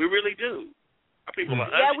 We really do. Our people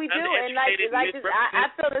are we do, and like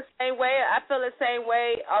I feel the same way. I feel the same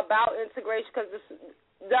way about integration because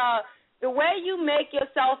the way you make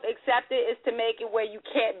yourself accepted is to make it where you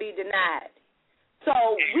can't be denied. So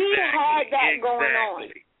we had that going on.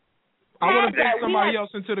 I want to bring somebody else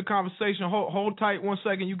into the conversation. Hold tight 1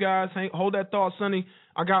 second, you guys. Hold that thought, Sonny.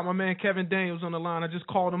 I got my man Kevin Daniels on the line. I just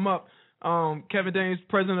called him up. Kevin Daniels,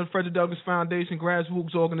 president of the Frederick Douglass Foundation,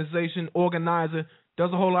 grassroots organization, organizer,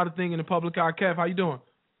 does a whole lot of things in the public eye. Kev, how you doing?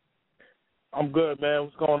 I'm good, man.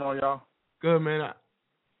 What's going on, y'all? Good, man.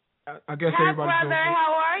 I guess Hi, everybody's brother.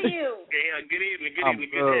 How are you? Yeah, good evening. I'm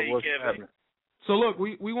Good good. day, What's Kevin. happening? So look,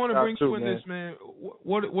 we want to bring you in man. this, man.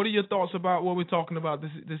 What are your thoughts about what we're talking about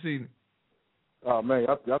this evening? Man,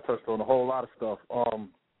 y'all touched on a whole lot of stuff.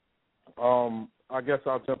 I guess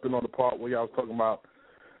I'll jump in on the part where y'all was talking about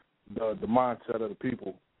the mindset of the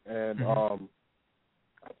people, and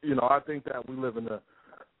you know, I think that we live in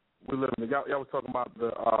y'all was talking about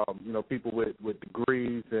the you know, people with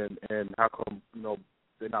degrees and how come, you know,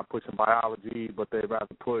 they're not pushing biology, but they'd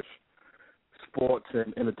rather push sports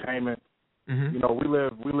and entertainment. You know, we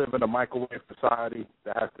live in a microwave society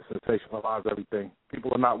that has to sensationalize everything.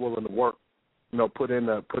 People are not willing to work, you know, put in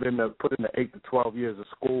the 8 to 12 years of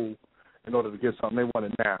school in order to get something they want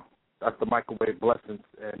it now. That's the microwave blessings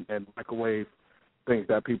and microwave things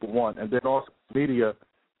that people want. And then also media,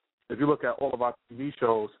 if you look at all of our TV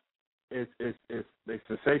shows, they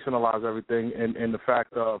sensationalize everything in the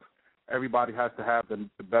fact of everybody has to have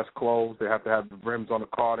the best clothes, they have to have the rims on the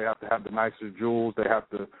car, they have to have the nicer jewels, they have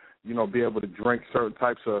to, you know, be able to drink certain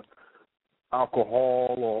types of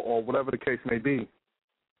alcohol or whatever the case may be.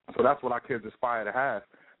 So that's what our kids aspire to have.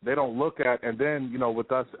 They don't look at, and then, you know,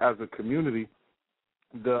 with us as a community,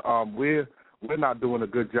 we're not doing a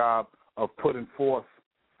good job of putting forth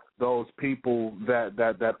those people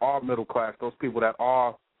that are middle class, those people that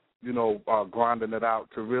are, you know, grinding it out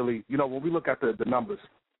to really, you know, when we look at the numbers,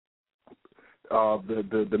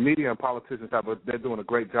 the media and politicians they're doing a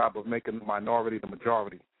great job of making the minority the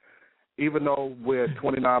majority. Even though we're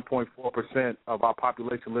 29.4% of our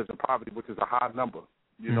population lives in poverty, which is a high number,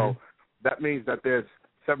 you know, that means that there's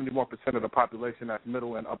 71% of the population that's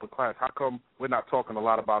middle and upper class. How come we're not talking a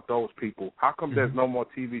lot about those people? How come there's no more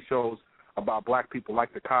TV shows about black people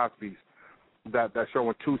like the Cosbys that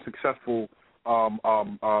showing two successful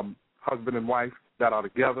husband and wife that are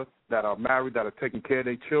together, that are married, that are taking care of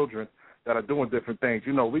their children, that are doing different things?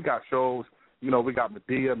 You know, we got shows. You know, we got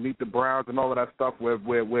Medea, Meet the Browns, and all of that stuff where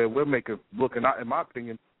we're looking out, in my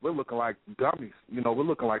opinion, we're looking like dummies. You know, we're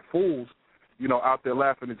looking like fools, you know, out there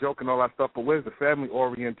laughing and joking and all that stuff. But where's the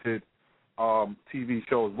family-oriented TV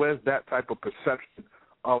shows? Where's that type of perception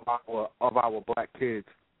of our black kids,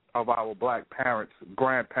 of our black parents,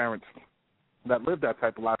 grandparents that live that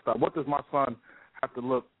type of lifestyle? What does my son have to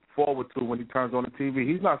look forward to when he turns on the TV?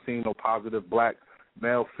 He's not seeing no positive black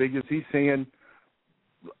male figures. He's seeing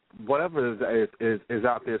whatever is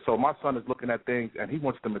out there. So my son is looking at things, and he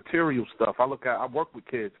wants the material stuff. I work with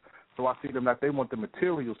kids, so I see them that they want the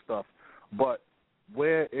material stuff. But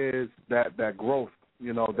where is that growth,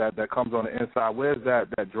 you know, that comes on the inside? Where's that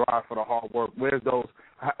drive for the hard work? Where's those?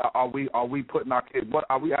 Are we putting our kids? What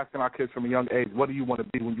are we asking our kids from a young age? What do you want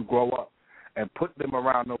to be when you grow up? And put them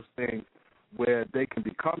around those things where they can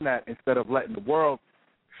become that, instead of letting the world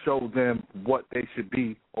show them what they should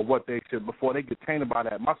be or what they should before they get tainted by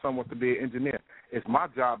that. My son wants to be an engineer. It's my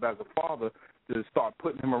job as a father to start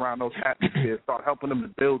putting him around those atmospheres, start helping him to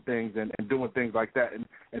build things and doing things like that, and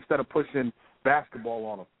instead of pushing basketball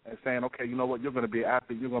on him and saying, okay, you know what, you're going to be an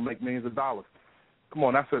athlete, you're going to make millions of dollars. Come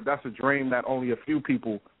on, that's a dream that only a few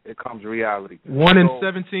people it comes reality. 1 in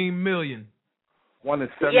 17 million. 1 in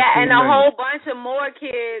 17 Yeah, and a million. whole bunch of more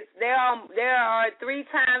kids. There are 3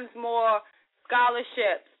 times more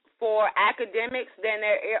scholarships for academics than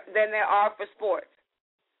there are for sports.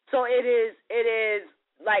 So it is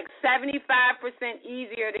like 75%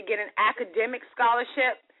 easier to get an academic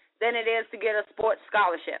scholarship than it is to get a sports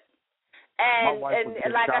scholarship. And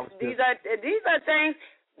like these are things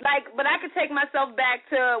like, but I could take myself back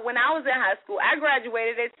to when I was in high school. I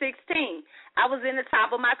graduated at 16. I was in the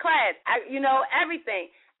top of my class.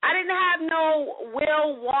 Everything. I didn't have no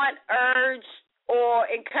will, want, urge, or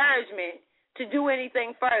encouragement to do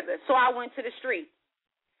anything further. So I went to the street.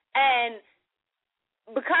 And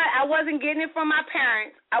because I wasn't getting it from my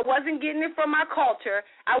parents, I wasn't getting it from my culture,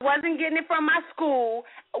 I wasn't getting it from my school,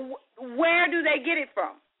 where do they get it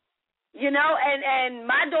from? And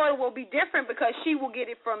my daughter will be different because she will get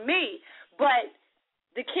it from me. But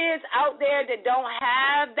the kids out there that don't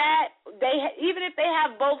have that, even if they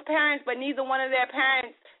have both parents, but neither one of their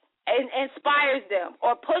parents inspires them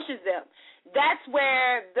or pushes them, that's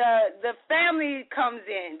where the family comes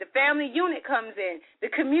in, the family unit comes in, the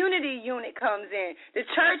community unit comes in, the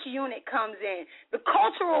church unit comes in, the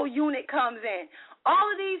cultural unit comes in.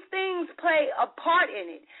 All of these things play a part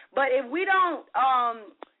in it. But if we don't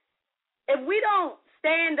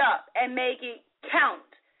stand up and make it count,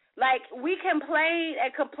 like we complain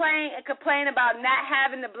about not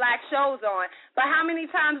having the black shows on, but how many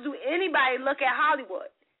times do anybody look at Hollywood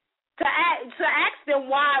to ask them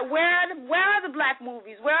why? Where are the black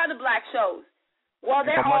movies? Where are the black shows? Well,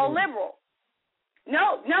 they're all liberal.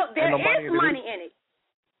 No, there is money in it.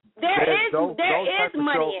 There is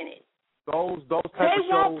money in it. Those type of shows. They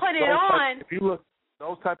won't put it on. If you look,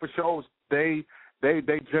 those type of shows, they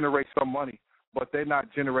generate some money, but they're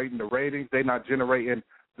not generating the ratings. They're not generating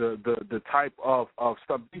the type of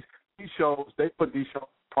stuff. These shows, they put these shows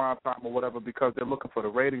prime time or whatever because they're looking for the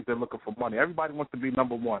ratings. They're looking for money. Everybody wants to be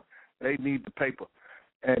number one. They need the paper,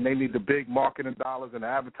 and they need the big marketing dollars and the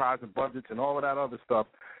advertising budgets and all of that other stuff.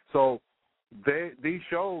 So these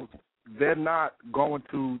shows, they're not going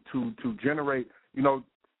to generate,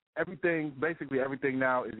 everything. Basically, everything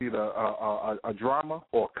now is either a drama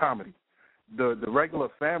or a comedy. The regular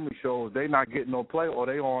family shows, they not getting no play, or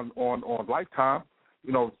they on Lifetime.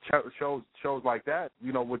 Shows like that.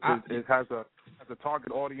 Which it has a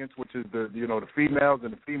target audience, which is the females,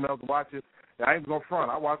 and the females watch it. I ain't gonna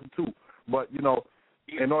front. I watch it too. But in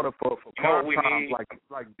order for prime time,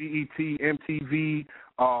 like BET, MTV,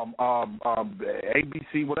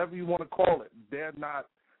 ABC, whatever you want to call it, they're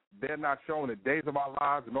not showing it. Days of Our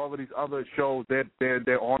Lives and all of these other shows,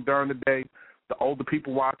 they're on during the day. The older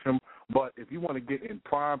people watch them. But if you want to get in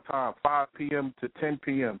prime time, 5 p.m. to 10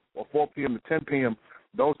 p.m. or 4 p.m. to 10 p.m.,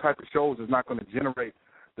 those type of shows is not going to generate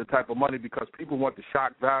the type of money because people want the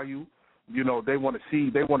shock value. They want to see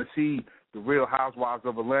the Real Housewives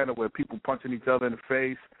of Atlanta where people punching each other in the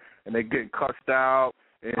face and they getting cussed out.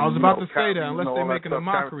 And, I was about to say that, unless they're making a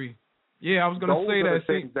mockery. Yeah, I was going to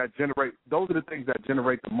say that. Those are the things that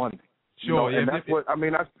generate the money. Sure, and that's what I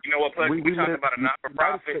mean. We talking about a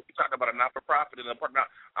not-for-profit. We talking about a not-for-profit, and I'm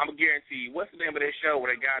gonna guarantee you. What's the name of that show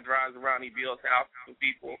where the guy drives around, he builds houses for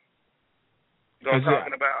people? You know what I'm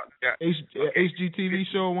talking about? Yeah.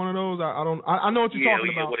 HGTV show, one of those. I know what you're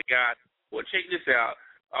talking about. With a guy. Well, check this out.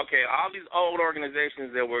 Okay, all these old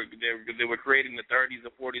organizations that were created in the 30s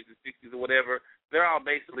or 40s or 60s or whatever, they're all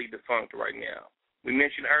basically defunct right now. We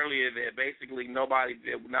mentioned earlier that basically not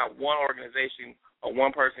one organization or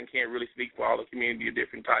one person can't really speak for all the community of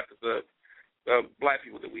different types of black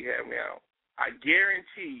people that we have now. I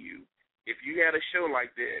guarantee you, if you had a show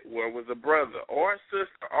like that where it was a brother or a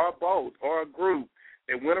sister or both or a group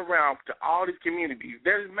that went around to all these communities,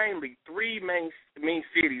 there's mainly 3 main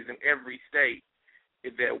cities in every state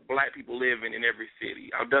that black people live in every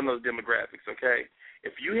city. I've done those demographics, okay?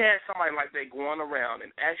 If you had somebody like that going around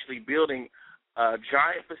and actually building a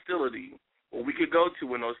giant facility where we could go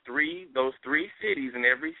to in those three cities in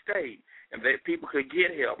every state, and that people could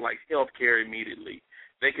get help, like health care immediately.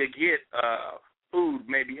 They could get food,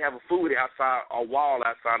 maybe have a food outside, a wall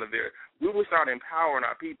outside of there. We would start empowering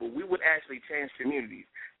our people. We would actually change communities.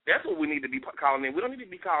 That's what we need to be calling in. We don't need to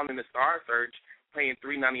be calling in the Star Search, paying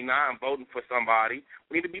 $3.99, voting for somebody.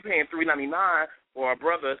 We need to be paying $3.99 for a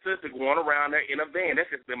brother or sister going around there in a van.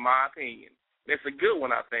 That's just been my opinion. That's a good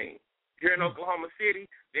one, I think. Here in Oklahoma City,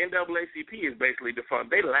 the NAACP is basically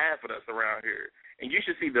defunct. They laugh at us around here. And you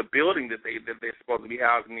should see the building that they're supposed to be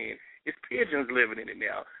housing in. It's pigeons living in it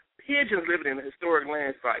now. Pigeons living in a historic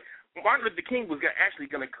land site. Martin Luther King was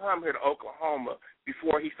actually going to come here to Oklahoma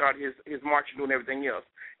before he started his march and doing everything else.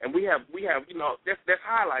 And we have that's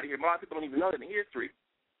highlighted here. A lot of people don't even know that in history.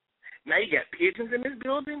 Now you got pigeons in this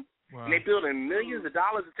building. And they're building millions of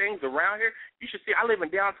dollars of things around here. You should see, I live in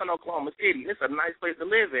downtown Oklahoma City. It's a nice place to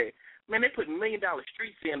live at. Man, they put $1 million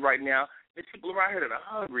streets in right now. There's people around here that are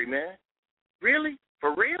hungry, man. Really?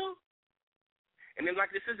 For real? And then,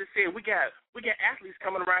 like the sister said, we got athletes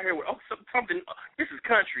coming around here with something. This is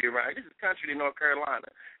country around here. This is country in North Carolina.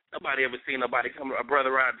 Nobody ever seen nobody come, a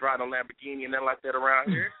brother driving a Lamborghini and nothing like that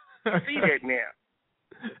around here. I see that now.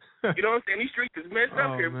 You know what I'm saying? These streets is messed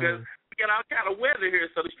up here because we got all kind of weather here,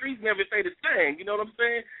 so the streets never stay the same. You know what I'm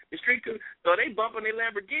saying? The street, so they bumping their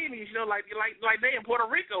Lamborghinis, you know, like they in Puerto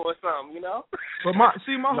Rico or something, you know. But my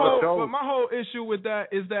whole issue with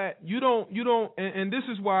that is that you don't, and this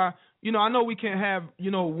is why, you know, I know we can't have,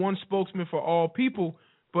 you know, one spokesman for all people,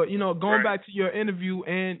 but, you know, going back to your interview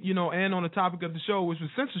and, you know, and on the topic of the show, which was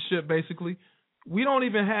censorship, basically, we don't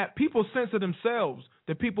even have people censor themselves.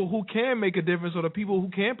 The people who can make a difference or the people who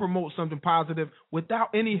can promote something positive without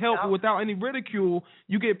any help or without any ridicule.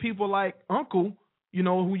 You get people like Uncle, you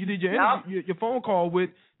know, who you did your your phone call with.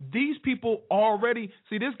 These people already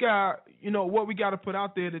see this guy. You know what we got to put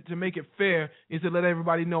out there to make it fair is to let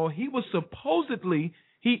everybody know he is supposedly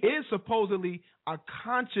a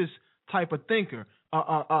conscious type of thinker.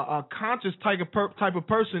 A conscious type of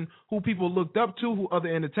person who people looked up to, who other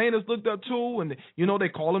entertainers looked up to, and you know they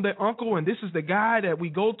call him their uncle, and this is the guy that we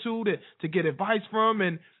go to get advice from.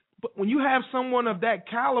 But when you have someone of that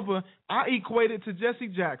caliber, I equate it to Jesse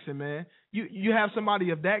Jackson, man. You have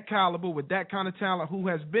somebody of that caliber with that kind of talent who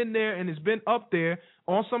has been there and has been up there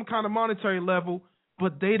on some kind of monetary level,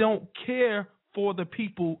 but they don't care for the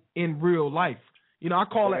people in real life. You know, I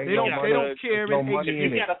call it. They don't care. If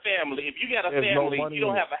you got a family, you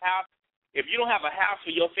don't have a house. If you don't have a house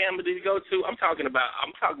for your family to go to, I'm talking about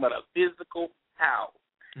a physical house.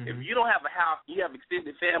 Mm-hmm. If you don't have a house, you have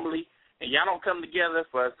extended family, and y'all don't come together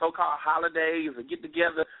for so-called holidays or get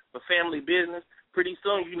together for family business. Pretty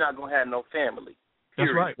soon, you're not gonna have no family.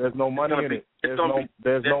 That's right. There's no money in it. There's no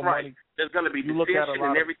money. There's gonna be dissension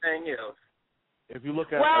and everything else. If you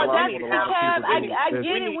look at that's because I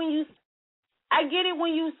get it when you. I get it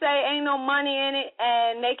when you say ain't no money in it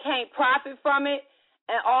and they can't profit from it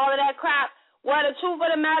and all of that crap. Well, the truth of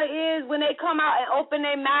the matter is when they come out and open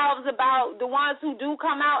their mouths about the ones who do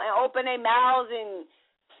come out and open their mouths and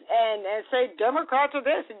say Democrats are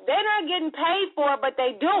this, they're not getting paid for it, but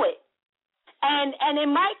they do it. And it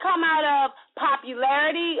might come out of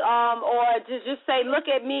popularity or to just say, look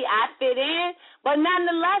at me, I fit in, but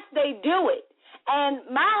nonetheless, they do it. And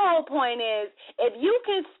my whole point is if you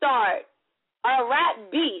can start a rap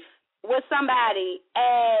beef with somebody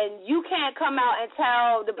and you can't come out and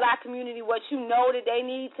tell the black community what you know that they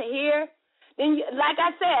need to hear, then like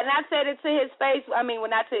I said, and I said it to his face, well,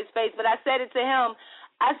 not to his face, but I said it to him,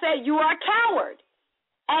 I said, you are a coward.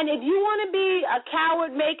 And if you want to be a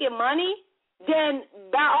coward making money, then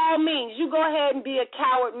by all means, you go ahead and be a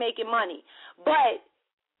coward making money. But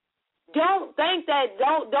don't think that,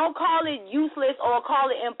 don't call it useless or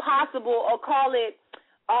call it impossible or call it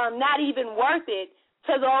not even worth it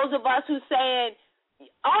to those of us who saying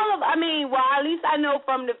at least I know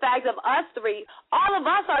from the fact of us three, all of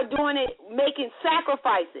us are doing it making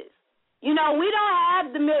sacrifices. You know, we don't have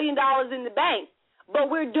the $1 million in the bank, but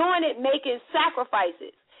we're doing it making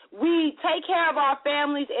sacrifices. We take care of our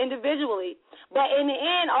families individually, but in the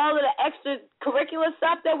end, all of the extracurricular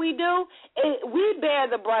stuff that we do, we bear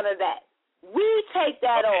the brunt of that. We take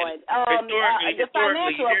that on. The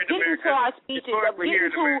financial of getting to our speeches, of getting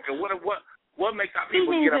to what makes our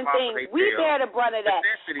people get up off of their we bear the brunt of that.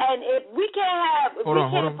 And if we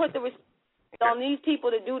can't put the respect on these people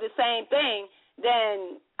to do the same thing,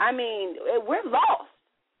 then we're lost.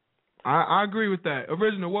 I agree with that.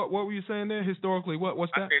 Original, what were you saying there? Historically,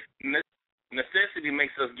 what's that? Necessity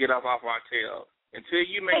makes us get up off our tails. Until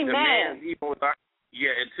you make demands, even with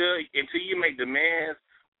until you make demands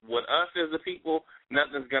with us as a people,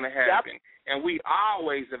 nothing's going to happen. Yep. And we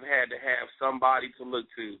always have had to have somebody to look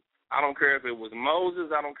to. I don't care if it was Moses.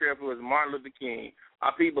 I don't care if it was Martin Luther King.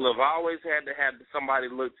 Our people have always had to have somebody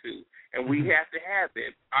to look to. And we have to have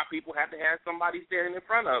it. Our people have to have somebody standing in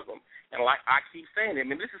front of them. And like I keep saying,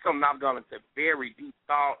 this is something I've gone into very deep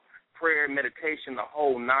thought, prayer, meditation, the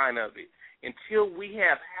whole nine of it. Until we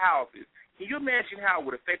have houses, can you imagine how it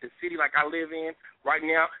would affect a city like I live in right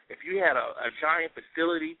now if you had a giant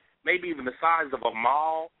facility, maybe even the size of a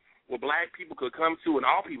mall, where black people could come to, and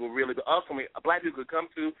all people really, but ultimately black people could come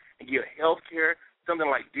to and get health care, something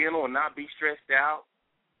like dental, and not be stressed out,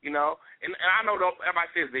 you know? And I know everybody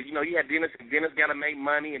says that, you know, you have dentists, and dentists got to make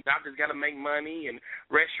money, and doctors got to make money, and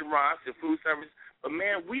restaurants and food service. But,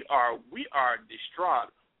 man, we are distraught.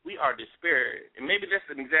 We are despaired. And maybe that's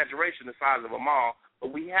an exaggeration the size of a mall, but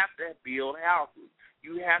we have to build houses.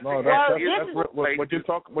 You have no, to. what you're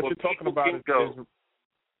talking about is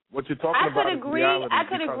what you're talking about. I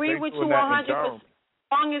could agree with you 100%, as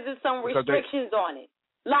long as there's some restrictions on it.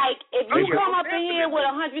 Like if you come up in here with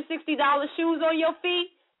 $160 shoes on your feet,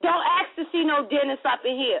 don't ask to see no dentist up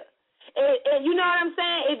in here. You know what I'm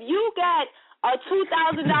saying? If you got a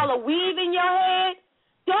 $2,000 weave in your head,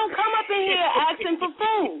 don't come up in here asking for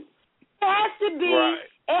food. It has to be. Right.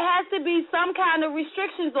 It has to be some kind of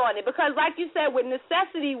restrictions on it because, like you said, with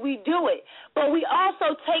necessity we do it, but we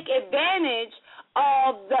also take advantage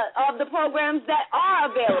of the programs that are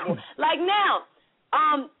available. Like now,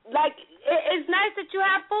 it's nice that you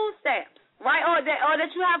have food stamps, right? Or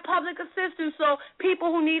that you have public assistance, so people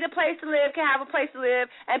who need a place to live can have a place to live,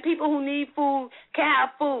 and people who need food can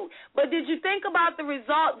have food. But did you think about the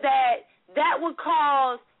result that would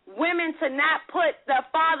cause women to not put their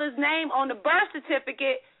father's name on the birth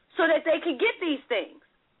certificate so that they could get these things?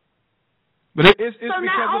 But it's so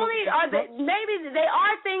not only maybe they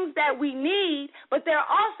are things that we need, but there are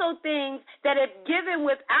also things that if given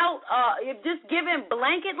if just given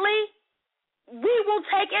blanketly, we will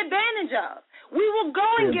take advantage of. We will go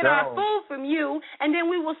and get our food from you, and then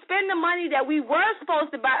we will spend the money that we were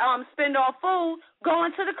supposed to spend on food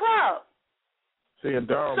going to the club. See, in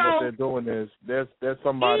Durham, what they're doing is there's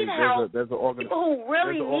somebody, there's an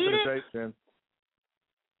organization.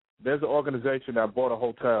 There's an organization that bought a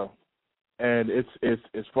hotel, and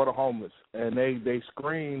it's for the homeless, and they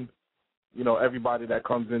screen, everybody that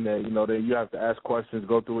comes in there. You have to ask questions,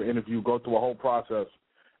 go through an interview, go through a whole process,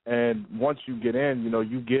 and once you get in,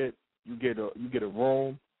 you get a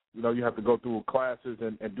room. You have to go through classes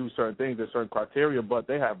and do certain things. There's certain criteria, but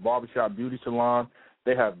they have barbershop, beauty salon.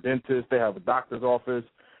 They have dentists, they have a doctor's office,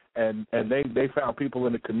 and they found people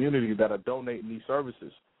in the community that are donating these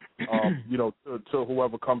services, to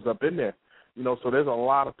whoever comes up in there. So there's a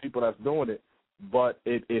lot of people that's doing it, but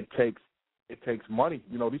it takes money.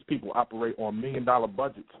 These people operate on $1 million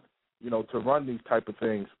budgets, to run these type of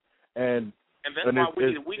things. And that's why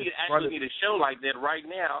we need a show like that right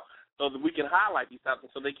now so that we can highlight these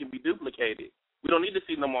things so they can be duplicated. We don't need to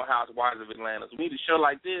see no more Housewives of Atlanta. So we need a show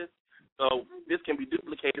like this. So this can be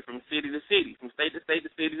duplicated from city to city, from state to state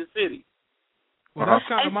to city to city. Well, that's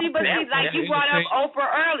kind of but like you brought up Oprah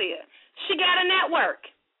earlier, she got a network.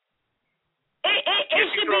 It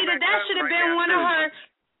should be that should have been one of her.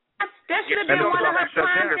 That should have been one of her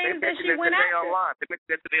prime things that she went after.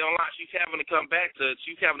 Today online, she's having to come back to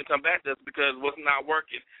us because what's not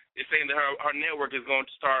working. It's saying that her network is going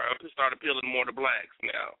to start appealing more to blacks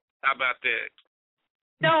now. How about that?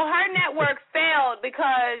 No, her network failed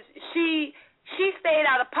because she stayed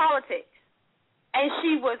out of politics, and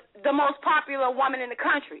she was the most popular woman in the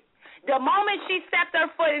country. The moment she stepped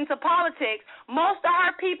her foot into politics, most of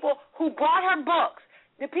her people who bought her books,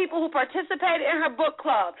 the people who participated in her book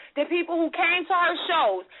club, the people who came to her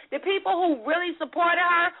shows, the people who really supported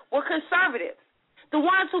her were conservatives. The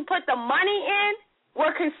ones who put the money in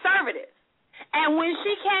were conservatives. And when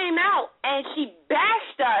she came out and she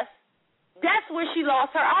bashed us, that's where she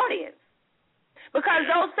lost her audience. Because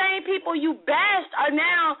those same people you bashed are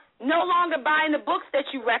now no longer buying the books that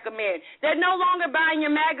you recommend. They're no longer buying your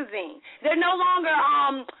magazine. They're no longer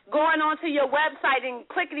going onto your website and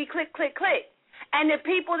clickety, click, click, click. And the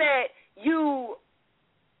people that you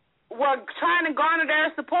were trying to garner their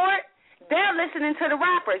support, they're listening to the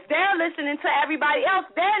rappers. They're listening to everybody else.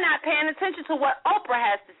 They're not paying attention to what Oprah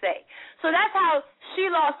has to say. So that's how she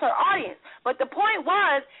lost her audience. But the point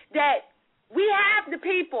was that we have the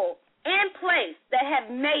people in place that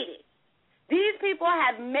have made it. These people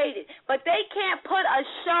have made it. But they can't put a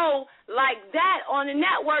show like that on the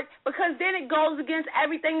network because then it goes against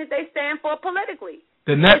everything that they stand for politically.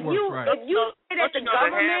 The network, right. If you say that the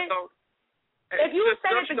government... If you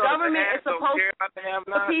say that the government is supposed to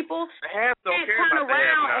for people, they can't turn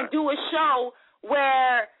around and do a show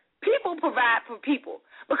where people provide for people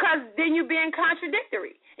because then you're being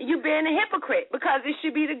contradictory. You're being a hypocrite because it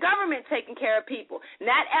should be the government taking care of people,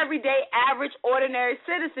 not everyday, average, ordinary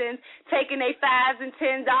citizens taking their $5 and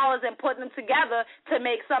 $10 and putting them together to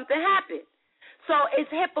make something happen. So it's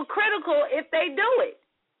hypocritical if they do it.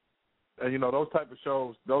 And those type of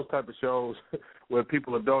shows where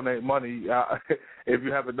people are donating money. If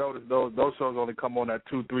you haven't noticed, those shows only come on at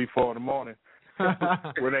 2, 3, 4 in the morning.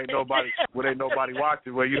 when ain't nobody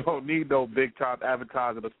watching. Where you don't need no big time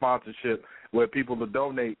advertising or sponsorship. Where people will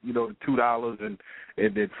donate, $2 and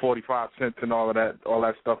then 45 cents and all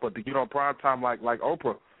that stuff. But prime time like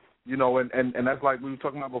Oprah, and that's like we were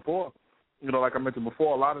talking about before. Like I mentioned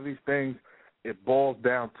before, a lot of these things it boils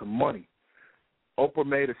down to money. Oprah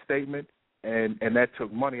made a statement, and that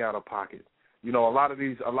took money out of pocket. A lot of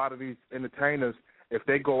these entertainers, if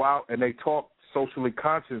they go out and they talk socially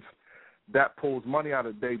conscious, that pulls money out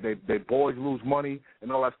of they boys lose money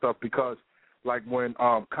and all that stuff. Because like when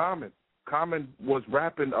Common was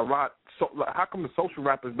rapping a lot, so how come the social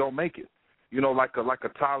rappers don't make it? You know, like a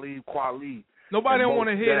Talib Kweli. Nobody don't want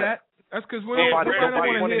to hear that. That's because nobody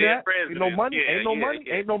don't want to hear that. Ain't no money.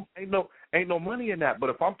 Ain't no money in that. But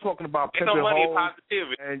if I'm talking about pimping hoes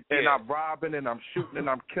and I'm robbing and I'm shooting and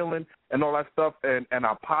I'm killing and all that stuff and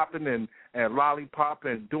I'm popping and lollipop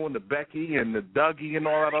and doing the Becky and the Dougie and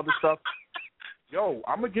all that other stuff, yo,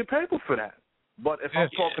 I'm gonna get paper for that. But if I'm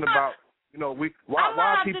talking about, you know,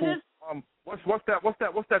 why people what's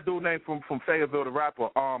that dude name from Fayetteville, the rapper?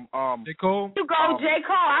 J. Cole. You go J.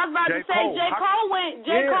 Cole. I was about to say J. Cole went.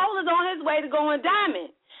 J. Cole is on his way to going diamond,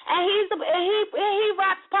 and he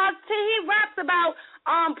raps positive. He raps about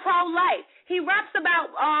pro-life. He raps about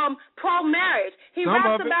pro-marriage. He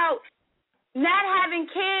raps about not having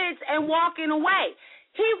kids and walking away.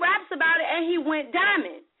 He raps about it, and he went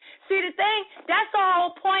diamond. See, the thing, that's the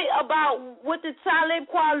whole point about with the Talib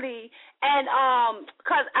Kweli, and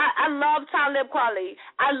because I love Talib Kweli.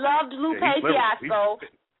 I loved Lupe Fiasco.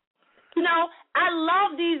 You know, I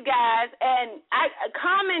love these guys, and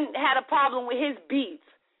Common had a problem with his beats.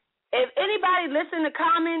 If anybody listened to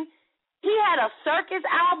Common, he had a circus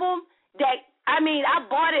album that, I mean, I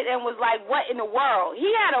bought it and was like, what in the world? He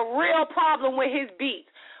had a real problem with his beats.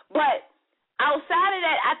 But outside of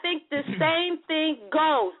that, I think the same thing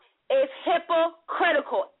goes. It's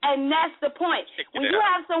hypocritical, and that's the point. When you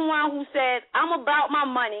have someone who says, I'm about my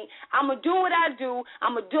money, I'm going to do what I do,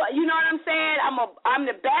 you know what I'm saying? I'm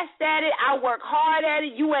the best at it, I work hard at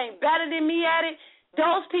it, you ain't better than me at it,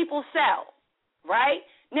 those people sell, right?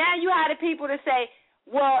 Now you have the people that say,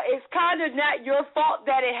 well, it's kind of not your fault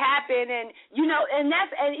that it happened, and you know, and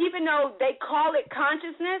even though they call it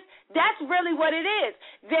consciousness, that's really what it is.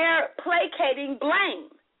 They're placating blame.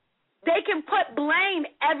 They can put blame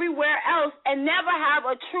everywhere else and never have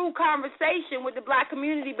a true conversation with the black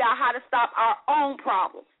community about how to stop our own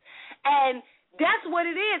problems. And that's what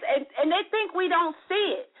it is. And they think we don't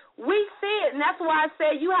see it. We see it, and that's why I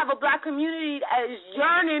say you have a black community that is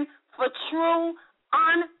yearning for true,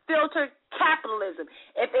 unfiltered capitalism.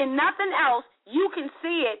 If in nothing else, you can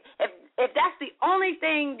see it. If that's the only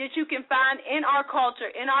thing that you can find in our culture,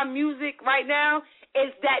 in our music right now, is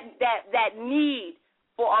that need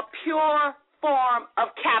for a pure form of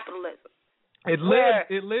capitalism. It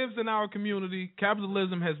lives in our community.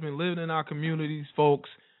 Capitalism has been living in our communities, folks,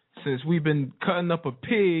 since we've been cutting up a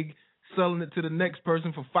pig, selling it to the next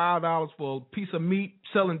person for $5 for a piece of meat,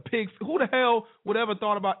 selling pigs. Who the hell would ever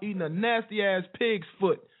thought about eating a nasty-ass pig's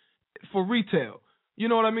foot for retail? You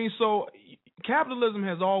know what I mean? So capitalism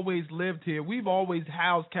has always lived here. We've always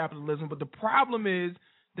housed capitalism, but the problem is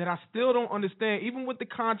that I still don't understand, even with the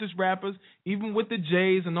conscious rappers, even with the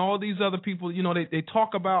Jays and all these other people, you know, they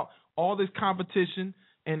talk about all this competition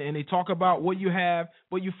and they talk about what you have,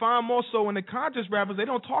 but you find more so in the conscious rappers, they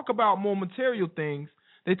don't talk about more material things.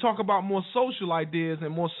 They talk about more social ideas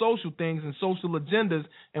and more social things and social agendas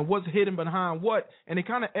and what's hidden behind what, and they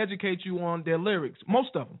kind of educate you on their lyrics.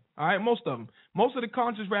 Most of them, all right, most of them. Most of the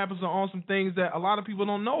conscious rappers are on some things that a lot of people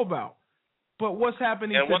don't know about. But what's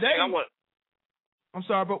happening today... I'm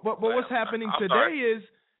sorry, but what's happening today is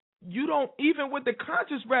you don't, even with the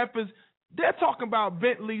conscious rappers, they're talking about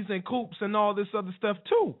Bentleys and coupes and all this other stuff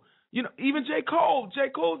too. You know, even J. Cole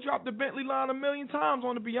dropped the Bentley line 1 million times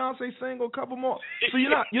on the Beyonce single, a couple more. So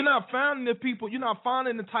you're not finding the people, you're not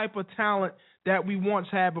finding the type of talent that we once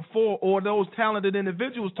had before, or those talented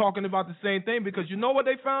individuals talking about the same thing, because you know what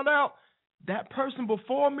they found out? That person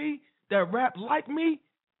before me that rapped like me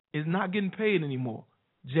is not getting paid anymore.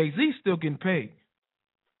 Jay-Z's still getting paid.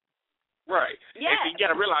 Right. Yeah. And you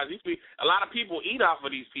got to realize a lot of people eat off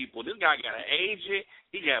of these people. This guy got an agent.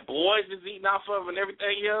 He got boys that's eating off of and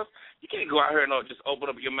everything else. You can't go out here and just open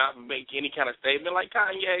up your mouth and make any kind of statement like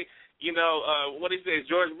Kanye. You know, what he says,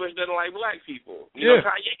 George Bush doesn't like black people. You know,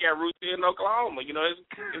 Kanye got roots in Oklahoma. You know,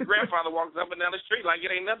 his grandfather walks up and down the street like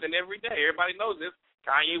it ain't nothing every day. Everybody knows this.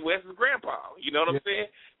 Kanye West's grandpa. You know what I'm saying?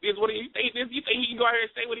 This what you think he can go out here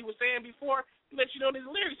and say what he was saying before? He let you know in his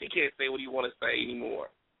lyrics he can't say what he want to say anymore.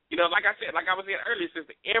 You know, like I said, like I was saying earlier,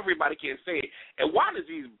 sister, everybody can say it. And why does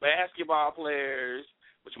these basketball players,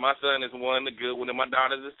 which my son is one, the good one, and my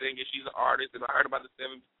daughter's a singer, she's an artist, and I heard about the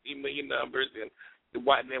 17 million numbers, and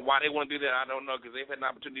why they want to do that, I don't know, because they've had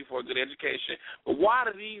an opportunity for a good education. But why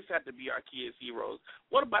do these have to be our kids' heroes?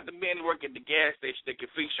 What about the men who work at the gas station that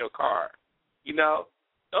can fix your car? You know,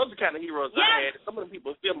 those are the kind of heroes I had. Some of the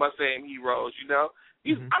people are still my same heroes, you know.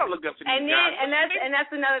 I don't look up to these guys. And that's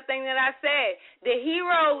another thing that I said. The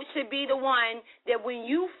hero should be the one that when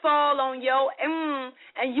you fall on your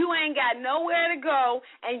and you ain't got nowhere to go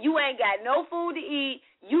and you ain't got no food to eat,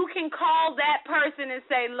 you can call that person and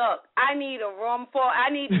say, look, I need a room I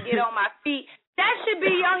need to get on my feet. That should be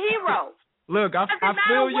your hero. Look, I No feel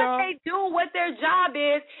matter y'all. what they do, what their job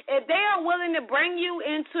is, if they are willing to bring you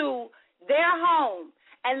into their home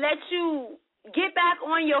and let you get back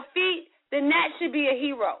on your feet, then that should be a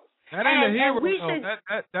hero. That ain't a hero. We should...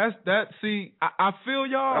 See, I feel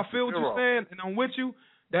y'all. I feel what you're saying, and I'm with you.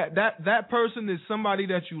 That person is somebody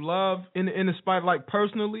that you love in the spite, like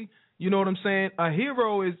personally. You know what I'm saying? A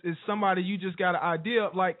hero is somebody you just got an idea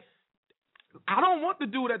of. Like, I don't want the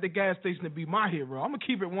dude at the gas station to be my hero. I'm gonna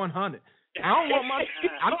keep it 100. I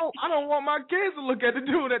don't want my kids to look at the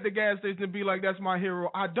dude at the gas station and be like, that's my hero.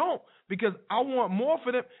 I don't, because I want more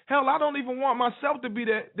for them. Hell, I don't even want myself to be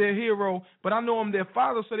their hero, but I know I'm their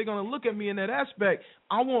father, so they're going to look at me in that aspect.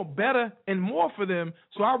 I want better and more for them,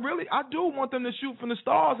 so I do want them to shoot from the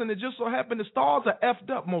stars, and it just so happened the stars are effed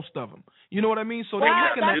up, most of them. You know what I mean? So that's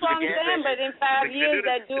what I'm saying, but in 5 years,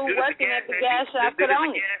 that dude working at the gas shop could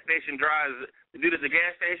own it. The dude at the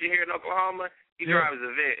gas station here in Oklahoma, he drives a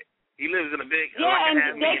Vet. He lives in a big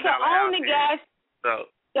and they can own the gas. So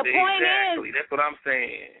the point is, that's what I'm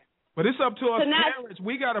saying. But it's up to us parents.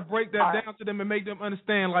 We got to break that down to them and make them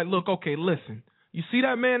understand. Like, look, okay, listen. You see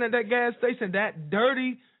that man at that gas station, that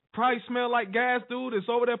dirty, probably smell like gas dude that's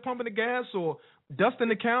over there pumping the gas or dusting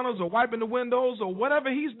the counters or wiping the windows or whatever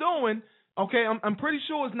he's doing. Okay, I'm pretty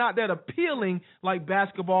sure it's not that appealing like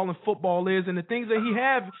basketball and football is, and the things that he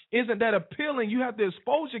have isn't that appealing. You have to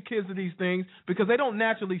expose your kids to these things because they don't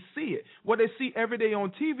naturally see it. What they see every day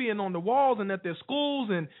on TV and on the walls and at their schools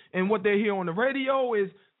and what they hear on the radio is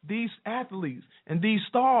these athletes and these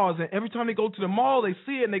stars, and every time they go to the mall, they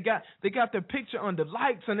see it and they got their picture under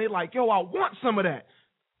lights, and they're like, yo, I want some of that.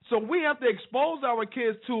 So we have to expose our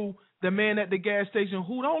kids to the man at the gas station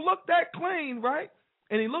who don't look that clean, right?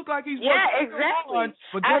 And he looked like he's working hard,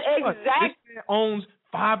 but guess what? This man owns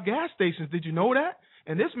 5 gas stations. Did you know that?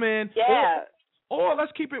 And this man, or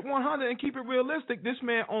let's keep it 100 and keep it realistic. This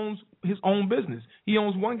man owns his own business. He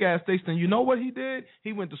owns 1 gas station. And you know what he did?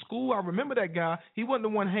 He went to school. I remember that guy. He wasn't the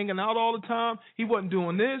one hanging out all the time. He wasn't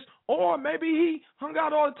doing this. Or maybe he hung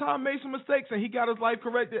out all the time, made some mistakes, and he got his life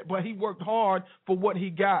corrected. But he worked hard for what he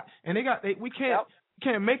got. And we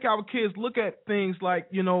can't make our kids look at things like,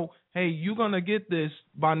 you know, hey, you're going to get this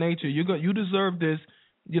by nature. You deserve this.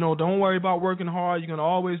 You know, don't worry about working hard. You're going to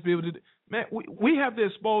always be able to. Man, we have to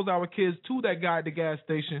expose our kids to that guy at the gas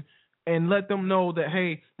station and let them know that,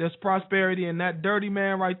 hey, there's prosperity in that dirty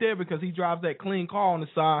man right there because he drives that clean car on the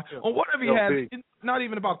side or whatever he has. It's not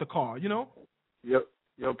even about the car, you know? Yo,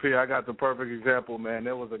 P, I got the perfect example, man.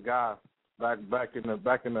 There was a guy back in the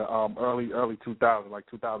early 2000s, like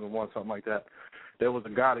 2001, something like that. There was a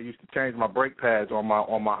guy that used to change my brake pads on my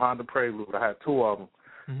Honda Prelude. I had 2 of them.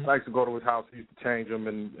 Mm-hmm. I used to go to his house. He used to change them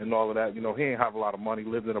and all of that. You know, he didn't have a lot of money,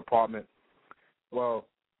 lived in an apartment. Well,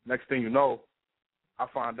 next thing you know, I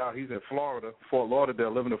find out he's in Florida, Fort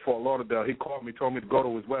Lauderdale, living in Fort Lauderdale. He called me, told me to go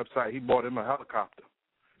to his website. He bought him a helicopter.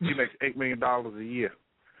 He makes $8 million a year.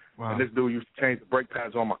 Wow. And this dude used to change the brake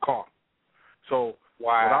pads on my car. So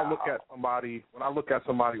when I look at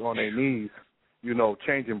somebody on their knees, you know,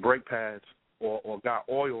 changing brake pads or got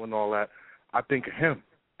oil and all that, I think of him.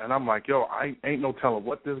 And I'm like, yo, I ain't no telling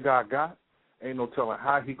what this guy got. Ain't no telling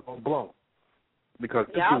how he going to blow. Because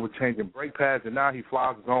this dude was changing brake pads, and now he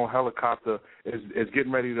flies his own helicopter, is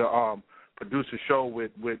getting ready to produce a show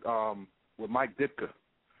with Mike Ditka.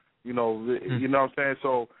 You know, you know what I'm saying?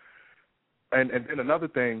 So, and then another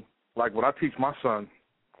thing, like what I teach my son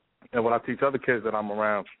and what I teach other kids that I'm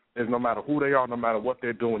around is no matter who they are, no matter what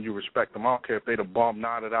they're doing, you respect them. I don't care if they the bum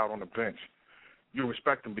nodded out on the bench. You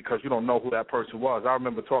respect them because you don't know who that person was. I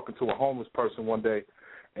remember talking to a homeless person one day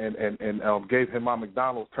and gave him my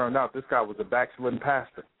McDonald's. Turned out this guy was a backslidden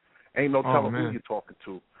pastor. Ain't no telling who you're talking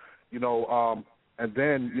to. You know, and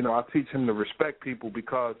then, you know, I teach him to respect people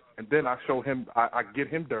because, and then I show him, I get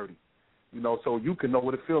him dirty. You know, so you can know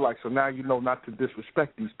what it feels like. So now you know not to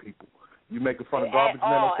disrespect these people. You making fun of garbage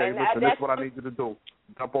men, okay, listen, this is what I need you to do.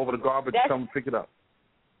 Dump over the garbage and come and pick it up.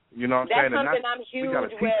 You know what I'm saying? That's something I'm huge we got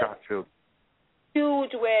to teach our children.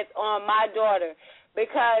 Huge with my daughter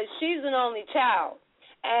because she's an only child.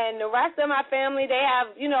 And the rest of my family, they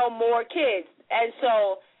have, you know, more kids. And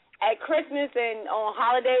so at Christmas and on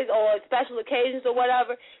holidays or special occasions or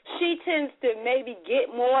whatever, she tends to maybe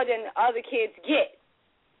get more than other kids get.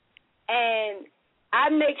 And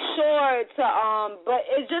I make sure to, but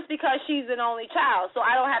it's just because she's an only child. So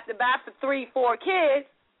I don't have to buy for 3-4 kids.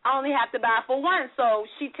 I only have to buy for one, so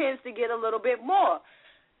she tends to get a little bit more.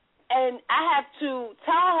 And I have to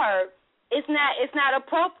tell her it's not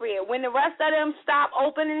appropriate. When the rest of them stop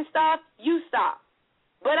opening stuff, you stop.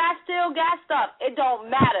 But I still got stuff. It don't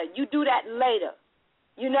matter. You do that later.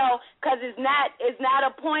 Because it's not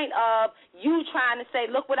a point of you trying to say,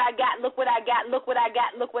 look what I got, look what I got, look what I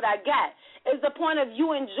got, look what I got. It's the point of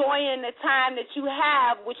you enjoying the time that you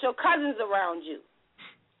have with your cousins around you.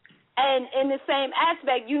 And in the same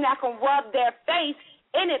aspect, you're not going to rub their face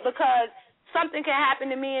in it because something can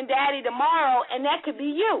happen to me and Daddy tomorrow, and that could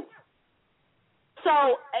be you.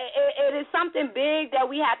 So it is something big that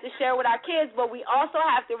we have to share with our kids, but we also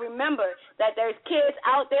have to remember that there's kids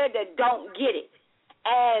out there that don't get it.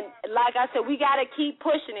 And like I said, we got to keep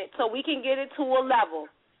pushing it so we can get it to a level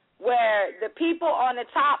where the people on the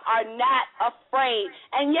top are not afraid.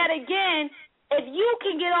 And yet again, if you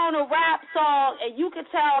can get on a rap song and you can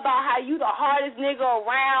tell about how you the hardest nigga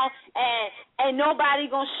around and nobody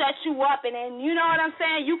gonna shut you up, and you know what I'm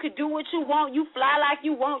saying, you could do what you want, you fly like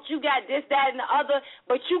you want, you got this, that, and the other,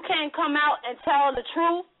 but you can't come out and tell the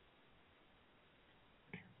truth,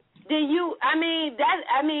 then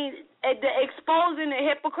the exposing the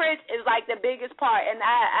hypocrites is like the biggest part, and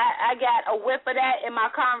I got a whiff of that in my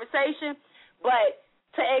conversation. But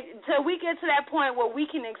till we get to that point where we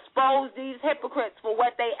can expose these hypocrites for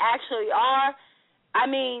what they actually are,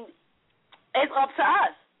 it's up to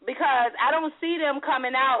us, because I don't see them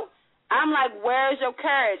coming out. I'm like, where's your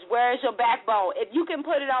courage? Where's your backbone? If you can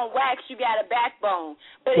put it on wax, you got a backbone.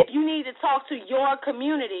 But if you need to talk to your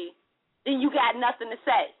community, then you got nothing to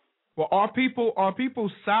say. Well, are people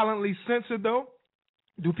silently censored, though?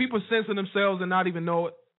 Do people censor themselves and not even know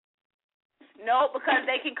it? No, because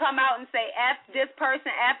they can come out and say, F this person,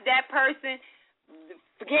 F that person,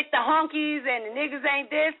 forget the hunkies and the niggas ain't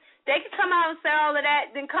this. They can come out and say all of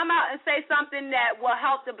that, then come out and say something that will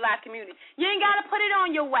help the black community. You ain't got to put it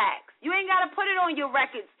on your wax. You ain't got to put it on your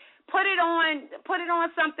records. Put it on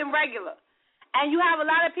something regular. And you have a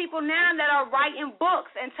lot of people now that are writing books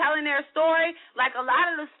and telling their story, like a lot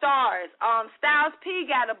of the stars. Styles P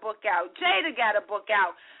got a book out. Jada got a book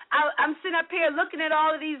out. I'm sitting up here looking at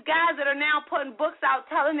all of these guys that are now putting books out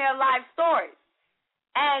telling their life stories.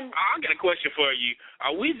 And I got a question for you.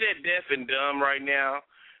 Are we that deaf and dumb right now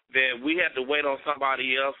that we have to wait on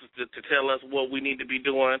somebody else to tell us what we need to be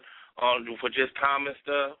doing for just common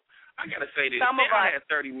stuff? I got to say this. Say I had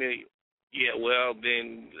 30 million. Yeah, well,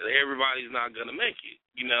 then everybody's not going to make it,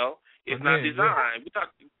 It's not designed. We talk,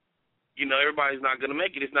 everybody's not going to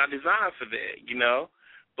make it. It's not designed for that,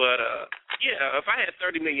 But, if I had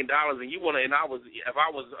 $30 million and if I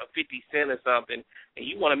was a 50 Cent or something, and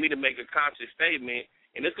you wanted me to make a conscious statement,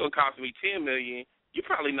 and it's going to cost me $10 million, you're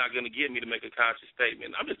probably not going to get me to make a conscious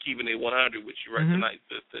statement. I'm just keeping it 100 with you right tonight,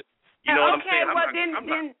 sister. You know what I'm saying?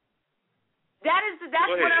 Then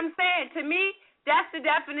that's what I'm saying. To me, that's the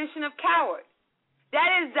definition of coward. That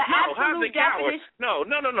is the absolute definition. No.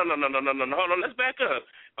 Hold on, let's back up.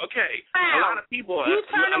 Okay. A lot of people. You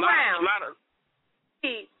turn around.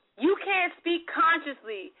 You can't speak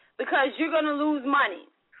consciously because you're going to lose money.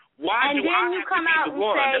 Why and do then I you have come to be out the and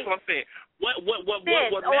one? say, that's what I'm saying. What or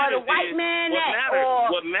matters the white is, man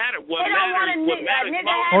what matters.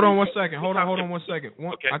 Hold on 1 second. Hold on 1 second.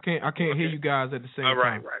 Okay. I can't hear you guys at the same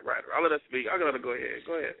time. Right. I'll let her speak. I'll let her go ahead.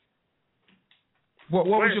 Go ahead. What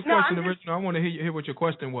was your question originally? I want to hear what your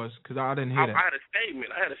question was, because I didn't hear that. I had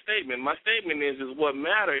a statement. My statement is what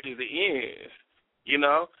matters is the ends.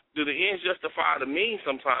 Do the ends justify the means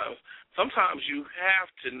sometimes? Sometimes you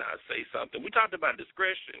have to not say something. We talked about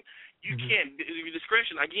discretion. You can't.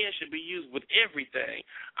 Discretion, again, should be used with everything.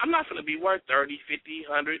 I'm not going to be worth $30, $50,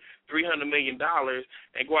 $100, $300 million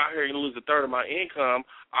and go out here and lose a third of my income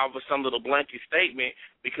off of some little blanket statement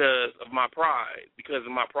because of my pride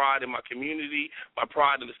in my community, my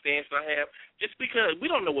pride in the stance I have. Just because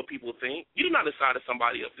we don't know what people think. You do not decide in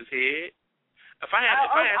somebody else's head. If I had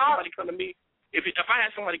somebody come to me. If I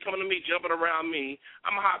had somebody coming to me, jumping around me,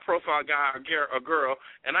 I'm a high-profile guy or girl,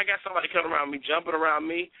 and I got somebody coming around me, jumping around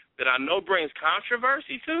me that I know brings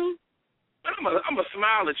controversy to, I'm going to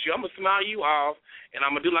smile at you. I'm going to smile you off, and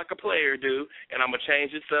I'm going to do like a player do, and I'm going to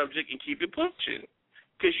change the subject and keep it pushing.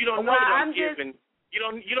 Because you don't know that I'm giving. You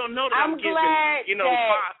don't know that I'm giving. Five. You don't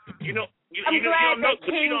know. But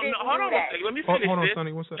you don't know. Hold on a second. Let me finish this.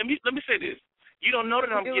 Sonny, what's up? Let me say this. You don't know that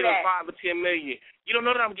I'm giving $5 or $10 million. You don't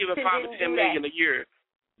know that I'm giving $5 or $10 million a year.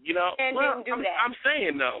 I'm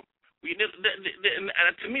saying though. To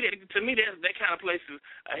me, that kind of places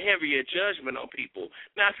a heavier judgment on people.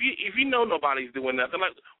 Now, if you know nobody's doing nothing,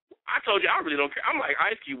 like I told you, I really don't care. I'm like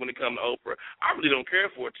Ice Cube when it comes to Oprah. I really don't care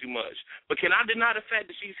for it too much. But can I deny the fact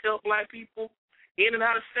that she's helped black people? in and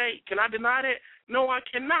out of state. Can I deny that? No, I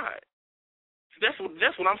cannot. So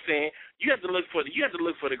that's what I'm saying. You have to look for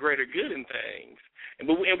the greater good in things. And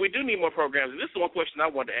we do need more programs. And this is one question I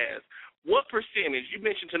wanted to ask. What percentage, you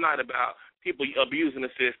mentioned tonight about people abusing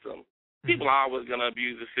the system. People are always going to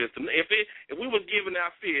abuse the system. If we was giving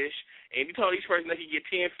out fish and you told each person they could get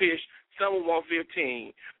 10 fish, some would want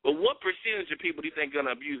 15. But what percentage of people do you think are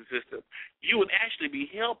going to abuse the system? You would actually be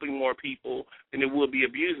helping more people than it would be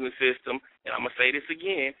abusing the system. And I'm going to say this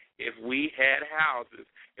again. If we had houses,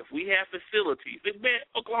 if we had facilities,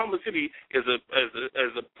 Oklahoma City is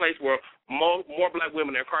a place where more black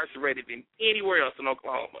women are incarcerated than anywhere else in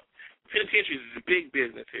Oklahoma. Penitentiaries is a big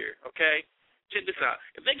business here, okay? Check this out.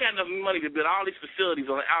 If they got enough money to build all these facilities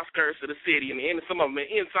on the outskirts of the city and some of them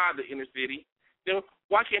inside the inner city, then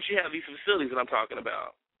why can't you have these facilities that I'm talking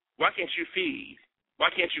about? Why can't you feed?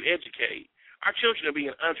 Why can't you educate? Our children are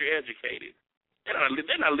being undereducated. They're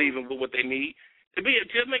not leaving with what they need. To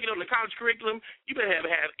make it on the college curriculum, you better have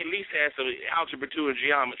at least some algebra 2 and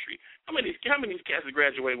geometry. How many of these cats are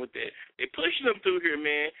graduating with that? They're pushing them through here,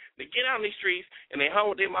 man. They get out on these streets and they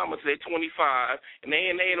home with their mama till they're 25, and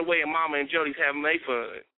they in the way, and mama and Jody's having their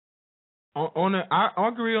fun. I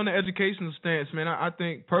agree on the educational stance, man. I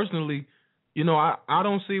think personally, I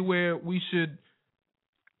don't see where we should.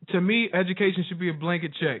 To me, education should be a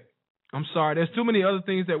blanket check. I'm sorry. There's too many other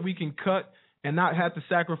things that we can cut and not have to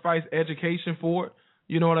sacrifice education for it.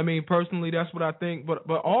 You know what I mean? Personally, that's what I think. But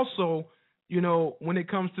also, when it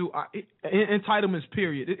comes to entitlements,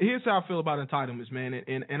 period. Here's how I feel about entitlements, man.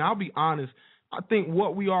 And I'll be honest. I think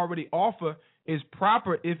what we already offer is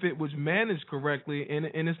proper if it was managed correctly, and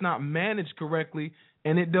it's not managed correctly,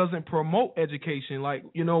 and it doesn't promote education. Like,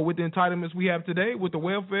 with the entitlements we have today, with the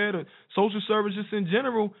welfare, the social services in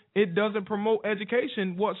general, it doesn't promote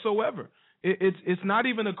education whatsoever. It's not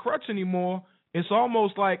even a crutch anymore. It's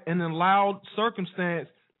almost like an allowed circumstance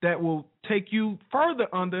that will take you further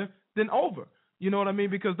under than over. You know what I mean?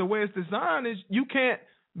 Because the way it's designed is you can't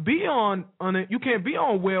be on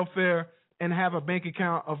welfare and have a bank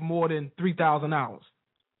account of more than $3,000.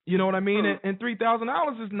 You know what I mean? And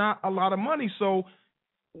 $3,000 is not a lot of money. So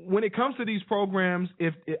when it comes to these programs,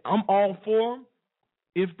 I'm all for them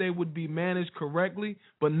if they would be managed correctly,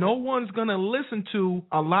 but no one's going to listen to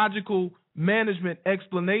a logical management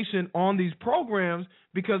explanation on these programs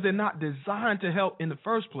because they're not designed to help in the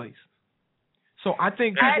first place. So I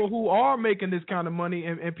think people who are making this kind of money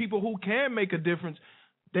and people who can make a difference,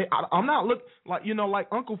 I'm not like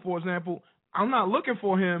Uncle, for example, I'm not looking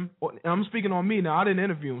for him, I'm speaking on me now, I didn't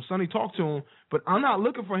interview him, Sonny talked to him, but I'm not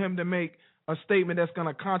looking for him to make a statement that's going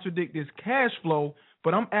to contradict his cash flow,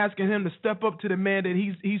 but I'm asking him to step up to the man that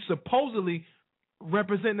he's supposedly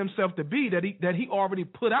representing himself to be, that he already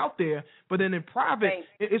put out there, but then in private,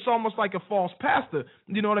 it's almost like a false pastor.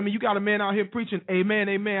 You know what I mean? You got a man out here preaching amen,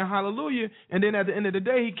 amen, hallelujah, and then at the end of the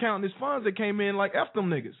day, he counting his funds that came in like F them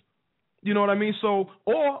niggas. You know what I mean? So,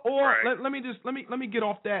 let me get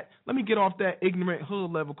off that ignorant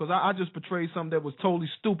hood level, because I just portrayed something that was totally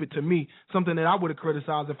stupid to me, something that I would have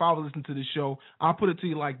criticized if I was listening to this show. I'll put it to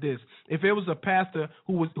you like this: if it was a pastor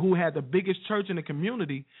who had the biggest church in the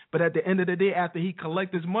community, but at the end of the day, after he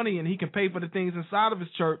collects his money and he can pay for the things inside of his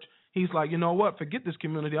church, he's like, you know what? Forget this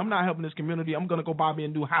community. I'm not helping this community. I'm going to go buy me a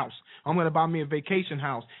new house. I'm going to buy me a vacation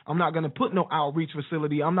house. I'm not going to put no outreach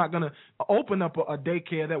facility. I'm not going to open up a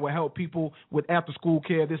daycare that will help people with after-school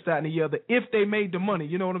care, this, that, and the other, if they made the money.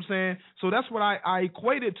 You know what I'm saying? So that's what I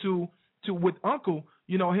equated to with Uncle,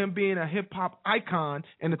 him being a hip-hop icon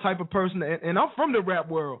and the type of person, and I'm from the rap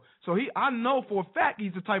world. So I know for a fact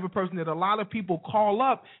he's the type of person that a lot of people call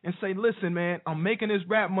up and say, listen, man, I'm making this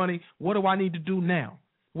rap money. What do I need to do now?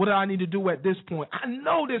 What do I need to do at this point? I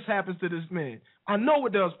know this happens to this man. I know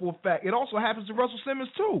it does for a fact. It also happens to Russell Simmons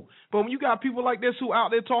too. But when you got people like this who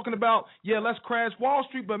out there talking about, let's crash Wall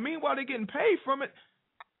Street, but meanwhile they're getting paid from it,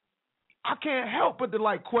 I can't help but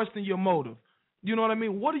to question your motive. You know what I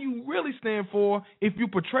mean? What do you really stand for if you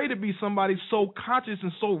portray to be somebody so conscious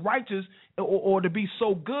and so righteous, or to be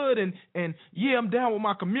so good and I'm down with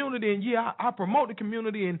my community, and I promote the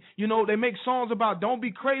community, and they make songs about don't be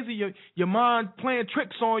crazy, your mind playing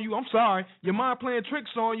tricks on you. I'm sorry, your mind playing tricks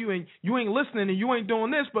on you, and you ain't listening and you ain't doing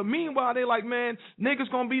this. But meanwhile they like, man, niggas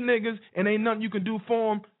gonna be niggas and ain't nothing you can do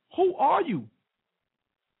for them. Who are you?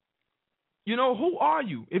 Who are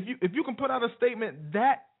you? If you can put out a statement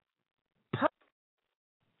that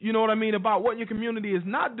you know what I mean, about what your community is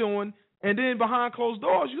not doing, and then behind closed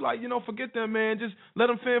doors, you like, forget them, man. Just let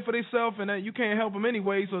them fend for themselves, and you can't help them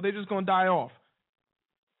anyway, so they're just going to die off.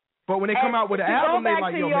 But when they come out with an album, they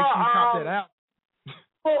like, make sure you cop that out.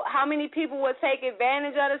 How many people would take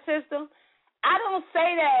advantage of the system? I don't say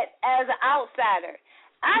that as an outsider.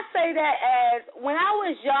 I say that as when I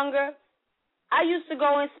was younger, I used to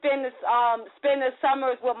go and spend the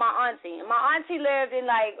summers with my auntie. And my auntie lived in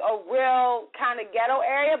like a real kind of ghetto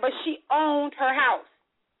area, but she owned her house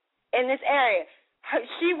in this area.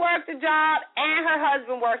 She worked a job and her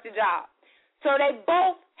husband worked a job. So they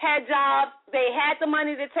both had jobs. They had the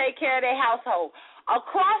money to take care of their household.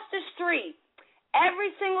 Across the street,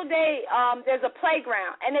 every single day there's a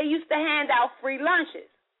playground, and they used to hand out free lunches.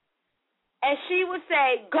 And she would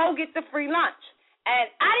say, go get the free lunch. And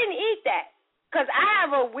I didn't eat that because I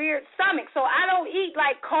have a weird stomach, so I don't eat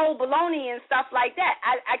like cold bologna and stuff like that.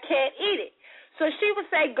 I can't eat it. So she would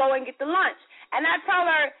say, go and get the lunch. And I tell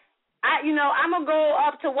her, I'm going to go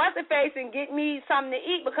up to What's-Her-Face and get me something to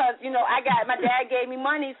eat because, my dad gave me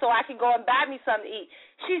money so I can go and buy me something to eat.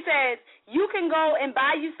 She says, you can go and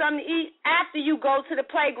buy you something to eat after you go to the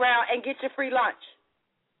playground and get your free lunch.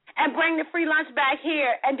 And bring the free lunch back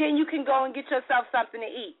here, and then you can go and get yourself something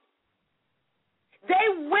to eat. They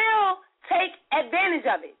will take advantage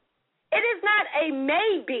of it. It is not a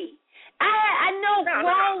maybe. I know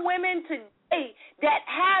grown women today that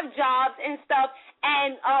have jobs and stuff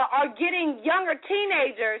and are getting younger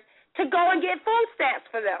teenagers to go and get food stamps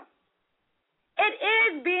for them. It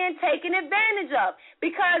is being taken advantage of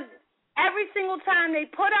because every single time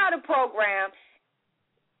they put out a program,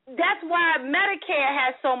 that's why Medicare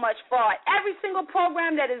has so much fraud. Every single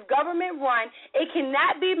program that is government run, it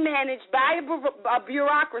cannot be managed by a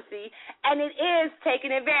bureaucracy, and it is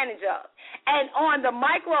taken advantage of. And on the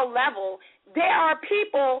micro level, there are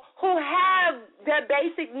people who have their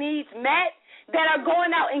basic needs met that are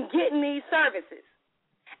going out and getting these services.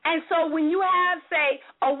 And so when you have, say,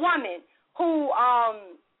 a woman who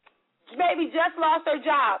maybe just lost her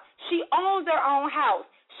job, she owns her own house,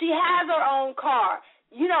 she has her own car,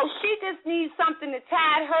 she just needs something to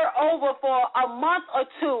tide her over for a month or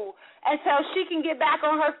two until she can get back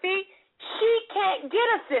on her feet, she can't get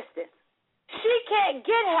assistance. She can't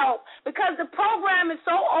get help because the program is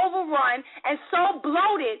so overrun and so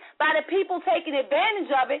bloated by the people taking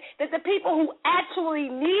advantage of it that the people who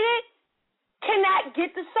actually need it cannot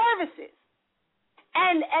get the services.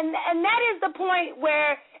 And that is the point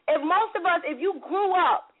where if you grew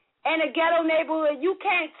up in a ghetto neighborhood, you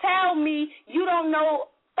can't tell me you don't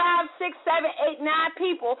know 5, 6, 7, 8, 9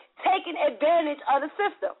 people taking advantage of the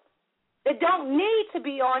system that don't need to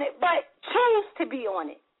be on it but choose to be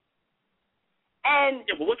on it. And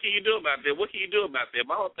but what can you do about that?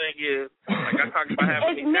 My whole thing is, like I talked about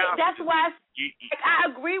having that's why I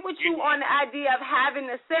agree with you on the idea of having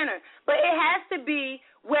a center, but it has to be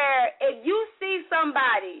where if you see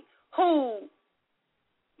somebody who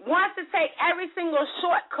wants to take every single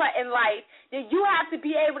shortcut in life, then you have to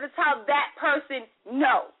be able to tell that person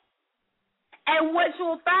no. And what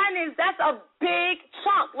you'll find is that's a big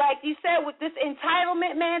chunk, like you said, with this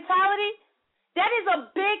entitlement mentality. That is a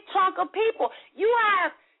big chunk of people. You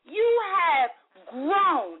have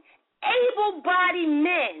grown, able-bodied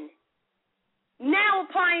men now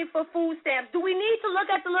applying for food stamps. Do we need to look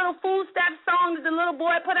at the little food stamp song that the little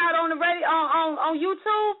boy put out on the radio on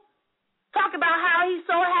YouTube? Talk about how he's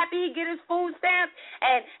so happy he get his food stamps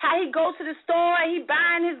and how he goes to the store and he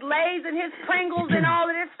buying his Lay's and his Pringles and all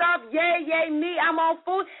of this stuff. Yay, me, I'm on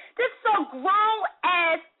food. This is a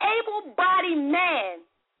grown-ass, able-bodied man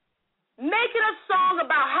making a song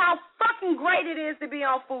about how fucking great it is to be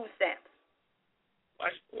on food stamps.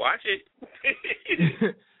 Watch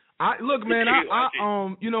it. Look, man,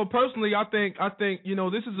 personally, I think,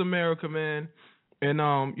 this is America, man. And,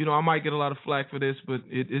 I might get a lot of flack for this, but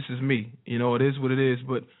this is me. It is what it is.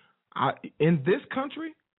 But in this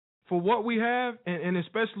country, for what we have, and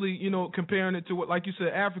especially, comparing it to what, like you said,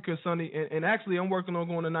 Africa, Sonny, and actually I'm working on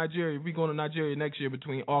going to Nigeria. We're going to Nigeria next year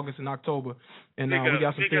between August and October. And we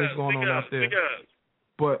got some things going on out there.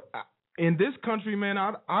 But in this country, man,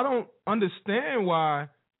 I don't understand why.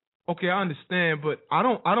 Okay, I understand, but I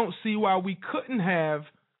don't see why we couldn't have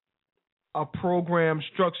a program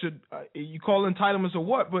structured, you call entitlements or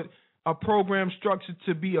what, but a program structured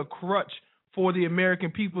to be a crutch for the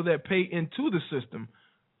American people that pay into the system.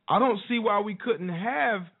 I don't see why we couldn't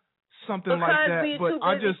have something like that, but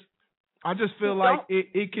I just feel like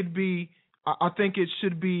it could be, I think it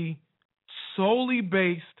should be solely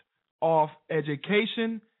based off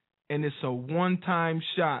education, and it's a one-time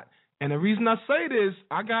shot. And the reason I say this,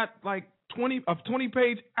 I got like a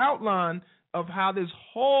 20-page outline of how this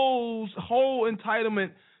whole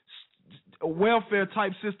entitlement welfare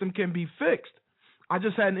type system can be fixed. I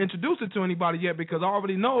just hadn't introduced it to anybody yet because I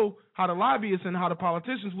already know how the lobbyists and how the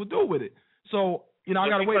politicians will do with it. So, I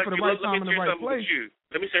got to wait for the right time and the right place.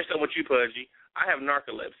 Let me say something with you, Pudgy. I have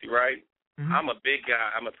narcolepsy, right? I'm a big guy.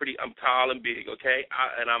 I'm tall and big, okay?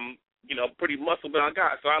 And I'm, pretty muscle-bound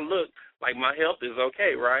guy. So I look like my health is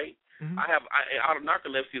okay, right? I have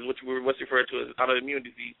narcolepsy, which what's referred to as autoimmune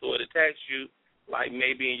disease. So it attacks you like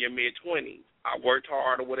maybe in your mid-20s. I worked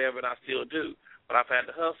hard or whatever, and I still do. But I've had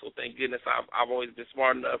to hustle. Thank goodness I've always been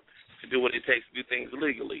smart enough to do what it takes to do things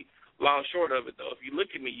legally. Long short of it, though, if you look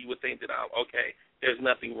at me, you would think that I'm okay. There's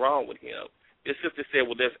nothing wrong with him. This sister said,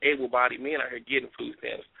 well, there's able-bodied men out here getting food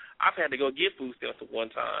stamps. I've had to go get food stamps at one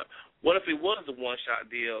time. What if it was a one-shot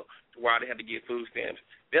deal to where I had to get food stamps?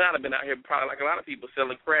 Then I'd have been out here probably like a lot of people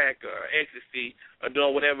selling crack or ecstasy or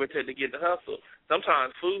doing whatever to get the hustle.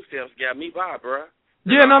 Sometimes food stamps got me by, bruh.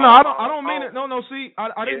 Yeah, I don't mean it. No, see,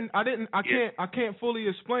 I can't fully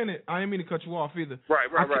explain it. I didn't mean to cut you off either. Right.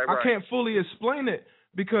 I can't fully explain it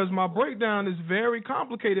because my breakdown is very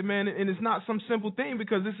complicated, man, and it's not some simple thing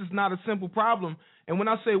because this is not a simple problem. And when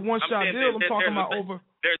I say one-shot deal, I'm talking about over.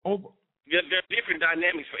 There's different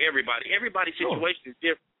dynamics for everybody. Everybody's situation is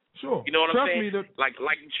different. Sure. You know what Trust I'm saying? Me, like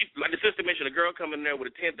the sister mentioned, a girl coming in there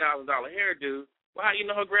with a $10,000 hairdo. Well, how you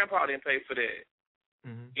know her grandpa didn't pay for that?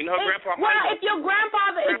 Mm-hmm. You know her grandpa. Well, if your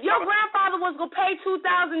grandfather was gonna pay $2,000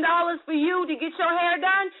 for you to get your hair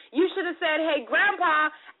done, you should have said, "Hey,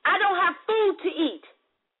 Grandpa, I don't have food to eat."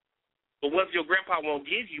 But what if your grandpa won't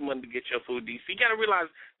give you money to get your food, DC? You got to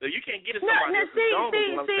realize that you can't get it somebody else's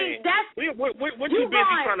we're too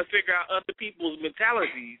busy trying to figure out other people's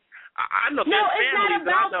mentalities. I know there's families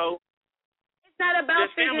that I know. It's not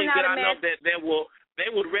about figuring out a man. That they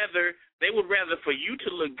would rather for you to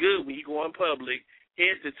look good when you go in public,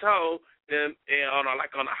 head to toe, than on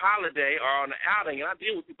a holiday or on an outing. And I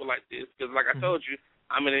deal with people like this because, like I told you,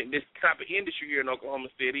 I'm in this type of industry here in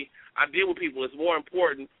Oklahoma City. I deal with people. It's more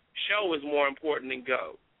important. Show is more important than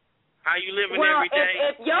go. How you living every day?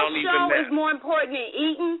 If your show is more important than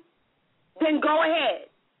eating, then go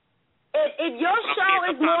ahead. If your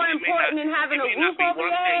show is more important than having a roof over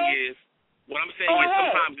your head, what I'm saying is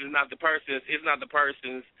sometimes it's not the person's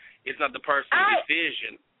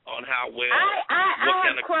decision on how well what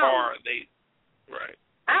kind of car they. Right.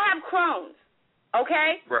 I have Crohn's.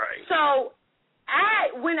 Okay. Right. So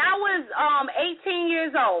when I was 18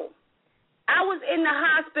 years old, I was in the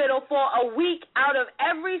hospital for a week out of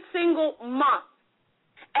every single month.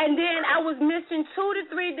 And then I was missing 2 to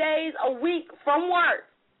 3 days a week from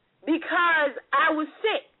work because I was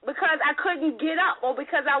sick, because I couldn't get up, or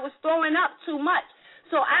because I was throwing up too much.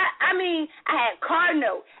 So, I had car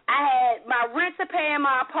note. I had my rent to pay in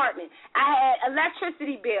my apartment. I had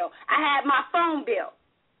electricity bill. I had my phone bill.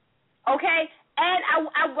 Okay? And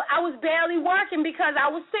I was barely working because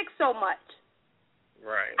I was sick so much.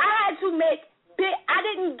 Right. I had to I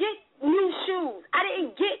didn't get new shoes. I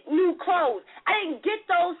didn't get new clothes. I didn't get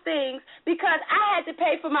those things because I had to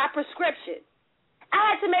pay for my prescription. I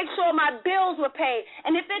had to make sure my bills were paid.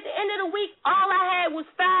 And if at the end of the week all I had was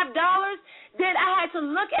 $5, then I had to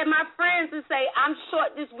look at my friends and say, I'm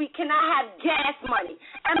short this week. Can I have gas money?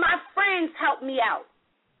 And my friends helped me out.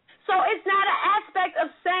 So it's not an aspect of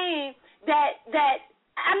saying that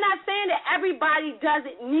I'm not saying that everybody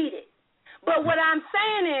doesn't need it. But what I'm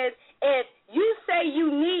saying is, if you say you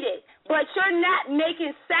need it, but you're not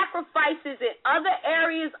making sacrifices in other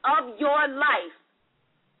areas of your life,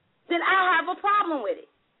 then I have a problem with it.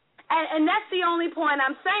 And that's the only point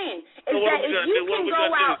I'm saying, is that if you can go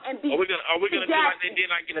out and be... Are we going to do like they did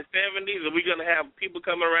like in the 70s? Are we going to have people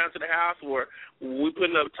coming around to the house where we're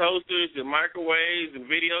putting up toasters and microwaves and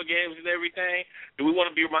video games and everything? Do we want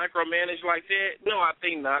to be micromanaged like that? No, I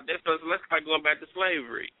think not. That's like going back to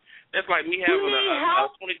slavery. That's like me having a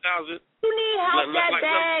 20,000. You need help that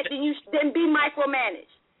bad, then be micromanaged.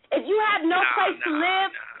 If you have no place to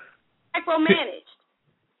live, micromanaged.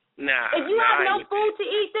 If you have no food to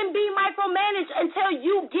eat, then be micromanaged until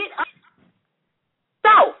you get up.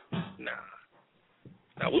 So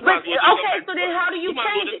so then how do you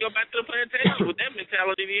change it? Let's go back to the plantation with that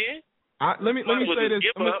mentality then. Let me say this.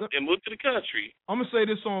 Give up and move to the country. I'm gonna say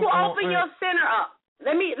this on. You open your center up.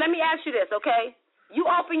 Let me ask you this, okay? You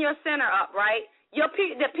open your center up, right? The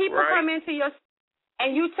people come into your,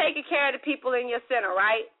 and you taking care of the people in your center,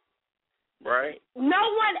 right? Right. No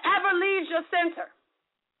one ever leaves your center.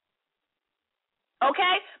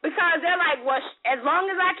 Okay? Because they're like, well, as long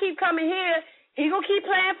as I keep coming here, he going to keep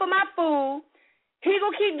paying for my food. He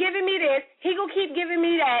going to keep giving me this. He going to keep giving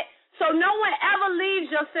me that. So no one ever leaves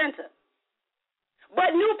your center.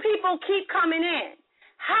 But new people keep coming in.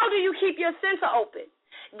 How do you keep your center open?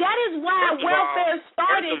 That is why welfare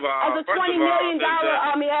started as a $20 million,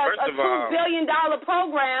 $2 billion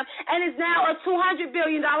program, and is now a $200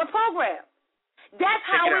 billion program. That's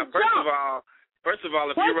how it jumped. First of all,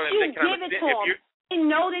 if you're running that kind of they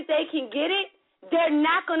know that they can get it, they're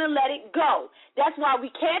not going to let it go. That's why we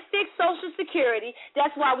can't fix Social Security.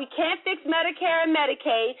 That's why we can't fix Medicare and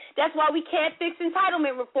Medicaid. That's why we can't fix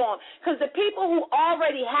entitlement reform, because the people who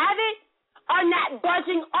already have it are not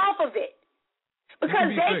budging off of it because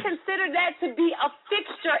they consider that to be a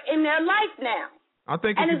fixture in their life now. I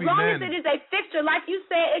think and as long as it is a fixture, like you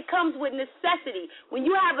said, it comes with necessity. When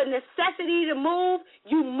you have a necessity to move,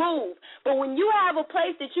 you move. But when you have a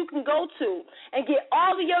place that you can go to and get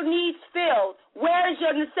all of your needs filled, where is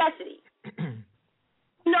your necessity?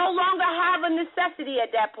 You no longer have a necessity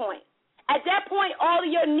at that point. At that point, all of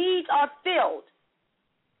your needs are filled.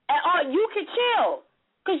 And you can chill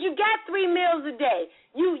because you got 3 meals a day.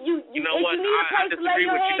 You know if what? You need a place to lay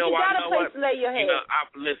your head, you got a place to lay your head.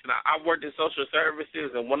 I worked in social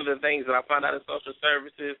services, and one of the things that I found out in social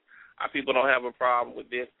services, our people don't have a problem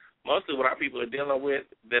with this. Mostly what our people are dealing with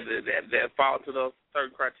that fall into those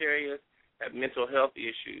certain criteria have mental health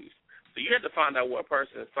issues. So you have to find out what a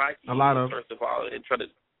person's psyche is, first of all, and try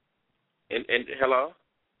to. And hello?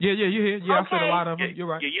 Yeah, you hear? Yeah, okay. I said a lot of them. You're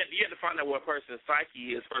right. You have to find out what a person's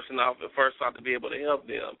psyche is first off to be able to help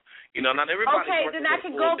them. You know, not everybody. Okay, then I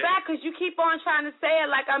can go back because you keep on trying to say it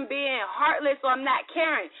like I'm being heartless or I'm not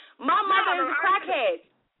caring. My mother is a crackhead.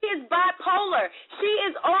 She is bipolar.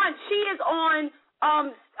 She's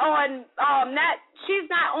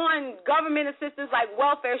not on government assistance like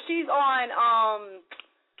welfare. She's on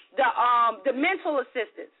the mental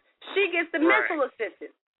assistance. She gets the mental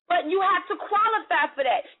assistance. But you have to qualify for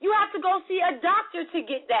that. You have to go see a doctor to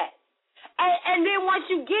get that. And then once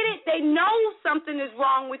you get it, they know something is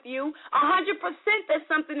wrong with you, 100% that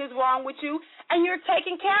something is wrong with you, and you're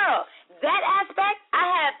taken care of. That aspect, I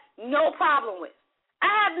have no problem with.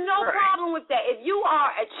 I have no problem with that. If you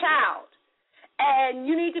are a child and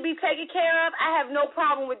you need to be taken care of, I have no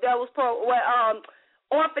problem with those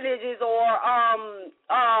orphanages or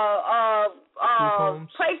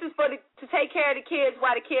places to take care of the kids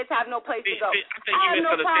while the kids have no place to go. I have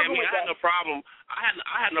no problem with that.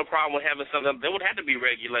 I had no problem with having something. There would have to be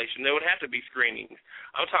regulation. There would have to be screenings.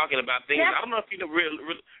 I'm talking about things. I don't know if you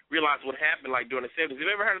realize what happened like during the 70s. Have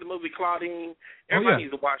you ever heard of the movie Claudine? Everybody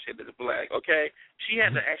needs to watch it. That's black. Okay, she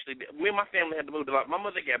had to actually. Me and my family had to move to. My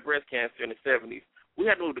mother got breast cancer in the 70s. We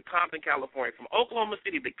had to move to Compton, California, from Oklahoma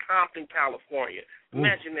City to Compton, California.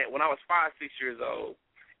 Imagine that when I was 5, 6 years old.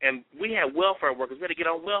 And we had welfare workers. We had to get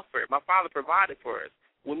on welfare. My father provided for us.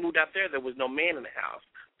 When we moved out there was no man in the house.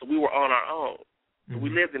 So we were on our own. So we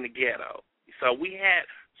lived in the ghetto. So we had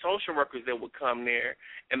social workers that would come there.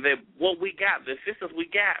 And what we got, the assistance we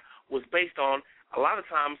got, was based on a lot of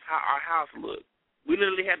times how our house looked. We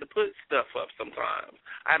literally had to put stuff up sometimes.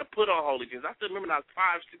 I had to put on holy things. I still remember when I was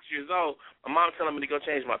 5, 6 years old, my mom telling me to go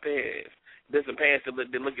change my pants. There's some pants that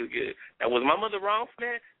didn't look as good. Now, was my mother wrong for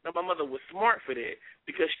that? No, my mother was smart for that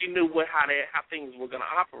because she knew how things were going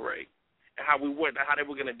to operate and how they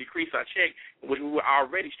were going to decrease our check, which we were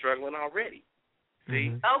already struggling already.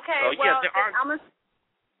 See? Okay, so,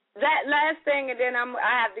 that last thing, and then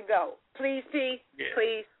I have to go. Please, P,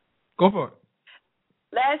 please. Go for it.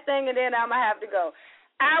 Last thing, and then I'm gonna have to go.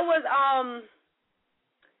 I was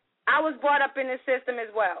brought up in this system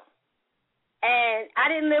as well, and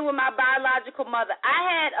I didn't live with my biological mother.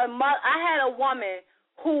 I had a woman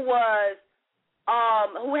who had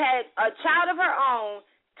a child of her own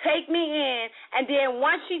take me in, and then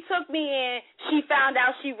once she took me in, she found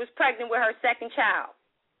out she was pregnant with her second child.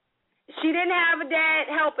 She didn't have a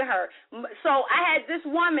dad helping her, so I had this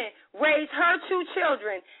woman raise her 2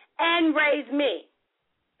 children and raise me.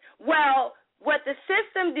 Well, what the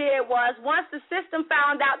system did was, once the system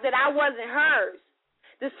found out that I wasn't hers,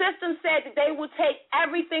 the system said that they would take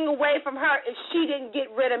everything away from her if she didn't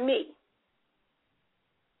get rid of me.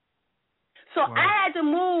 So I had to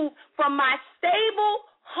move from my stable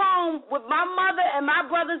home with my mother and my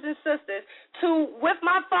brothers and sisters to with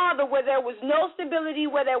my father, where there was no stability,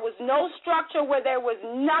 where there was no structure, where there was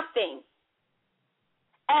nothing.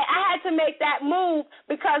 And I had to make that move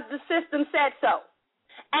because the system said so.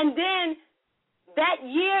 And then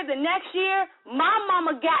the next year, my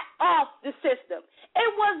mama got off the system.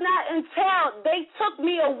 It was not until they took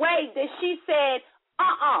me away that she said,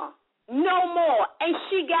 no more. And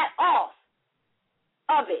she got off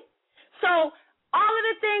of it. So all of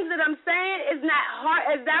the things that I'm saying is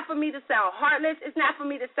not for me to sound heartless. It's not for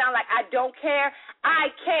me to sound like I don't care. I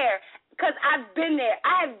care because I've been there.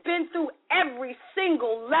 I have been through every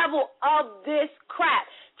single level of this crap.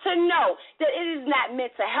 To know that it is not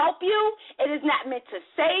meant to help you, it is not meant to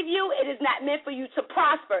save you, it is not meant for you to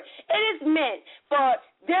prosper. It is meant for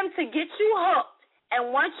them to get you hooked, and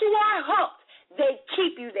once you are hooked, they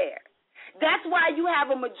keep you there. That's why you have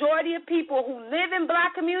a majority of people who live in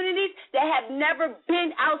black communities that have never been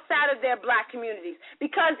outside of their black communities,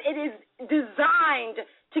 because it is designed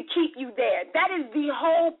to keep you there. That is the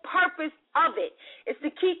whole purpose of it. It's to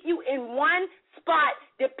keep you in one spot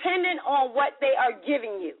dependent on what they are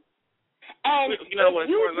giving you. And if you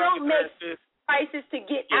don't make sacrifices to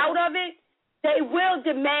get out of it, they will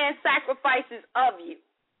demand sacrifices of you.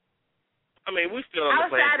 I mean, we still on the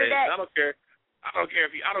plantation. I don't care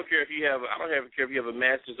if you have a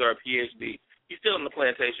master's or a PhD. You're still on the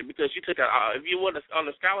plantation because you took out, if you were on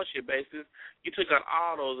a scholarship basis, you took out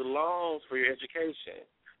all those loans for your education.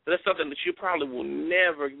 So that's something that you probably will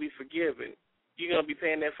never be forgiven. You're going to be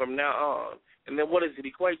paying that from now on. And then what does it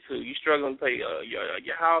equate to? You're struggling to pay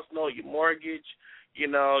your house note, your mortgage, your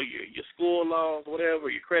school loans, whatever,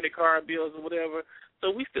 your credit card bills or whatever. So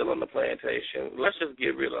we still on the plantation. Let's just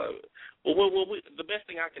get rid of it. Well, the best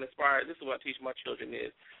thing I can aspire, this is what I teach my children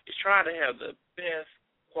is try to have the best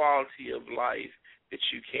quality of life that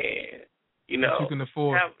you can. That you can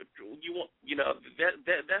afford. That's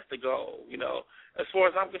the goal. As far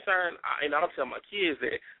as I'm concerned, I don't tell my kids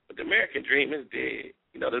that, but the American dream is dead.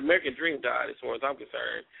 The American dream died as far as I'm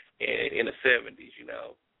concerned in the 70s.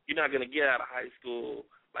 You're not going to get out of high school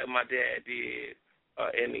like my dad did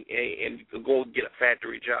and go get a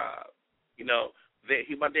factory job.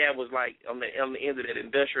 My dad was like on the end of that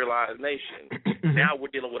industrialized nation. Now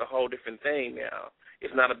we're dealing with a whole different thing now.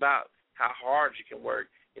 It's not about how hard you can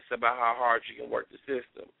work. It's about how hard you can work the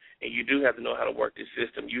system. And you do have to know how to work this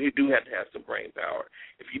system. You do have to have some brain power.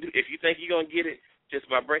 If you think you're going to get it just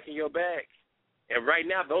by breaking your back, and right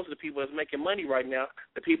now those are the people that's making money right now,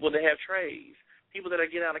 the people that have trades. People that are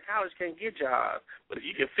getting out of college can't get jobs. But if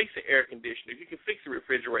you can fix an air conditioner, if you can fix a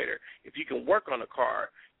refrigerator, if you can work on a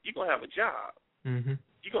car, you're going to have a job. Mm-hmm.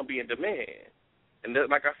 You're going to be in demand. And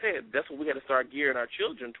like I said, that's what we got to start gearing our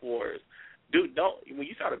children towards. Dude, when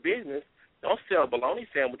you start a business, don't sell bologna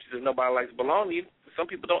sandwiches if nobody likes bologna. Some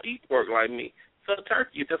people don't eat pork like me. Sell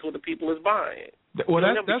turkey if that's what the people is buying. Well,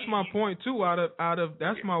 that's my point too. Out of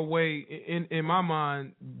that's my way in my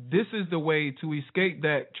mind. This is the way to escape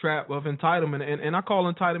that trap of entitlement, and I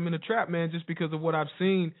call entitlement a trap, man, just because of what I've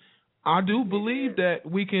seen. I do believe that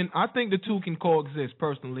we can. I think the two can coexist.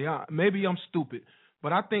 Personally, maybe I'm stupid,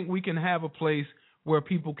 but I think we can have a place where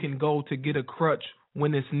people can go to get a crutch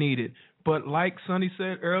when it's needed. But like Sonny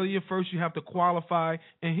said earlier, first you have to qualify.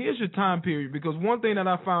 And here's your time period, because one thing that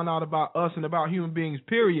I found out about us and about human beings,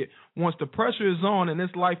 period, once the pressure is on and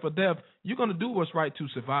it's life or death, you're going to do what's right to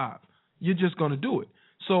survive. You're just going to do it.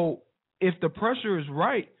 So if the pressure is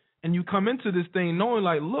right and you come into this thing knowing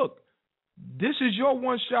like, look, this is your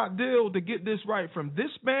one-shot deal to get this right from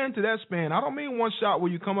this span to that span. I don't mean one shot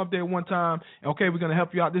where you come up there one time, okay, we're going to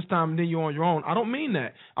help you out this time, and then you're on your own. I don't mean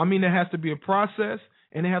that. I mean there has to be a process.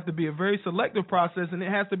 And it has to be a very selective process, and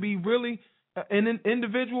it has to be really an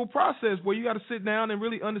individual process where you got to sit down and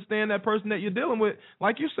really understand that person that you're dealing with.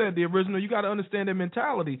 Like you said, the original, you got to understand their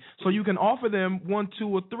mentality so you can offer them 1, 2,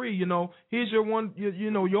 or 3. Here's your one,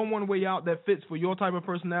 your one way out that fits for your type of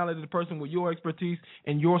personality, the person with your expertise,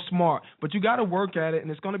 and you're smart. But you got to work at it,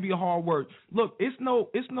 and it's going to be hard work. Look, it's no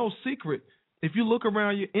secret. If you look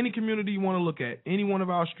around any community you want to look at, any one of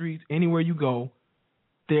our streets, anywhere you go,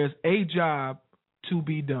 there's a job to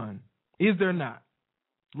be done. Is there not?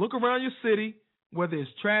 Look around your city, whether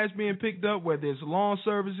it's trash being picked up, whether it's lawn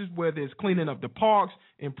services, whether it's cleaning up the parks,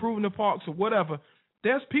 improving the parks, or whatever.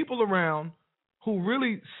 There's people around who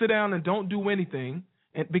really sit down and don't do anything,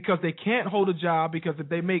 and because they can't hold a job, because if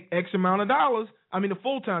they make X amount of dollars, a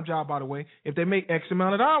full-time job, by the way, if they make X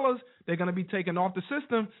amount of dollars, they're going to be taken off the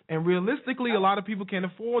system, and realistically, a lot of people can't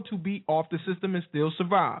afford to be off the system and still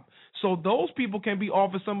survive. So those people can be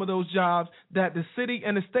offered some of those jobs that the city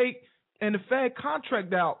and the state and the Fed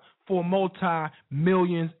contract out for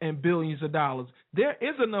multi-millions and billions of dollars. There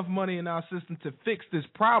is enough money in our system to fix this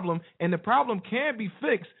problem, and the problem can be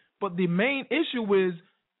fixed, but the main issue is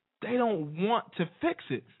they don't want to fix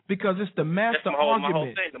it because it's the master argument. My whole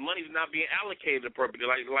thing. The money's not being allocated appropriately.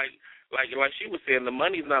 Like she was saying, the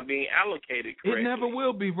money's not being allocated correctly. It never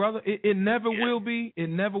will be, brother. It never will be.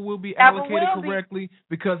 It never will be allocated correctly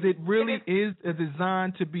because it really is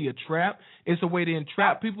designed to be a trap. It's a way to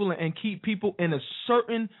entrap people and keep people in a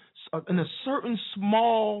certain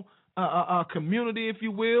small community, if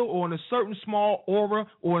you will, or in a certain small aura,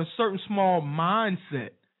 or in a certain small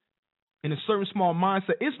mindset. In a certain small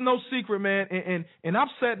mindset. It's no secret, man. And I've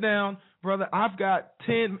sat down, brother, I got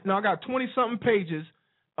 20-something pages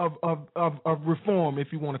of reform, if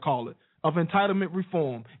you want to call it, of entitlement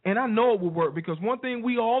reform. And I know it will work because one thing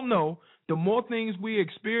we all know, the more things we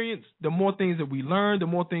experience, the more things that we learn, the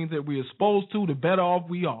more things that we're exposed to, the better off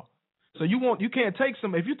we are. So you can't take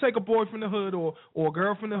if you take a boy from the hood or a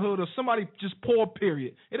girl from the hood or somebody just poor,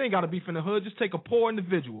 period. It ain't got to be from the hood. Just take a poor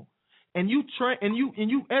individual, and you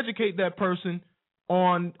educate that person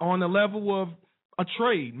on the level of a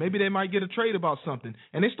trade. Maybe they might get a trade about something,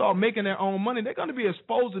 and they start making their own money. They're going to be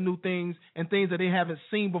exposed to new things and things that they haven't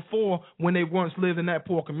seen before when they once lived in that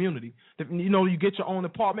poor community. You get your own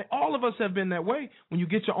apartment. All of us have been that way. When you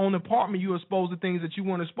get your own apartment, you're exposed to things that you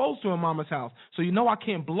weren't exposed to in mama's house. So I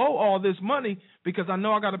can't blow all this money because I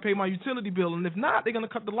know I got to pay my utility bill, and if not, they're going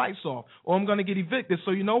to cut the lights off, or I'm going to get evicted.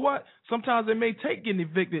 So you know what? Sometimes it may take getting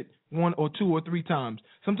evicted 1 or 2 or 3 times.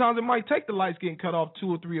 Sometimes it might take the lights getting cut off 2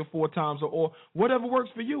 or 3 or 4 times, or whatever works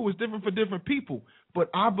for you. It's different for different people. But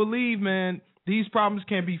I believe, man, these problems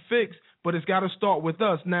can be fixed, but it's got to start with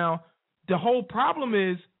us. Now, the whole problem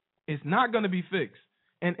is it's not going to be fixed.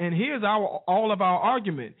 And here's all of our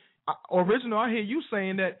argument. Original, I hear you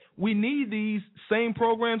saying that we need these same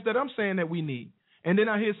programs that I'm saying that we need. And then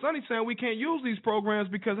I hear Sonny saying we can't use these programs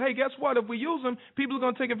because, hey, guess what? If we use them, people are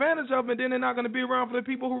going to take advantage of them, and then they're not going to be around for the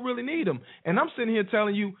people who really need them. And I'm sitting here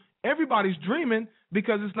telling you everybody's dreaming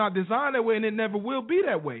because it's not designed that way, and it never will be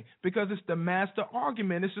that way because it's the master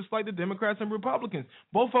argument. It's just like the Democrats and Republicans.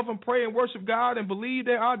 Both of them pray and worship God and believe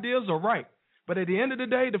their ideas are right. But at the end of the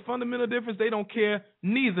day, the fundamental difference, they don't care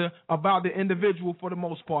neither about the individual for the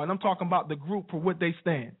most part. And I'm talking about the group for what they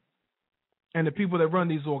stand and the people that run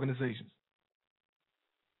these organizations.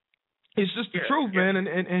 It's just the truth, man,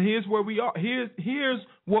 and here's where we are. Here's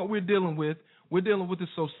what we're dealing with. We're dealing with a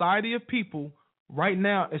society of people right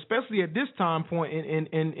now, especially at this time point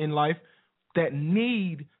in life, that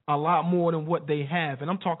need a lot more than what they have.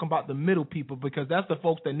 And I'm talking about the middle people because that's the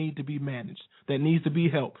folks that need to be managed, that needs to be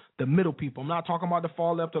helped, the middle people. I'm not talking about the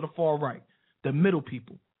far left or the far right, the middle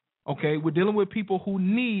people. Okay, we're dealing with people who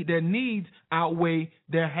their needs outweigh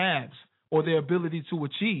their haves or their ability to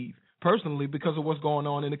achieve personally because of what's going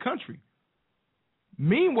on in the country.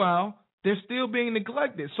 Meanwhile, they're still being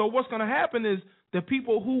neglected. So what's going to happen is the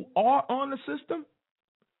people who are on the system,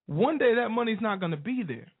 one day that money's not going to be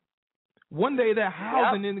there. One day that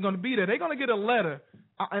housing isn't going to be there. They're going to get a letter.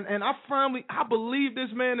 And I believe this,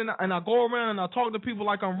 man, and I go around and I talk to people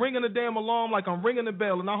like I'm ringing the damn alarm, like I'm ringing the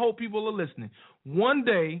bell, and I hope people are listening. One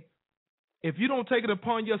day, if you don't take it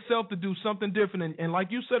upon yourself to do something different, and like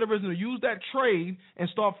you said originally, use that trade and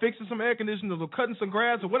start fixing some air conditioners or cutting some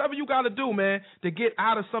grass or whatever you got to do, man, to get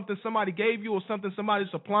out of something somebody gave you or something somebody's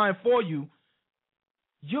supplying for you,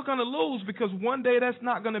 you're going to lose because one day that's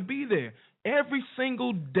not going to be there. Every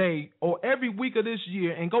single day or every week of this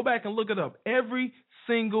year, and go back and look it up, every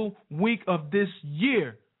single week of this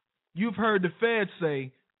year, you've heard the Fed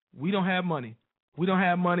say, we don't have money. We don't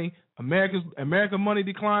have money. America's money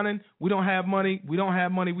declining. We don't have money. We don't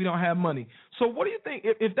have money. We don't have money. So what do you think?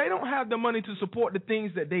 If they don't have the money to support the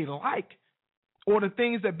things that they like or the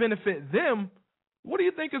things that benefit them, what do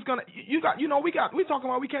you think is gonna? We talking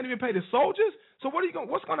about we can't even pay the soldiers. So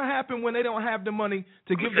what's gonna happen when they don't have the money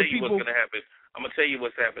to give the people? What's gonna happen? I'm gonna tell you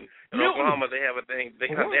what's happened. In Oklahoma, they have a thing. They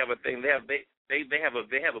have a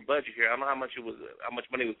budget here. I don't know how much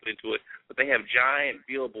money was put into it, but they have giant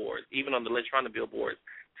billboards, even on the electronic billboards,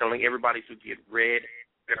 telling everybody to get red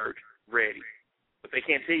dirt ready. But they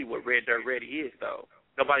can't tell you what red dirt ready is, though.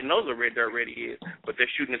 Nobody knows what red dirt ready is, but they're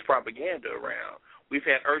shooting this propaganda around. We've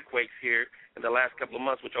had earthquakes here in the last couple of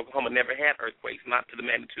months, which Oklahoma never had earthquakes, not to the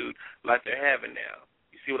magnitude like they're having now.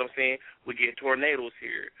 You see what I'm saying? We get tornadoes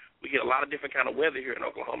here. We get a lot of different kind of weather here in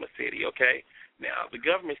Oklahoma City, okay? Now, the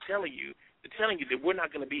government's telling you that we're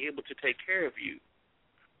not going to be able to take care of you.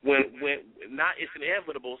 When it's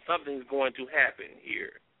inevitable, something's going to happen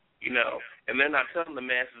here, and they're not telling the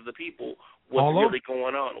masses of the people what's really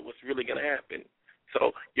going on or what's really going to happen.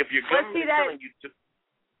 So if your government is telling you to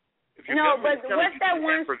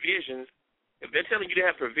have provisions, if they're telling you to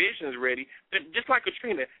have provisions ready, just like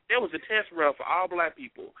Katrina, there was a test run for all black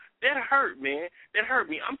people. That hurt, man. That hurt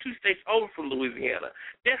me. I'm 2 states over from Louisiana.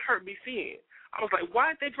 That hurt me seeing. I was like,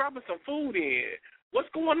 why are they dropping some food in? What's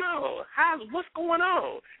going on? What's going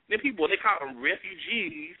on? Then people, they call them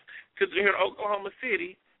refugees because they're here in Oklahoma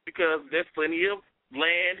City because there's plenty of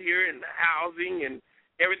land here and housing and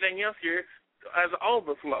everything else here as an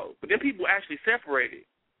overflow. But then people actually separated.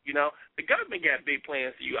 The government got big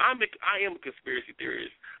plans for you. I am a conspiracy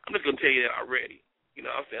theorist. I'm just going to tell you that already. You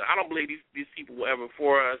know what I'm saying? I don't believe these people will ever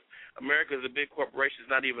for us. America is a big corporation.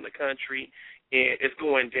 It's not even a country, and it's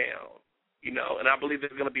going down. And I believe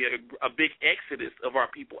there's going to be a big exodus of our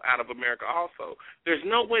people out of America also. There's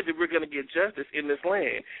no way that we're going to get justice in this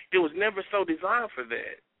land. It was never so designed for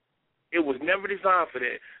that. It was never designed for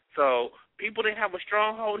that. So people that have a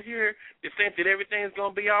stronghold here that think that everything's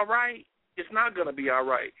going to be all right, it's not going to be all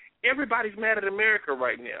right. everybody's mad at America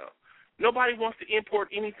right now. Nobody wants to import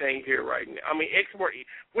anything here right now. I mean, export.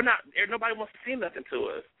 Nobody wants to send nothing to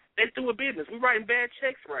us. They're doing business. We're writing bad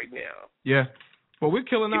checks right now. Yeah. But we're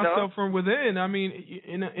killing ourselves from within. I mean,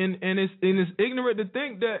 and it's ignorant to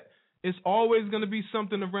think that it's always going to be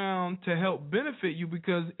something around to help benefit you,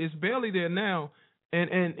 because it's barely there now.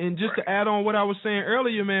 And just to add on what I was saying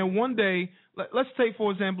earlier, man, one day, let's take,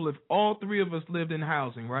 for example, if all three of us lived in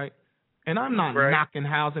housing, right? And I'm not knocking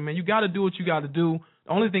housing, man. You got to do what you got to do.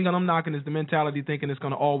 The only thing that I'm knocking is the mentality thinking it's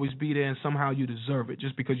going to always be there and somehow you deserve it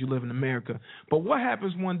just because you live in America. But what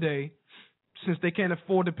happens one day, since they can't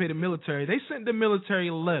afford to pay the military, they sent the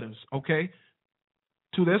military letters, okay,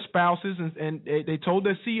 to their spouses, and they told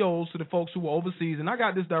their COs, to the folks who were overseas. And I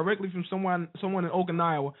got this directly from someone in Oakland,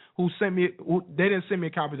 Iowa, who sent me. They didn't send me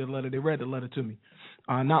a copy of the letter. They read the letter to me,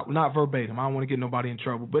 not verbatim. I don't want to get nobody in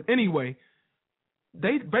trouble. But anyway,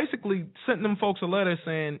 they basically sent them folks a letter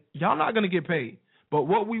saying, y'all not going to get paid. But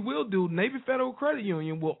what we will do, Navy Federal Credit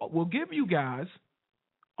Union will give you guys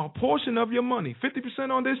a portion of your money,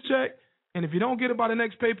 50% on this check, and if you don't get it by the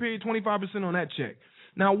next pay period, 25% on that check.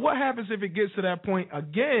 Now, what happens if it gets to that point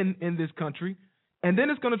again in this country, and then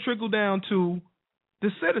it's going to trickle down to the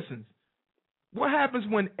citizens? What happens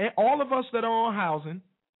when all of us that are on housing,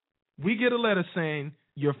 we get a letter saying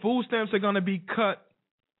your food stamps are going to be cut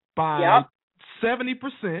by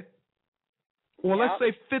 70%, or let's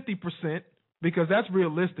say 50%, because that's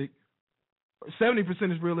realistic.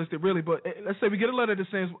 70% is realistic, really, but let's say we get a letter that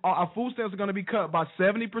says our food stamps are going to be cut by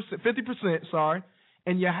 50%,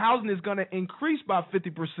 and your housing is going to increase by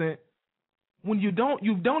 50%. When you don't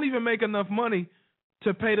even make enough money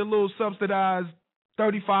to pay the little subsidized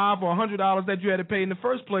 $35 or $100 that you had to pay in the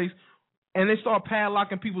first place, and they start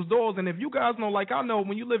padlocking people's doors. And if you guys know, like I know,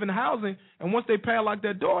 when you live in housing, and once they padlock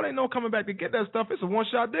that door, they know coming back to get that stuff. It's a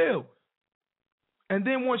one-shot deal. And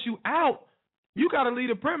then once you out, you got to leave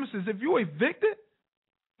the premises. If you're evicted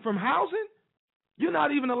from housing, you're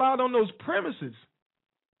not even allowed on those premises.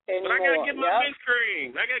 But I got to get my big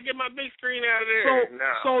screen. I got to get my big screen out of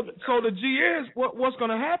there. So the G is, what's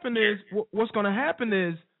going to happen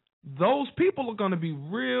is those people are going to be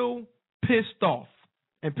real pissed off.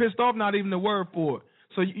 And pissed off, not even the word for it.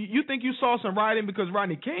 So you think you saw some rioting because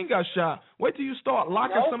Rodney King got shot. Wait till you start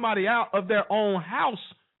locking somebody out of their own house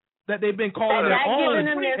that they've been calling their own,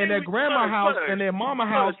 and their grandma house and their mama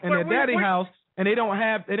house and their daddy house, and they don't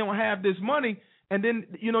have this money. And then,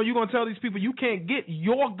 you're going to tell these people you can't get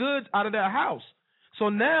your goods out of their house. So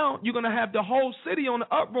now you're going to have the whole city on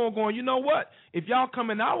the uproar going, you know what? If y'all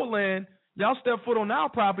come in our land, y'all step foot on our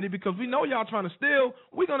property because we know y'all trying to steal,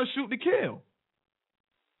 we're going to shoot to kill.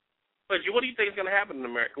 But what do you think is going to happen in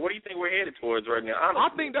America? What do you think we're headed towards right now? Honestly. I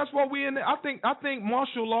think that's what we're in. I think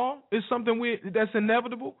martial law is something that's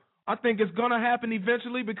inevitable. I think it's going to happen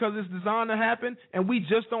eventually because it's designed to happen, and we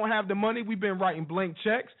just don't have the money. We've been writing blank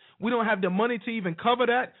checks. We don't have the money to even cover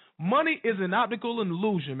that. Money is an optical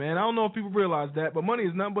illusion, man. I don't know if people realize that, but money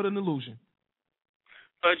is nothing but an illusion.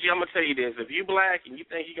 G, I'm going to tell you this. If you black and you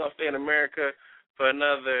think you're going to stay in America for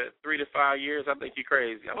another 3 to 5 years, I think you're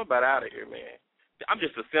crazy. I'm about out of here, man. I'm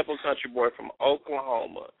just a simple country boy from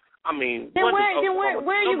Oklahoma. I mean, where are you going?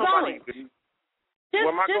 Where am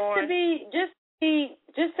I going?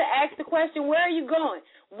 Just to ask the question, where are you going?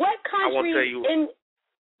 What country in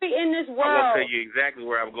this world? I won't tell you exactly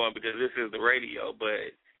where I'm going because this is the radio,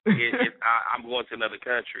 but I'm going to another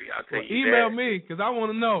country. I'll tell you email that. me because I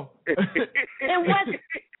want to know. In what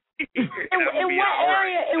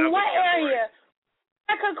area?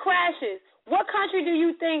 America crashes. What country do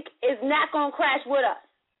you think is not going to crash with us?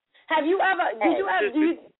 Have you ever? Did you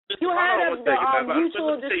heard of the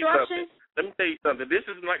mutual destruction? Let me tell you something. This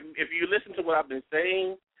is like, if you listen to what I've been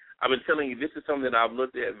saying, I've been telling you this is something that I've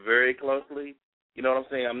looked at very closely. You know what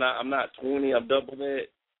I'm saying? I'm not 20. I'm double that.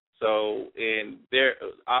 So, and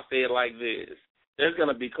I say it like this: there's going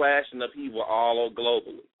to be clashing upheaval all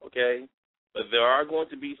globally. Okay, but there are going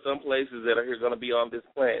to be some places that are going to be on this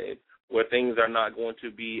planet where things are not going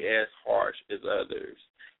to be as harsh as others.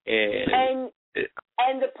 And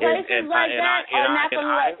the places like that are not going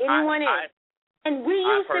to let anyone in. And we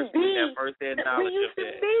used to be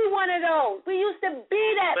one of those. We used to be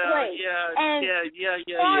that place. Yeah.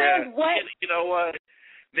 You know what?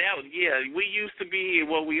 We used to be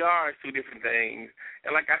what we are, two different things.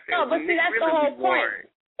 And like I said, but see, that's the whole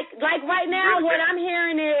point. Like right now, what I'm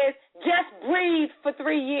hearing is just breathe for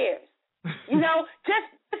 3 years. You know, just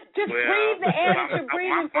breathe the air that you're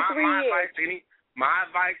breathing for 3 years. My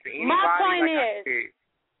advice to anybody. My point is.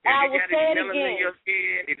 If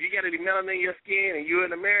you got any melanin in your skin and you're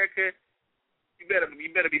in America, you better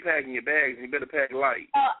be packing your bags, and you better pack light.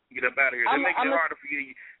 Get up out of here. They're making it harder for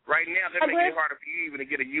you. Right now, they're making it harder for you even to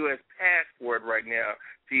get a U.S. passport right now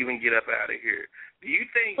to even get up out of here. Do you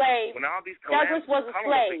think when all these Douglas was a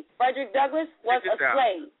slave. Frederick Douglas was a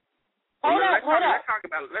slave. Hold up. Let's talk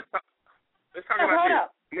about this. Let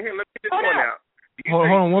me get this one out. Hold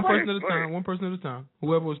on, one person at a time.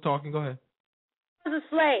 Whoever was talking, go ahead. He was a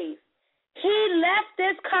slave. He left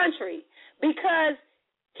this country because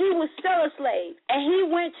he was still a slave, and he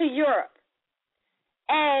went to Europe.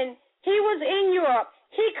 And he was in Europe.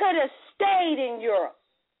 He could have stayed in Europe.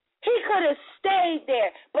 He could have stayed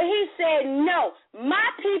there, but he said, no, my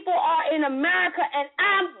people are in America, and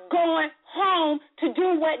I'm going home to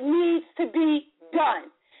do what needs to be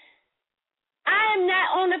done. I am not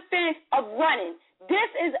on the fence of running.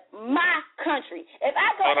 This is my country. If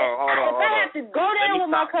I have to go there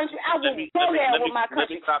with my country, I will go there with my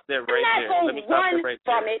country. I'm not going to run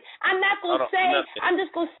from it. I'm not going to say, I'm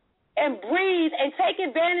just going to and breathe and take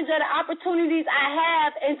advantage of the opportunities I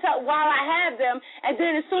have while I have them, and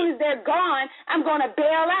then as soon as they're gone, I'm going to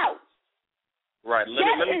bail out. Right.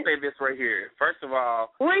 Let me say this right here. First of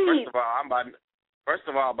all, by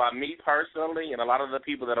me personally, and a lot of the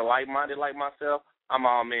people that are like-minded like myself, I'm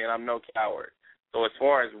all man. I'm no coward. So as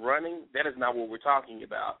far as running, that is not what we're talking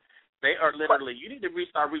about. They are literally, you need to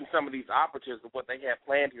start reading some of these operatives of what they have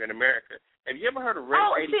planned here in America. Have you ever heard of Red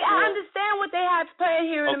 84? See, I understand what they have planned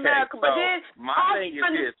here in America, but then my thing is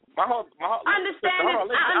this. I understand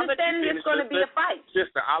it's going to be a fight.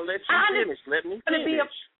 Sister, I'll let you finish. Let me finish.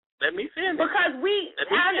 Because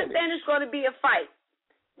I understand it's going to be a fight.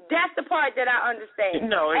 That's the part that I understand.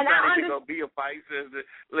 No, it's not even going to be a fight, sister.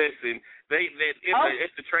 Listen,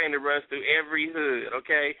 it's the train that runs through every hood,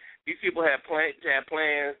 okay? These people have plans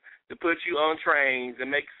to put you on trains and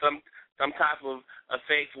make some type of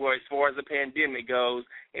effect for as far as the pandemic goes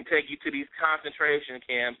and take you to these concentration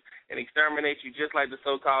camps and exterminate you just like the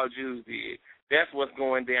so-called Jews did. That's what's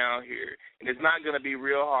going down here. And it's not going to be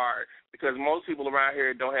real hard because most people around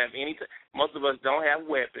here don't have most of us don't have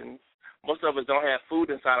weapons. Most of us don't have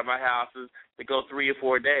food inside of our houses to go 3 or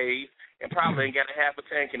 4 days and probably ain't got a half a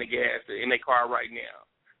tank in the gas in their car right now.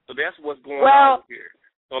 So that's what's going on here.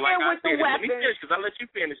 So like I said, let me finish because I'll let you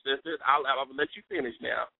finish this. I'll let you finish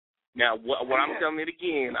now. Now, what I'm telling it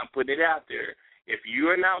again, I'm putting it out there. If you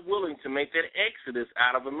are not willing to make that exodus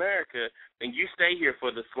out of America, then you stay here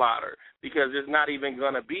for the slaughter because it's not even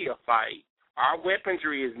going to be a fight. Our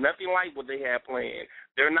weaponry is nothing like what they have planned.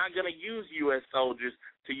 They're not going to use U.S. soldiers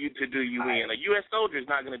to do you in. A U.S. soldier is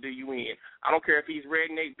not going to do you in. I don't care if he's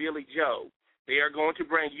redneck Billy Joe. They are going to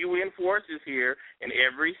bring UN forces here in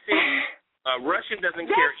every city. Russian doesn't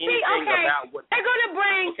care anything about what they're going to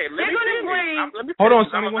bring. Okay, let me finish. Hold on,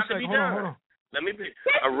 Sonny, 1 second. Hold on. Let me finish.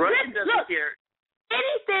 Russian doesn't care.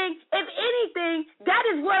 If anything, that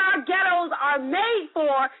is what our ghettos are made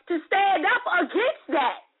for, to stand up against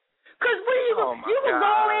that. Because you can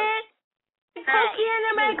go in, Pokey and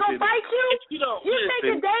them ain't going to fight you. You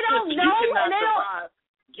think that they don't know and they don't.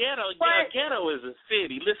 Ghetto is a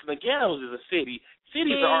city. Listen, the ghetto is a city.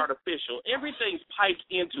 Cities are artificial. Everything's piped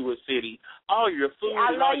into a city. All your food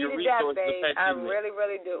and all your resources. I really,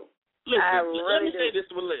 really do. Listen, let me say this.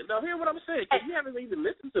 Now, hear what I'm saying, because you haven't even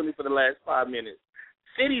listened to me for the last 5 minutes.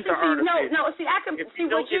 Cities are artificial. No, see, I can see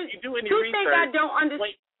what you do. Any you research, think I don't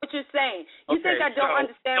understand what you're saying. You think I don't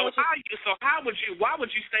understand what you're saying. So why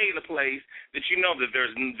would you stay in a place that you know that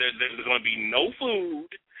there's going to be no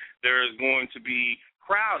food, there's going to be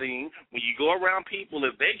crowding, when you go around people,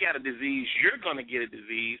 if they got a disease, you're going to get a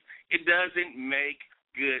disease. It doesn't make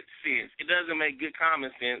good sense. It doesn't make good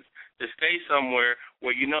common sense to stay somewhere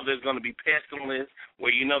where you know there's going to be pestilence,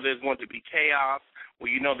 where you know there's going to be chaos,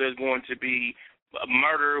 where you know there's going to be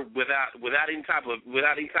murder without any type of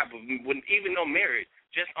even no merit,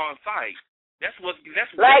 just on site. That's what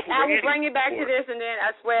I will bring it back to this, and then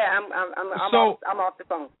I swear I'm off the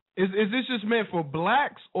phone. Is this just meant for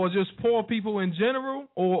blacks or just poor people in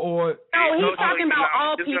general, or? No, he's talking about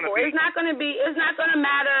all people. It's not going to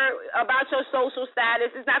matter about your social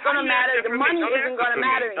status. It's not going to matter. The money isn't going to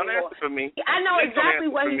matter anymore. Don't answer for me. I know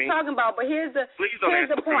exactly what he's talking about, but here's the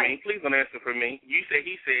point. Please don't answer for me. You say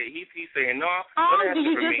he's saying no. Do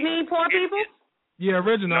you just mean poor people? Yeah,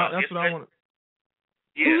 Reginald. That's what I want.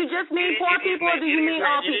 Do you just mean poor people, or do you mean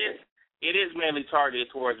all people? It is mainly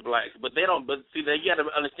targeted towards blacks, but they don't. But see, you got to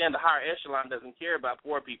understand the higher echelon doesn't care about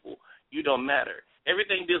poor people. You don't matter.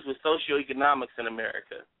 Everything deals with socioeconomics in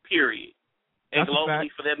America. Period, and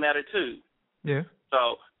globally for that matter too. Yeah.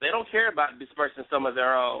 So they don't care about dispersing some of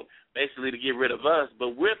their own, basically to get rid of us.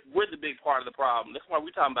 But we're the big part of the problem. That's why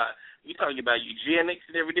we're talking about eugenics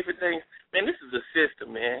and every different thing. Man, this is a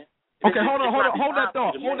system, man. Okay, hold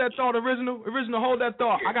that thought, original, hold that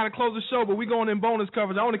thought. I gotta close the show, but we going in bonus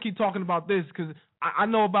coverage. I want to keep talking about this because I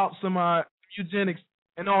know about some eugenics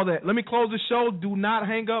and all that. Let me close the show. Do not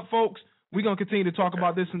hang up, folks. We're going to continue to talk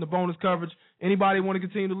about this in the bonus coverage. Anybody want to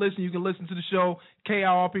continue to listen, you can listen to the show,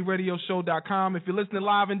 KIRPradioshow.com. If you're listening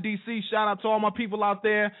live in D.C., shout out to all my people out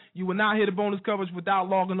there. You will not hear the bonus coverage without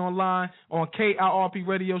logging online on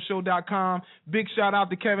KIRPradioshow.com. Big shout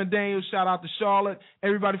out to Kevin Daniels, shout out to Charlotte,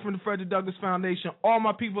 everybody from the Frederick Douglass Foundation, all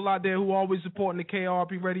my people out there who are always supporting the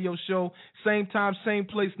KIRP Radio Show. Same time, same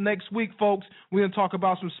place next week, folks. We're going to talk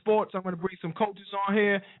about some sports. I'm going to bring some coaches on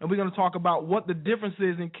here, and we're going to talk about what the difference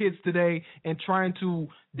is in kids today and trying to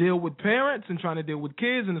deal with parents and trying to deal with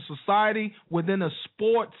kids in a society within a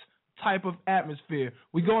sports type of atmosphere.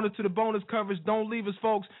 We're going into the bonus coverage. Don't leave us,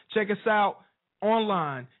 folks. Check us out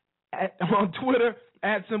online on Twitter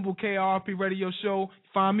 @KIRP Radio Show.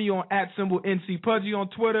 Find me on @NC Pudgy on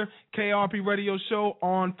Twitter, KIRP Radio Show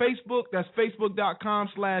on Facebook. That's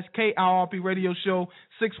Facebook.com/KIRP Radio Show.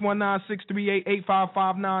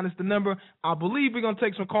 619-638-8559 is the number. I believe we're going to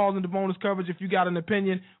take some calls in the bonus coverage if you got an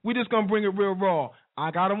opinion. We're just going to bring it real raw. I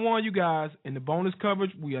got to warn you guys, in the bonus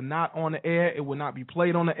coverage, we are not on the air. It will not be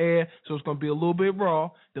played on the air, so it's going to be a little bit raw.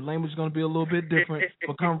 The language is going to be a little bit different,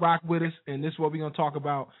 but come rock with us, and this is what we're going to talk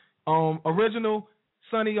about. Original,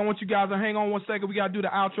 Sonny, I want you guys to hang on 1 second. We got to do the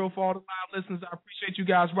outro for all the live listeners. I appreciate you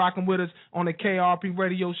guys rocking with us on the KIRP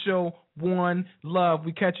Radio Show. One love.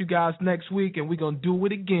 We catch you guys next week, and we're going to do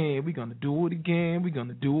it again. We're going to do it again. We're going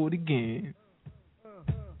to do it again.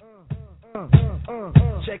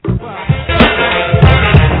 Check it out.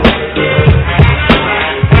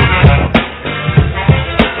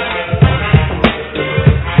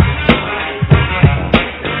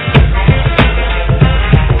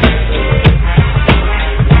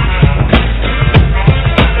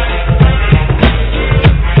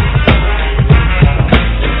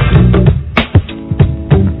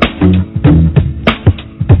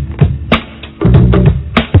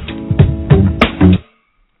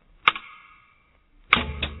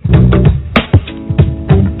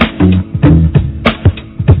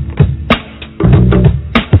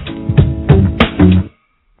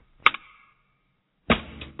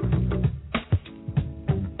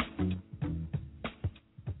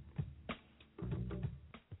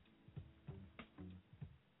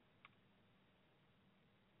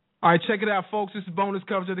 All right, check it out, folks. This is bonus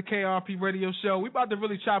coverage of the KIRP Radio Show. We're about to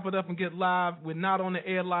really chop it up and get live. We're not on the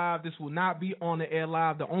air live. This will not be on the air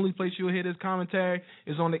live. The only place you'll hear this commentary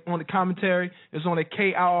is on the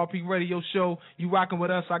KIRP Radio Show. You rocking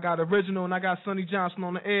with us. I got Original and I got Sonny Johnson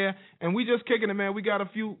on the air, and we just kicking it, man. We got a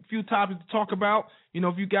few topics to talk about. You know,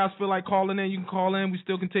 if you guys feel like calling in, you can call in. We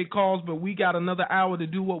still can take calls, but we got another hour to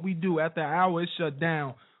do what we do. After the hour, it's shut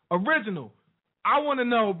down. Original, I want to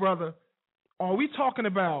know, brother, are we talking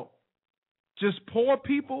about just poor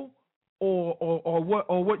people, or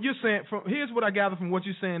what you're saying? Here's what I gather from what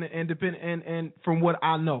you're saying, and from what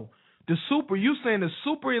I know, you saying the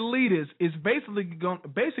super elitist is basically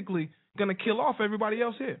gonna kill off everybody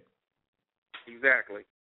else here. Exactly.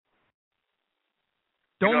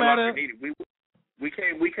 Don't matter. We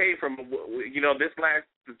came from in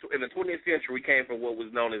the 20th century we came from what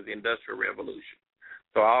was known as the Industrial Revolution.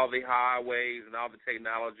 So all the highways and all the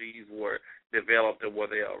technologies were developed and were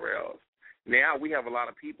the rails. Now we have a lot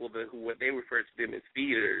of people who what they refer to them as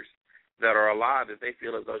feeders that are alive that they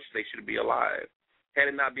feel as though they should be alive. Had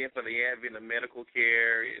it not been for the advent of medical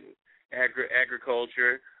care and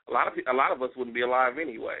agriculture, a lot of us wouldn't be alive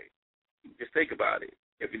anyway. Just think about it.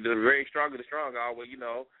 If you're the very strong of the strong,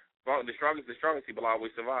 the strongest people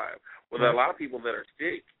always survive. Well, there are a lot of people that are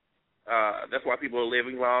sick. That's why people are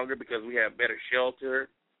living longer, because we have better shelter,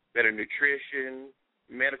 better nutrition,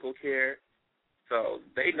 medical care. So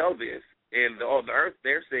they know this. And the earth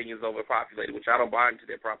they're seeing is overpopulated, which I don't buy into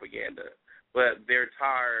their propaganda. But they're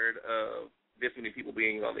tired of this many people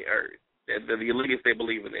being on the earth. The elitists, they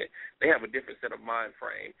believe in it. They have a different set of mind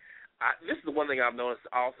frame. This is the one thing I've noticed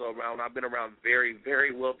also I've been around very,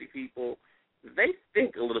 very wealthy people. They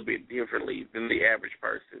think a little bit differently than the average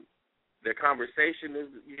person. Their conversation is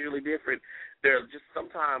usually different. They're just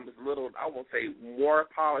sometimes a little, I won't say more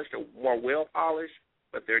polished or more well-polished,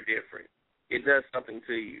 but they're different. It does something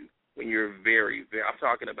to you when you're very, very, I'm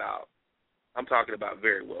talking about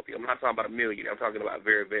very wealthy. I'm not talking about a millionaire. I'm talking about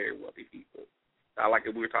very, very wealthy people. I like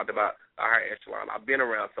that we were talking about a higher echelon. I've been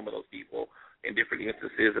around some of those people in different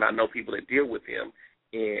instances, and I know people that deal with them.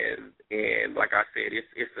 And like I said,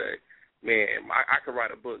 it's a, man, I could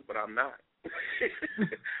write a book, but I'm not.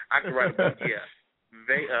 I could write a book, yeah.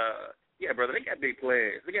 Brother, they got big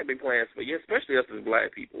plans. They got big plans for you, especially us as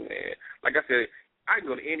black people, man. Like I said, I can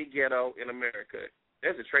go to any ghetto in America.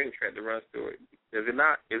 There's a train track that runs through it. Is it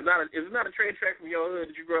not? Is it not a train track from your hood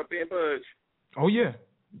that you grew up in, Pudge? Oh yeah,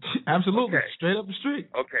 absolutely. Okay. Straight up the street.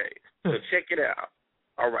 Okay, so check it out.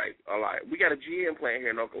 All right. We got a GM plant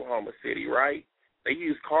here in Oklahoma City, right? They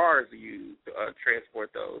use cars to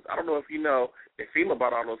transport those. I don't know if you know that FEMA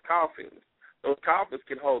bought all those coffins. Those coffins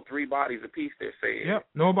can hold 3 bodies apiece, they're saying. Yep,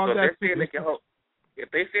 know about that. If they're saying they can hold,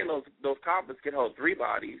 if they're saying those coffins can hold 3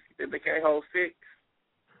 bodies, then they can't hold 6.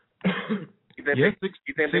 Yes, six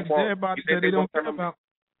dead bodies that they don't care about.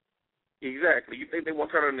 Exactly. You think they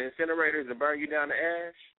won't turn on the incinerators and burn you down to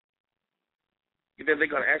ash? You think they're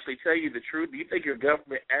going to actually tell you the truth? Do you think your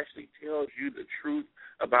government actually tells you the truth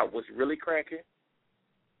about what's really cracking?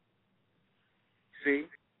 See?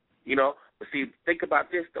 But see, think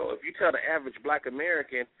about this, though. If you tell the average black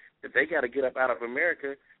American that they got to get up out of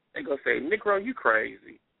America, they're going to say, Negro, you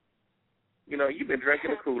crazy. You've been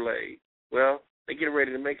drinking the Kool-Aid. Well, they getting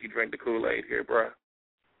ready to make you drink the Kool-Aid here, bro,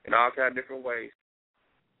 in all kind of different ways.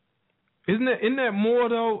 Isn't that more,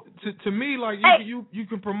 though? To me, like, you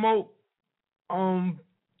can promote,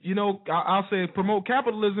 I'll say promote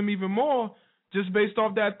capitalism even more just based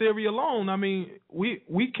off that theory alone. I mean,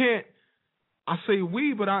 we can't. I say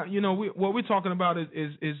we, but what we're talking about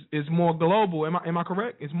is more global. Am I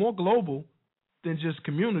correct? It's more global than just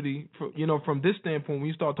community. From this standpoint, when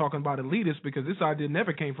you start talking about elitists, because this idea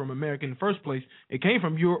never came from America in the first place. It came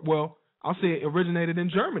from Europe. Well, I'll say it originated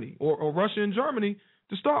in Germany or Russia and Germany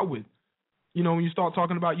to start with. When you start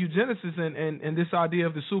talking about eugenicists and this idea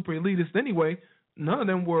of the super elitists anyway, none of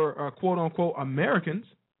them were quote unquote Americans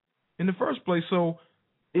in the first place. So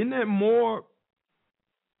isn't that more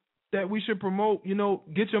that we should promote,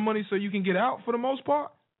 get your money so you can get out for the most part?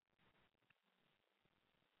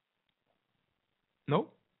 No?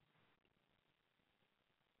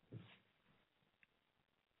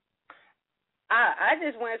 I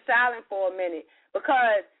just went silent for a minute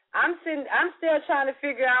because I'm still trying to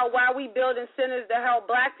figure out why we building centers to help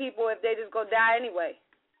black people if they just go die anyway.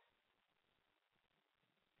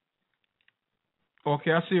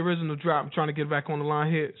 Okay, I see original drop. I'm trying to get back on the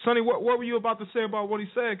line here. Sonny, what were you about to say about what he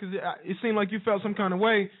said? Because it seemed like you felt some kind of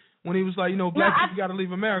way when he was like, black people got to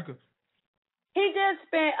leave America. He just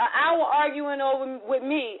spent an hour arguing with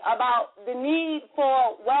me about the need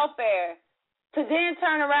for welfare to then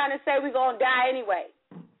turn around and say we're going to die anyway.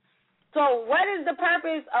 So what is the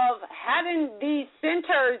purpose of having these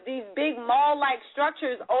centers, these big mall-like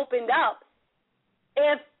structures opened up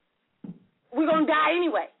if we're going to die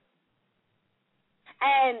anyway?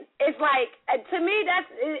 And it's like, to me,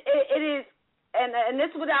 it is, and this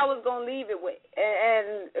is what I was going to leave it with,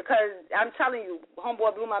 and because I'm telling you,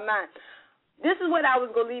 homeboy blew my mind. This is what I was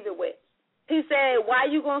going to leave it with. He said, why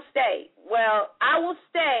you going to stay? Well, I will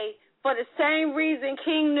stay for the same reason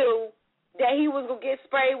King knew that he was going to get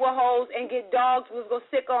sprayed with hose and get dogs was going to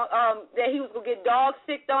sick on that he was going to get dogs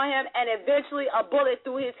sicked on him and eventually a bullet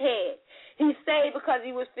through his head. He stayed because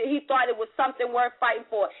he thought it was something worth fighting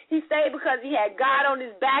for. He stayed because he had God on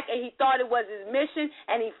his back and he thought it was his mission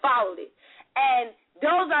and he followed it. And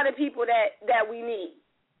those are the people that we need.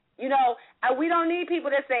 We don't need people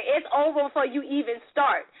that say it's over before you even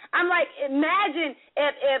start. I'm like, imagine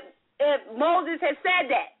if Moses had said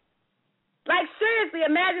that. Like, seriously,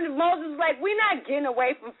 imagine if Moses was like, we're not getting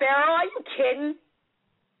away from Pharaoh. Are you kidding?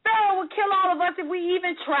 Pharaoh would kill all of us if we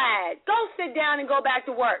even tried. Go sit down and go back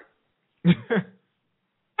to work. The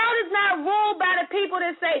world is not ruled by the people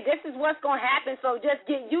that say this is what's going to happen, so just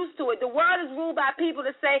get used to it. The world is ruled by people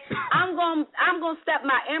that say, I'm going to step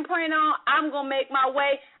my imprint on, I'm going to make my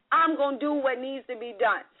way, I'm going to do what needs to be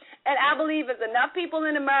done. And I believe there's enough people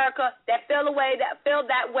in America that feel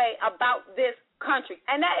that way about this country,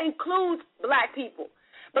 and that includes black people,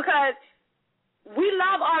 because we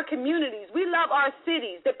love our communities, we love our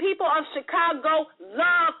cities. The people of Chicago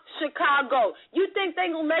love Chicago. You think they're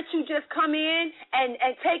going to let you just come in and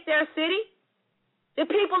take their city? The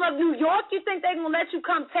people of New York, you think they're going to let you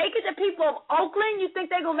come take it? The people of Oakland, you think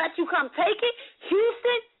they're going to let you come take it?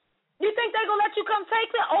 Houston, you think they're going to let you come take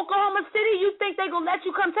it? Oklahoma City, you think they're going to let you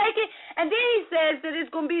come take it? And then he says that it's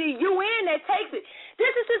going to be the UN that takes it. This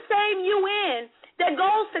is the same UN that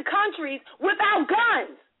goes to countries without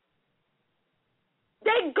guns.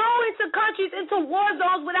 They go into countries, into war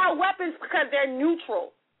zones without weapons because they're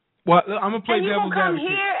neutral. Well, I'm going to play devil's advocate. And you will come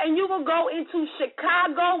here and you will go into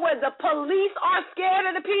Chicago where the police are scared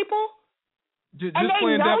of the people? And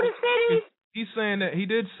they know the cities? He's saying that he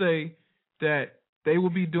did say that they will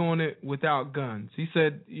be doing it without guns. He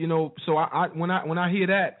said, so when I hear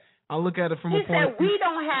that, I look at it from a point. He said we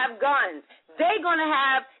don't have guns. They're gonna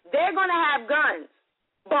have guns,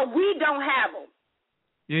 but we don't have them.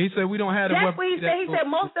 Yeah, he said we don't have the weapons. That's what he said. He said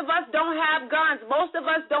most of us don't have guns. Most of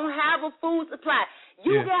us don't have a food supply.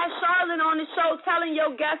 You got Charlotte on the show telling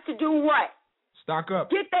your guests to do what? Stock up.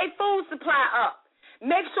 Get their food supply up.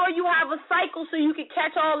 Make sure you have a cycle so you can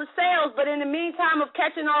catch all the sales. But in the meantime of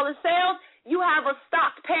catching all the sales, you have a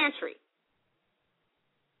stocked pantry.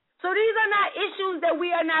 So these are not issues that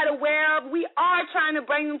we are not aware of. We are trying to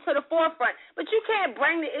bring them to the forefront. But you can't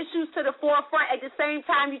bring the issues to the forefront at the same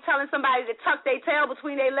time you're telling somebody to tuck their tail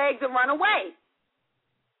between their legs and run away.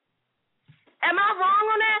 Am I wrong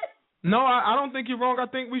on that? No, I don't think you're wrong. I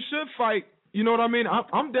think we should fight. You know what I mean?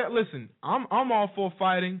 Listen, I'm all for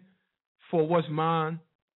fighting for what's mine.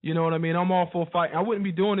 You know what I mean? I'm all for fighting. I wouldn't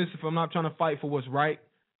be doing this if I'm not trying to fight for what's right.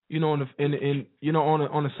 You know,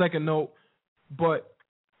 on a second note, but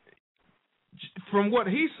from what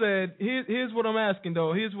he said, here's what I'm asking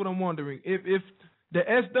though. Here's what I'm wondering: if the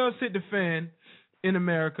S does hit the fan in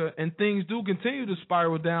America and things do continue to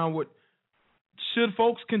spiral downward, should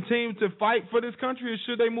folks continue to fight for this country, or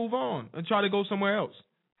should they move on and try to go somewhere else?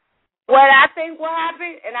 What I think will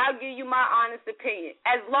happen, and I'll give you my honest opinion.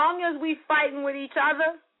 As long as we fighting with each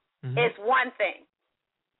other, it's one thing.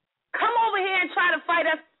 Come over here and try to fight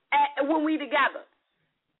us when we together.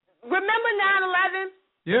 Remember 9/11?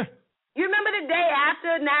 Yeah. You remember the day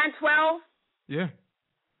after 9/12? Yeah.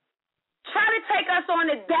 Try to take us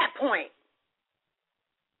on at that point.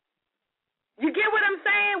 You get what I'm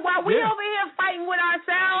saying? While we over here fighting with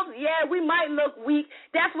ourselves, we might look weak.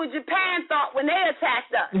 That's what Japan thought when they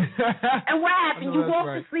attacked us. And what happened? You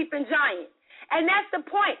woke the sleeping giant. And that's the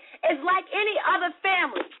point. It's like any other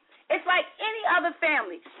family. It's like any other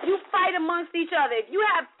family. You fight amongst each other. If you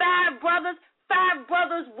have 5 brothers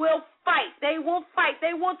will fight. They will fight.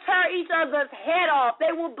 They will tear each other's head off.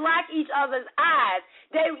 They will black each other's eyes.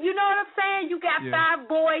 You know what I'm saying? You got 5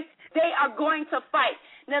 boys. They are going to fight.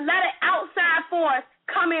 Now let an outside force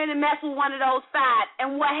come in and mess with one of those 5,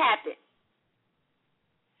 and what happened?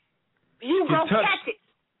 You go catch it.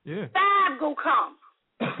 Yeah. 5 go come.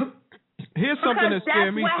 Here's something that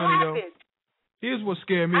scared me, Sonny, though. Here's what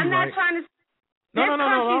scared me, I'm not trying to. This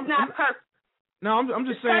country's not perfect. No, I'm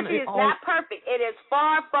just saying. This country is not perfect. It is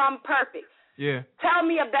far from perfect. Yeah. Tell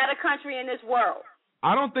me a better country in this world.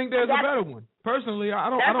 I don't think there's a better one. Personally, I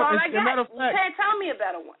don't. That's all I got. Matter of fact, you can't tell me a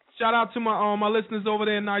better one. Shout out to my listeners over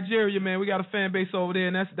there in Nigeria, man. We got a fan base over there,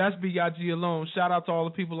 and that's BIG alone. Shout out to all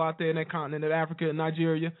the people out there in that continent of Africa and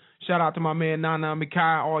Nigeria. Shout out to my man Nana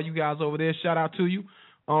Mikai, all you guys over there. Shout out to you.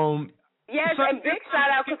 Yes, and big shout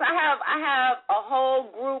out because I have a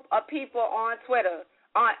whole group of people on Twitter,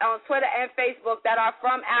 on Twitter and Facebook that are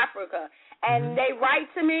from Africa, and they write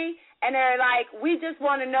to me and they're like, we just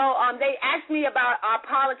want to know. They ask me about our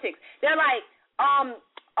politics. They're like,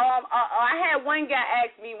 I had one guy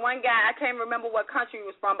ask me. One guy, I can't remember what country he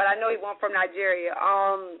was from, but I know he wasn't from Nigeria.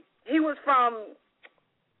 He was from,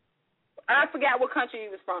 I forgot what country he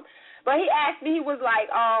was from, but he asked me. He was like,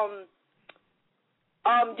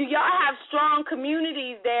 do y'all have strong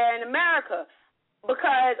communities there in America?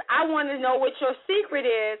 Because I want to know what your secret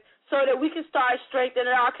is so that we can start strengthening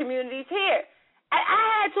our communities here. And I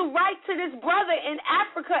had to write to this brother in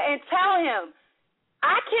Africa and tell him,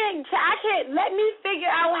 I can't let me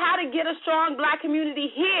figure out how to get a strong black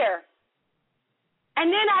community here.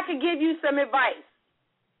 And then I could give you some advice.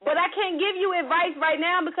 But I can't give you advice right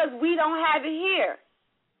now because we don't have it here.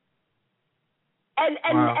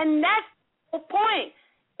 And that's the point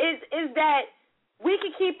is that we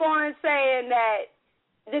can keep on saying that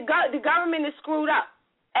the government is screwed up.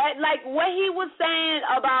 And like what he was saying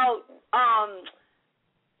about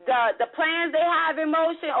the plans they have in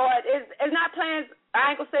motion, or it's not plans.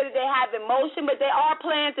 I ain't gonna say that they have in motion, but they are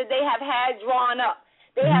plans that they have had drawn up.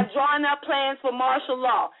 They have drawn up plans for martial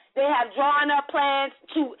law. They have drawn up plans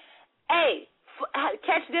to,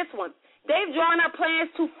 catch this one. They've drawn up plans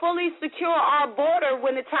to fully secure our border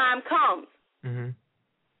when the time comes.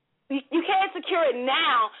 You can't secure it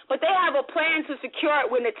now, but they have a plan to secure it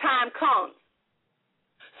when the time comes.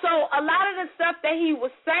 So a lot of the stuff that he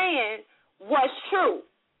was saying was true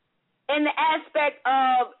in the aspect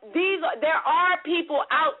of there are people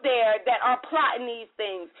out there that are plotting these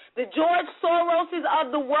things. The George Soroses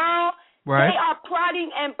of the world, they are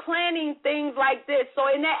plotting and planning things like this.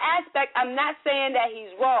 So in that aspect, I'm not saying that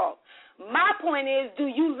he's wrong. My point is, do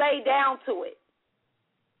you lay down to it?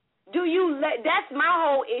 That's my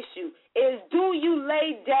whole issue, is do you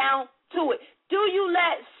lay down to it? Do you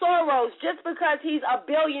let Soros, just because he's a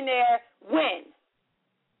billionaire, win?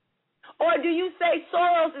 Or do you say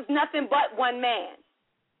Soros is nothing but one man?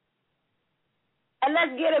 And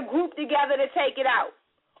let's get a group together to take it out.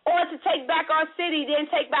 Or to take back our city, then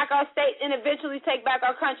take back our state, and eventually take back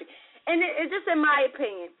our country. and it's just in my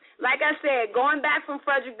opinion. Like I said, going back from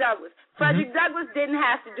Frederick Douglass. Frederick Douglass didn't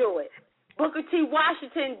have to do it. Booker T.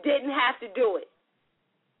 Washington didn't have to do it.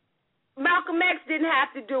 Malcolm X didn't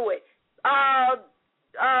have to do it.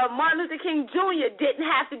 Martin Luther King Jr. didn't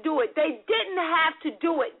have to do it. They didn't have to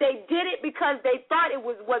do it. They did it because they thought it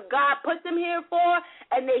was what God put them here for,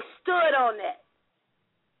 and they stood on that.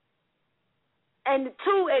 And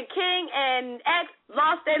King and X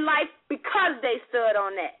lost their life because they stood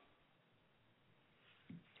on that.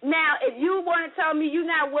 Now, if you want to tell me you're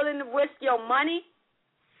not willing to risk your money,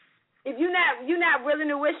 if you're not willing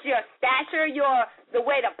to risk your stature, the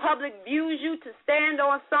way the public views you, to stand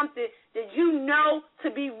on something that you know to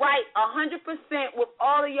be right 100% with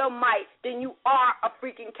all of your might, then you are a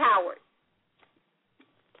freaking coward.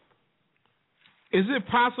 Is it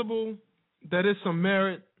possible that there's some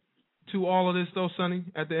merit to all of this, though, Sonny,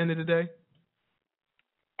 at the end of the day?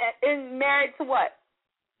 In merit to what?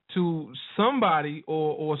 To somebody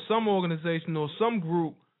or some organization or some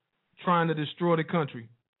group trying to destroy the country.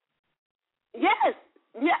 Yes.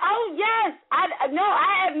 Yeah. Oh, yes. I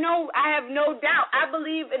have no doubt. I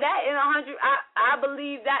believe that I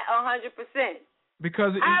believe that 100%.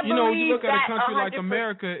 Because you look at a country like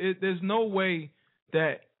America, there's no way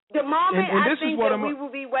that the moment I think that we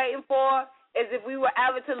will be waiting for is if we were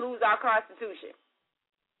ever to lose our Constitution.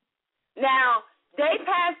 Now, they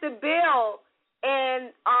passed a bill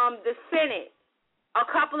in the Senate a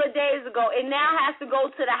couple of days ago. It now has to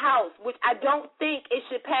go to the House, which I don't think it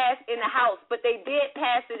should pass in the House, but they did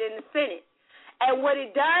pass it in the Senate. And what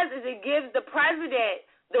it does is it gives the president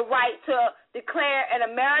the right to declare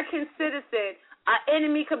an American citizen an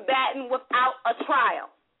enemy combatant without a trial,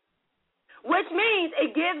 which means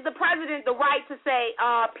it gives the president the right to say,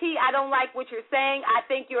 P, I don't like what you're saying. I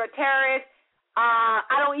think you're a terrorist.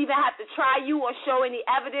 I don't even have to try you or show any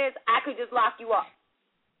evidence. I could just lock you up.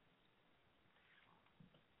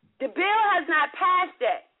 The bill has not passed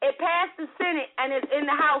yet. It passed the Senate, and it's in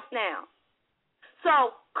the House now.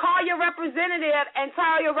 So call your representative and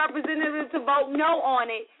tell your representative to vote no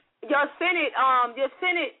on it. Your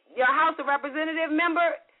House of Representative member,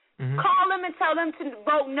 call them and tell them to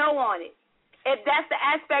vote no on it. If that's the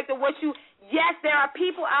aspect of what yes, there are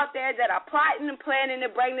people out there that are plotting and planning to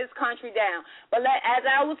bring this country down. But as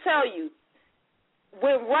I will tell you,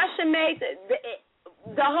 when Russia made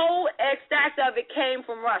the whole extract of it came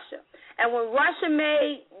from Russia. And when Russia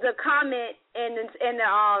made the comment in the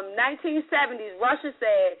 1970s, Russia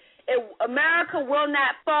said, America will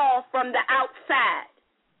not fall from the outside.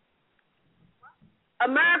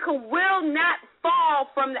 America will not fall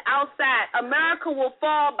from the outside. America will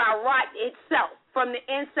fall by right itself, from the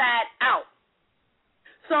inside out.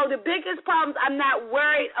 So the biggest problems, I'm not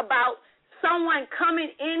worried about someone coming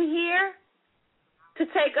in here to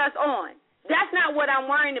take us on. That's not what I'm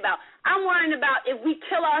worrying about. I'm worrying about if we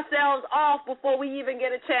kill ourselves off before we even get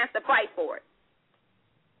a chance to fight for it.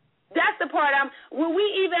 That's the part when we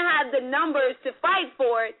even have the numbers to fight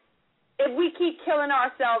for it, if we keep killing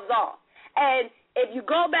ourselves off. And if you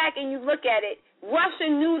go back and you look at it, Russia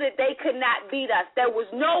knew that they could not beat us. There was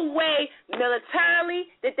no way militarily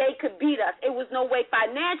that they could beat us. It was no way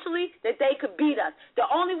financially that they could beat us. The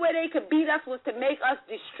only way they could beat us was to make us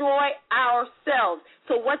destroy ourselves.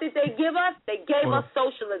 So what did they give us? They gave us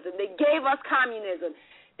socialism. They gave us communism.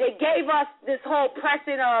 They gave us this whole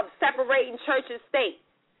pressing of separating church and state.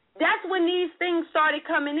 That's when these things started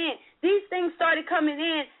coming in. These things started coming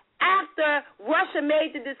in after Russia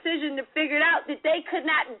made the decision to figure out that they could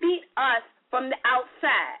not beat us from the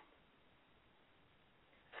outside.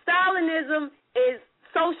 Stalinism is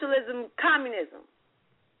socialism, communism.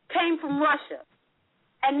 Came from Russia.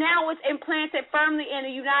 And now it's implanted firmly in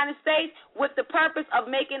the United States with the purpose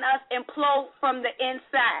of making us implode from the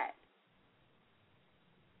inside.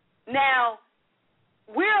 Now,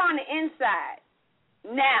 we're on the inside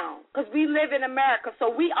now because we live in America,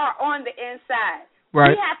 so we are on the inside.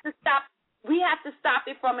 Right. We have to stop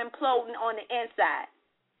it from imploding on the inside.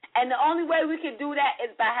 And the only way we can do that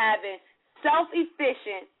is by having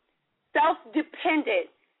self-efficient,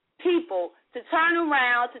 self-dependent people to turn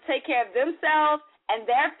around to take care of themselves and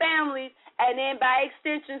their families, and then by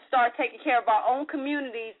extension start taking care of our own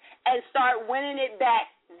communities and start winning it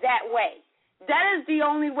back that way. That is the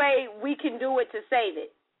only way we can do it to save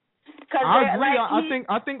it. I agree.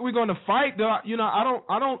 I think we're going to fight. You know,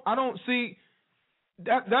 I don't see.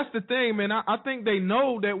 That's the thing, man. I think they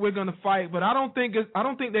know that we're gonna fight, but I don't think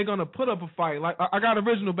they're gonna put up a fight. Like I got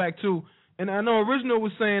Original back too, and I know Original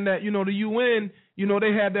was saying that the UN,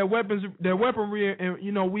 they had their weaponry, and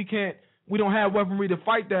we don't have weaponry to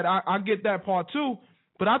fight that. I get that part too,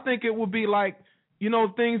 but I think it would be like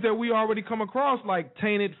things that we already come across, like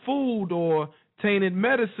tainted food or tainted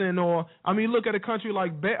medicine, or look at a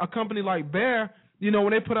company like Bayer.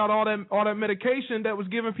 When they put out all that medication that was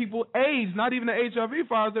giving people AIDS, not even the HIV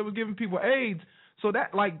virus, that was giving people AIDS. So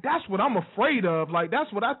that's what I'm afraid of.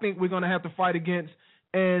 That's what I think we're gonna have to fight against.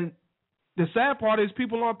 And the sad part is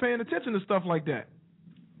people aren't paying attention to stuff like that.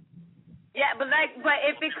 Yeah, but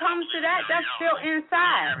if it comes to that, that's still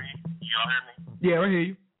inside. Y'all hear me? Yeah, I hear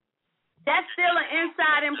you. That's still an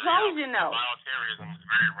inside implosion, though. Bioterrorism is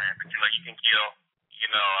very rampant. You can kill,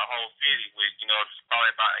 a whole city with, just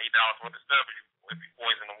probably about $8 worth of stuff if you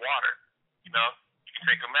poison the water. You can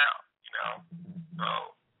take them out.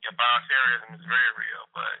 So bioterrorism is very real,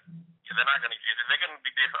 but they're not going to use it. They're going to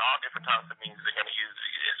be all different types of means they're going to use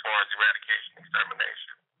it as far as eradication,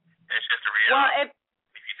 extermination. And it's just a reality. Well,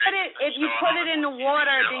 if you put it in the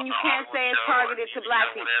water, then you can't say it's targeted to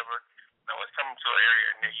black people. Whatever. No, it's coming to an area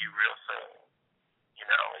near you real soon.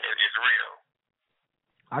 It's real.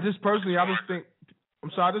 I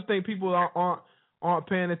just think people aren't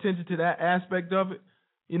paying attention to that aspect of it.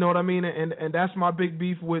 You know what I mean? And that's my big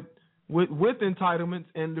beef with entitlements.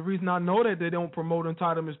 And the reason I know that they don't promote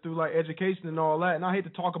entitlements through education and all that. And I hate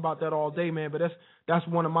to talk about that all day, man, but that's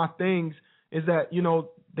one of my things is that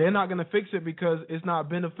they're not going to fix it because it's not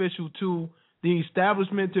beneficial to the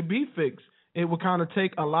establishment to be fixed. It would kind of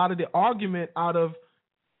take a lot of the argument out of,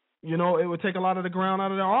 it would take a lot of the ground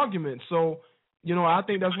out of the argument. So, I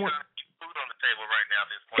think that's one. Food on the table right now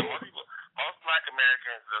at this point. Most Black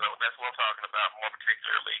Americans, that's what I'm talking about more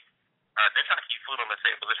particularly. They're trying to keep food on the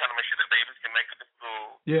table. They're trying to make sure that babies can make it to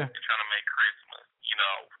school. Yeah. They're trying to make Christmas,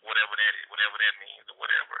 whatever that means or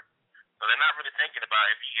whatever. So they're not really thinking about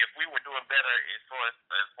if we were doing better as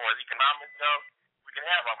far as economics go, we can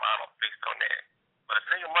have our model fixed on that. But a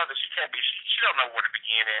single mother, she can't be. She don't know where to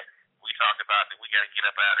begin at. We talked about that we got to get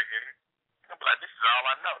up out of here. I'm like, this is all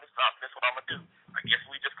I know. This is what I'm gonna do. I guess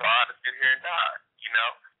we just go out and sit here and die.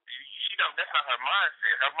 She don't. That's not her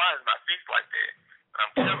mindset. Her mind's not fixed like that. But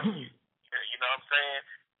I'm telling you, what I'm saying.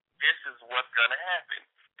 This is what's gonna happen.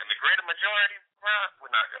 And the greater majority,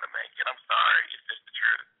 we're not gonna make it. I'm sorry. It's just the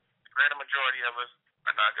truth. The greater majority of us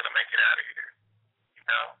are not gonna make it out of here.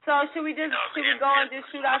 So should we go and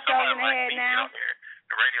just shoot ourselves in the head now?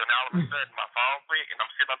 The radio, and all of a sudden my phone clicked, and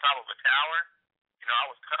I'm sitting on top of a tower. I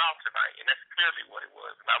was cut off tonight, and that's clearly what it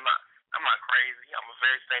was. And I'm not crazy. I'm a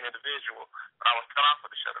very sane individual, but I was cut off for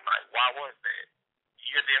the show tonight. Why was that?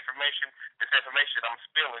 You hear the information, this information I'm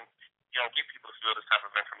spilling. You don't get people to spill this type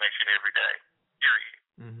of information every day. Period.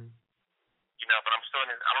 Mm-hmm. But I'm still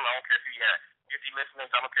in this. I don't care if you have 50 listeners.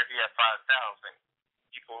 I don't care if you have 5,000.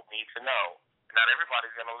 People need to know. Not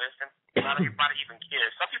everybody's going to listen. Not everybody even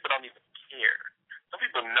cares. Some people don't even care. Some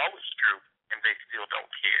people know it's true, and they still don't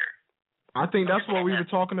care. I think that's what we were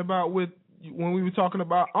talking about when we were talking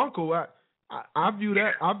about Uncle. I view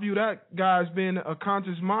that guy as being a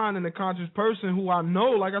conscious mind and a conscious person who I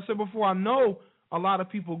know, like I said before, I know a lot of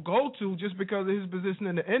people go to just because of his position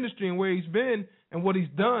in the industry and where he's been and what he's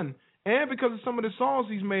done, and because of some of the songs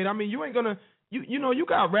he's made. You ain't gonna. You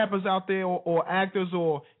got rappers out there or actors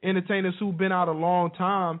or entertainers who've been out a long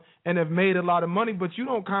time and have made a lot of money, but you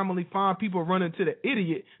don't commonly find people running to the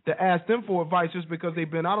idiot to ask them for advice just because they've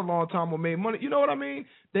been out a long time or made money. You know what I mean?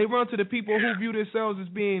 They run to the people who view themselves as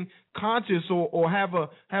being conscious or have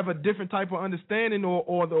a different type of understanding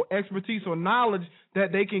or the expertise or knowledge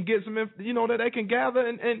that they can get that they can gather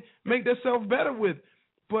and make themselves better with.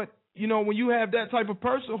 But, when you have that type of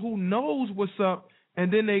person who knows what's up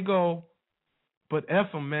and then they go, but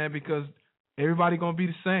F them, man, because everybody gonna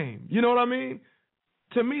be the same. You know what I mean?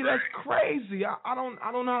 To me, that's crazy. I don't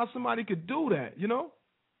know how somebody could do that. Yeah, that'd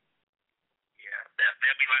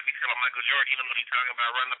be like me telling Michael Jordan, you know what he's talking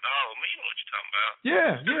about, running up the hole. Man, you know what you're talking about.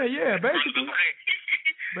 Yeah, basically.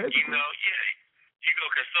 You go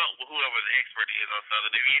consult with whoever the expert is on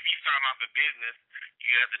something. If you start off in business,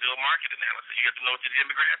 you have to do a market analysis. You have to know what your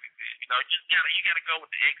demographics is. You gotta go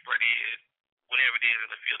with the expert is, whatever it is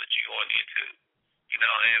in the field that you're going into.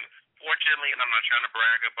 And fortunately, and I'm not trying to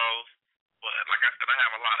brag or boast, but like I said, I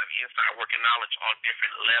have a lot of inside working knowledge on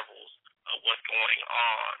different levels of what's going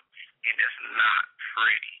on, and it's not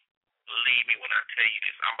pretty. Believe me when I tell you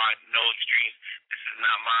this. I'm by no extremes. This is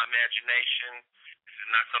not my imagination. This is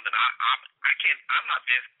not something I'm not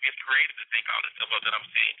this creative to think all this stuff that I'm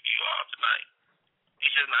saying to you all tonight.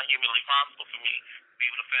 It's just not humanly possible for me to be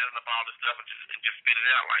able to fathom up all this stuff and just spit it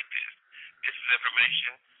out like this. This is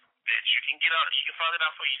information that you can get out, you can find it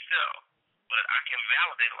out for yourself. But I can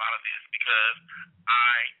validate a lot of this because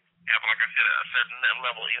I have, like I said, a certain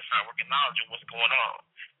level of inside working knowledge of what's going on.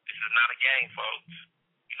 This is not a game, folks.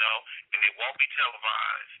 And it won't be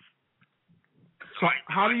televised. So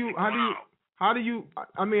how do you?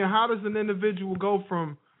 I mean, how does an individual go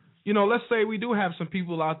from, let's say we do have some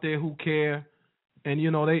people out there who care, and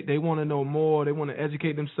they want to know more, they want to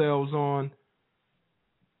educate themselves on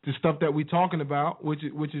the stuff that we're talking about, which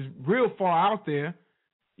is real far out there.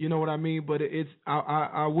 You know what I mean? But it's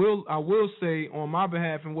I will say on my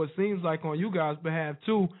behalf, and what seems like on you guys' behalf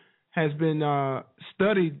too, has been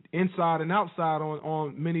studied inside and outside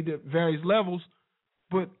on many various levels.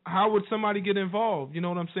 But how would somebody get involved? You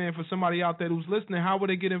know what I'm saying? For somebody out there who's listening, how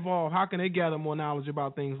would they get involved? How can they gather more knowledge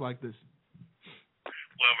about things like this?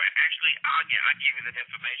 Well, actually, I'll give you that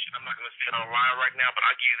information. I'm not going to say it online right now, but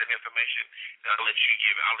I'll give you that information. And I'll let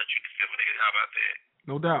you disseminate it. How about that?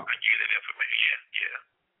 No doubt. I'll give you that information. Yeah.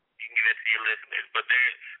 You can give that to your listeners. But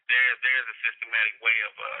there's a systematic way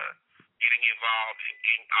of getting involved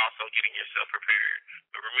and also getting yourself prepared.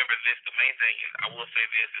 But remember this: the main thing is, I will say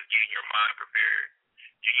this, is getting your mind prepared.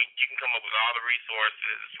 You can come up with all the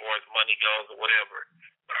resources as far as money goes or whatever,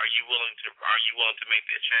 but are you willing to make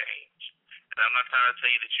that change? And I'm not trying to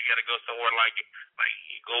tell you that you got to go somewhere like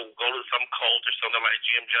go to some cult or something like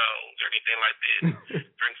Jim Jones or anything like this,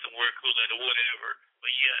 drink some weird Kool-Aid or whatever.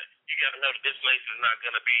 But yeah, you got to know that this place is not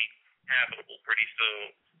going to be habitable pretty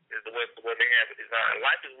soon. Is the way they have it designed.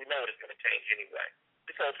 Life as we know it is going to change anyway.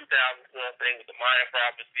 This whole 2012 thing with the Mayan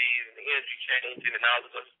prophecies and the energy changing and all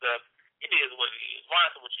this other stuff. It is what it is.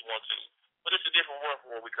 Mind what you want to. But it's a different world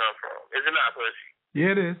from where we come from. Is it not, Pussy?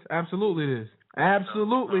 Yeah, it is. Absolutely it is.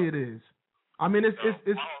 Absolutely it is. I mean, it's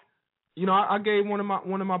I gave one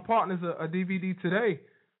of my partners a DVD today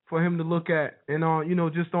for him to look at, and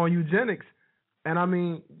just on eugenics. And I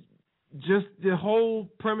mean, just the whole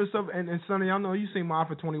premise of, and Sonny, I know you seen my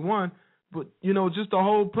for 21, but just the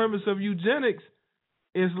whole premise of eugenics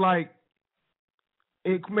is like,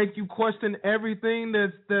 it makes you question everything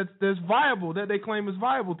that's viable, that they claim is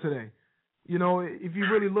viable today. If you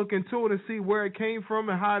really look into it and see where it came from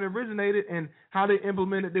and how it originated and how they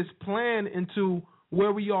implemented this plan into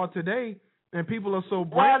where we are today, and people are so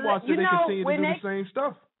brainwashed that they continue to do the same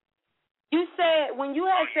stuff. You said, when you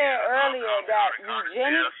had said earlier that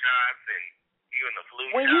eugenics,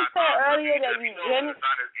 when you said earlier that eugenics,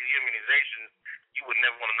 immunizations, you would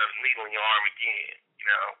never want another needle in your arm again,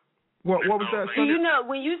 What was that? So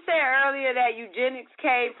when you said earlier that eugenics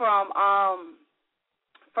came from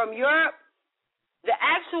Europe, the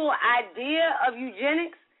actual idea of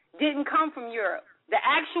eugenics didn't come from Europe. The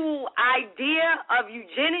actual idea of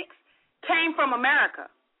eugenics came from America.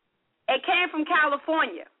 It came from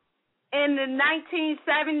California. In the 19s,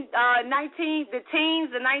 and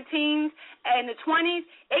the 20s,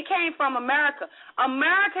 it came from America.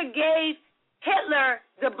 America gave Hitler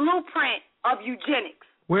the blueprint of eugenics.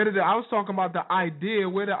 I was talking about the idea,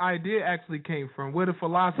 where the idea actually came from, where the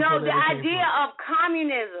philosophy No, the idea of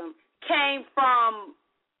communism came from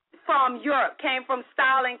Europe, came from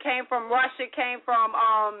Stalin, came from Russia, came from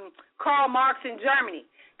Karl Marx in Germany.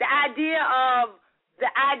 The idea of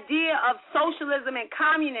socialism and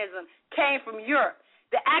communism came from Europe.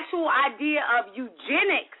 The actual idea of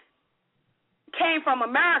eugenics came from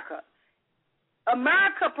America.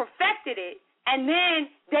 America perfected it, and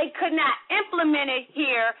then they could not implement it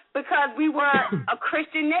here because we were a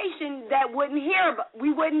Christian nation that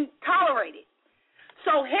we wouldn't tolerate it.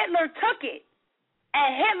 So Hitler took it, and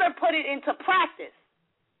Hitler put it into practice.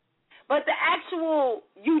 But the actual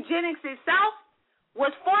eugenics itself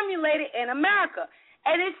was formulated in America,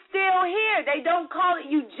 and it's still here. They don't call it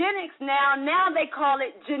eugenics now. Now they call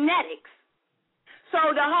it genetics. So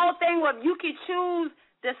the whole thing where you can choose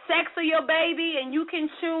the sex of your baby, and you can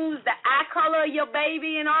choose the eye color of your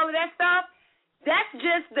baby and all of that stuff, that's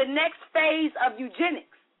just the next phase of eugenics.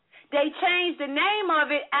 They changed the name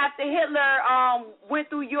of it after Hitler went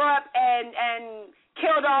through Europe and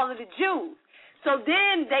killed all of the Jews. So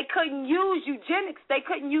then they couldn't use eugenics. They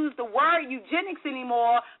couldn't use the word eugenics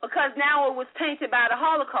anymore because now it was tainted by the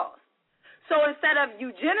Holocaust. So instead of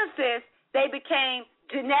eugenicists, they became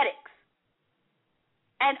genetics.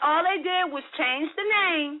 And all they did was change the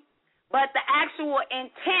name, but the actual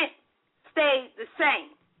intent stayed the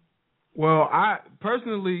same. Well, I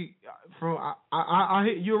personally,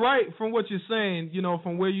 you're right from what you're saying.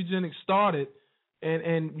 From where eugenics started,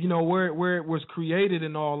 and where it was created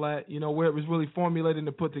and all that. Where it was really formulated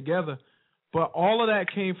and put together. But all of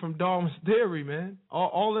that came from Darwin's theory, man.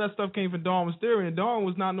 All of that stuff came from Darwin's theory, and Darwin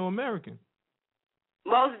was not no American.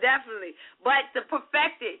 Most definitely. But to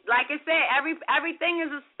perfect it, like I said, everything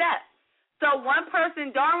is a step. So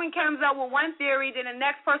Darwin comes up with one theory, then the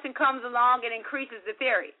next person comes along and increases the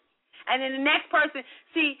theory. And then the next person,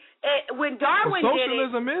 when Darwin did it.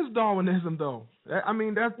 Socialism is Darwinism, though. I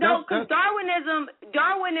mean, that's because Darwinism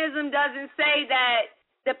doesn't say that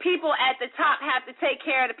the people at the top have to take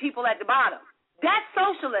care of the people at the bottom. That's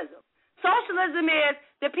socialism. Socialism is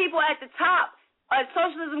the people at the top.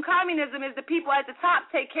 Socialism, communism is the people at the top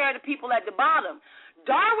take care of the people at the bottom.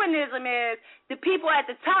 Darwinism is the people at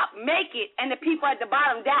the top make it and the people at the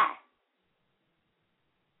bottom die.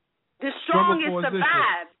 The strongest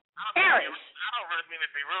survive, perish. I don't really mean to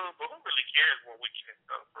be rude, but who really cares what wicked and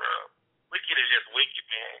stuff, bro? Wicked is just wicked,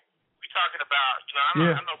 man. We talking about,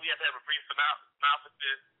 I know we have to have a brief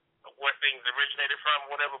synopsis of where things originated from,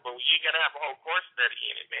 whatever, but you gotta have a whole course study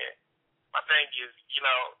in it, man. My thing is,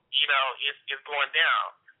 it's going down.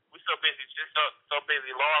 We're so busy, so busy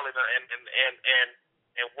lawyering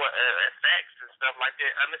and what facts and stuff like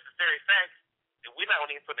that, unnecessary facts, that we're not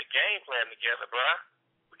even putting a game plan together, bro.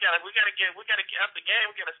 We gotta get up the game.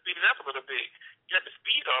 We gotta speed it up a little bit. You have to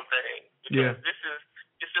speed on things because this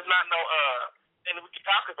is not no and we can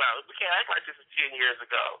talk about it. We can't act like this is 10 years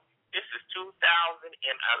ago. This is 2011.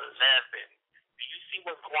 Do you see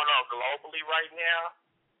what's going on globally right now?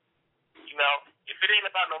 If it ain't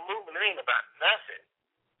about no movement, it ain't about nothing.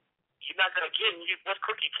 You're not gonna get what's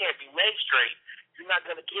crooked can't be made straight. You're not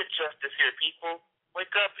gonna get justice here, people.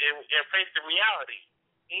 Wake up and face the reality.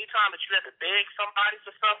 Anytime that you have to beg somebody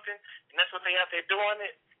for something, and that's what they out there doing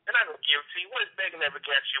it, they're not going to give it to you. What is begging ever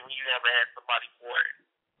got you when you never had somebody for it?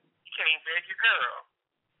 You can't even beg your girl.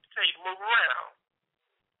 They tell you to move around.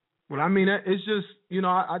 Well, I mean, it's just, we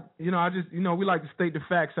like to state the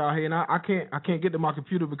facts out here, and I can't get to my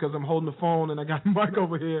computer because I'm holding the phone and I got the mic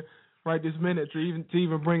over here right this minute to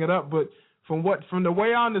even bring it up. But from the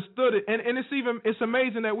way I understood it, and it's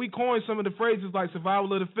amazing that we coined some of the phrases like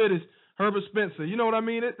survival of the fittest. Herbert Spencer, you know what I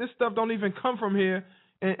mean? This stuff don't even come from here,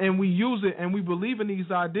 and we use it, and we believe in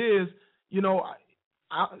these ideas.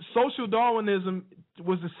 Social Darwinism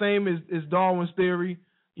was the same as Darwin's theory.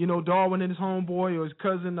 Darwin and his homeboy or his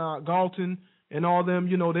cousin Galton and all them,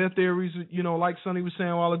 their theories, like Sonny was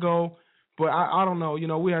saying a while ago. But I don't know,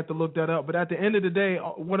 we have to look that up. But at the end of the day,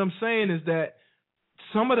 what I'm saying is that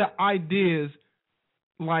some of the ideas,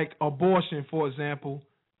 like abortion, for example,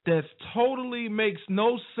 that totally makes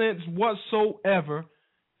no sense whatsoever,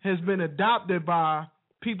 has been adopted by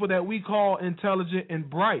people that we call intelligent and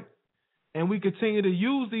bright. And we continue to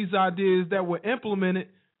use these ideas that were implemented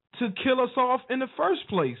to kill us off in the first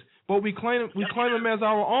place. But we claim them as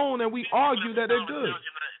our own, and we argue that they're good.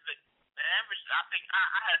 The average, I think,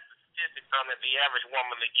 I had statistics on that the average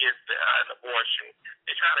woman that gets an abortion,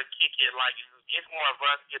 they try to kick it like it's more of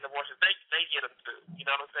us getting abortions. They get them too. You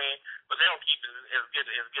know what I'm saying? But they don't keep it as good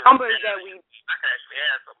as I can actually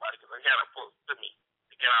ask somebody because they got to pull to me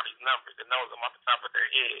to get all these numbers and knows them off the top of their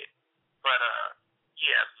head. But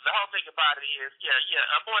the whole thing about it is,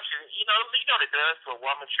 abortion. What it does to a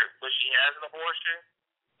woman when she has an abortion.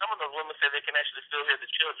 Some of those women say they can actually still hear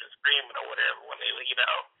the children screaming or whatever when they,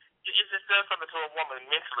 it just does something to a woman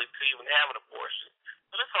mentally to even have an abortion.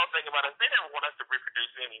 So this whole thing about it, they never want us to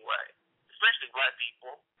reproduce anyway, especially black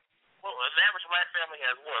people. Well, the average black family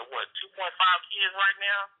has 2.5 kids right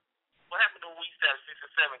now? What happened to when we used to have 6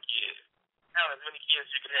 or 7 kids? Have as many kids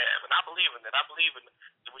as you can have. And I believe in that. I believe in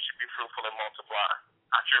that we should be fruitful and multiply.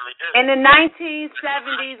 I surely do. In the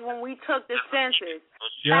 1970s when we took the census,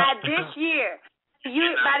 by the year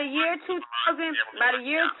 2012,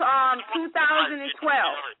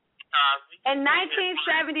 in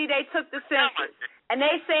 1970 they took the census, and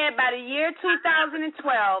they said by the year 2012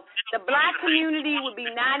 the black community would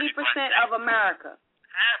be 90% of America.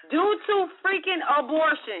 Due to freaking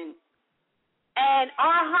abortion and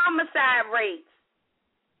our homicide rates,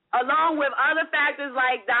 along with other factors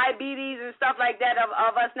like diabetes and stuff like that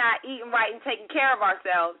of us not eating right and taking care of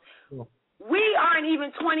ourselves, we aren't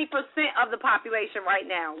even 20% of the population right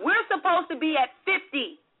now. We're supposed to be at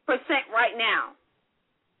 50% right now.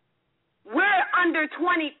 We're under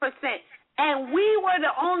 20%. And we were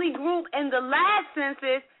the only group in the last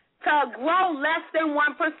census to grow less than 1%.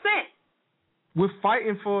 We're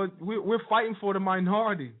fighting for the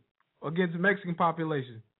minority against the Mexican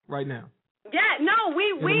population right now. Yeah, no,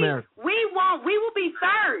 we will be third.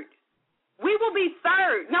 We will be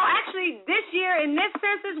third. No, actually, this year in this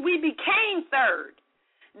census, we became third.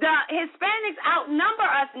 The Hispanics outnumber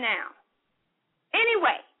us now.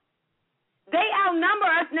 Anyway, they outnumber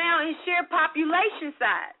us now in sheer population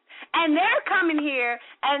size. And they're coming here,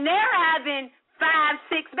 and they're having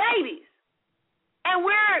 5-6 babies. And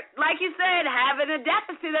we're, like you said, having a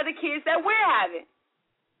deficit of the kids that we're having.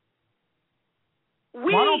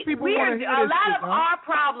 Why don't people want to hear this? A lot of our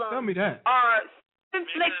problems Tell me that. are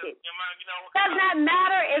inflicted. Does not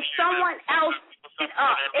matter if someone else it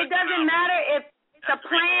up. It doesn't matter if it's a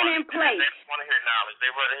plan in place. They want to hear knowledge.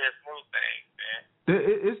 They rather hear smooth things, man.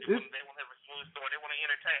 They want to have a smooth story. They want to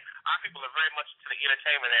entertain. Our people are very much into the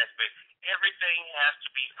entertainment aspect. Everything has to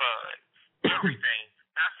be fun. Everything.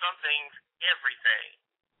 Not some things, everything.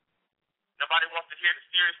 Nobody wants to hear the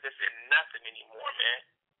seriousness in nothing anymore, man.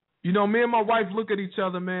 You know, me and my wife look at each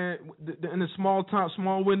other, man, in the small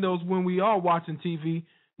windows when we are watching TV.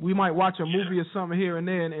 We might watch a movie or something here and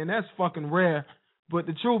there, and that's fucking rare. But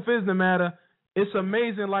the truth is the matter, it's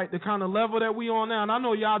amazing, like, the kind of level that we on now. And I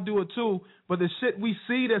know y'all do it too, but the shit we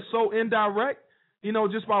see that's so indirect, you know,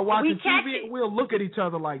 just by watching TV, we'll look at each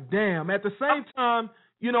other like, damn. At the same time,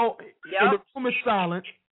 you know, the room is silent.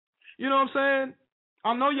 You know what I'm saying?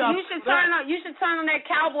 I know y'all. You should turn on that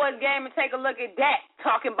Cowboys game and take a look at that.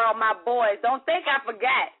 Talking about my boys. Don't think I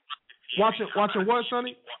forgot. Watching what,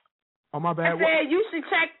 Sonny? Oh, my bad. I said you should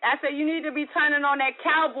check. I said you need to be turning on that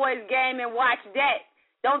Cowboys game and watch that.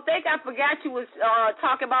 Don't think I forgot you was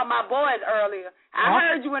talking about my boys earlier. I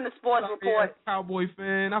heard you in the sports report. Cowboy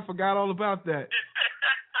fan. I forgot all about that.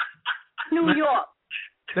 New York.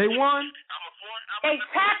 They won? They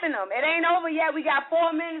tapping them. It ain't over yet. We got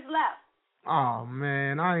 4 minutes left. Oh,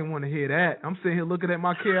 man, I didn't want to hear that. I'm sitting here looking at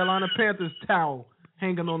my Carolina Panthers towel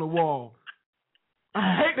hanging on the wall.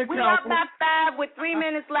 I hate the Cowboys. We up by 5 with 3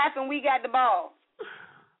 minutes left, and we got the ball.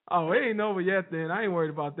 Oh, it ain't over yet then. I ain't worried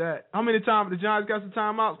about that. How many times the Giants got some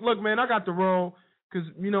timeouts? Look, man, I got the roll because,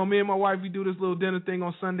 you know, me and my wife, we do this little dinner thing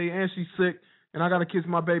on Sunday, and she's sick, and I got to kiss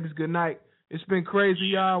my babies goodnight. It's been crazy,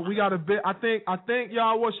 y'all. We got a bit. I think,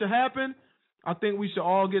 y'all, what should happen, I think we should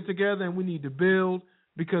all get together, and we need to build.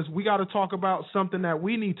 Because we got to talk about something that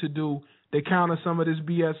we need to do to counter some of this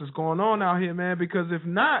BS that's going on out here, man. Because if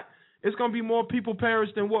not, it's going to be more people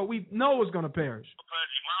perish than what we know is going to perish.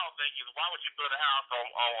 My whole thing is, why would you build a house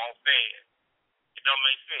on sand? It don't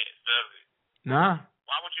make sense, does it? Nah.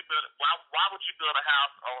 Why would you build a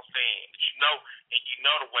house on sand? You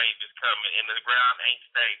know the wave is coming, and the ground ain't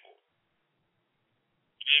stable.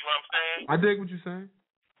 You dig what I'm saying? I dig what you're saying.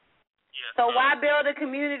 So why build a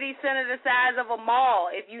community center the size of a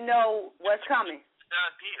mall if you know what's coming?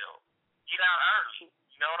 Done deal. Get out early.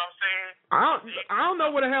 You know what I'm saying? I don't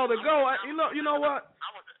know where the hell to go. You know what? I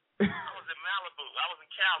was in Malibu. I was in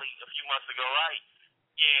Cali a few months ago, right?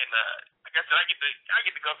 And like I said, I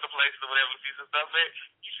get to go some places or whatever, see some stuff there.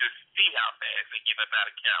 You should see how fast they get up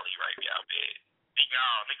out of Cali right now, man.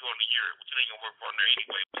 They going to Europe, which they gonna work for there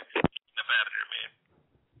anyway. But get up out of there, man.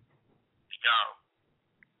 They gone.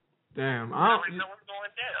 Damn, I don't know what's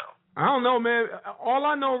going down. I don't know, man. All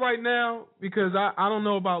I know right now, because I don't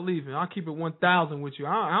know about leaving. I'll keep it 1,000 with you.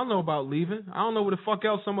 I don't know about leaving. I don't know where the fuck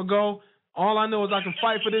else I'm gonna go. All I know is I can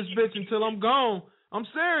fight for this bitch until I'm gone. I'm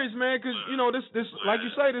serious, man, because, you know, this like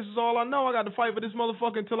you say, this is all I know. I got to fight for this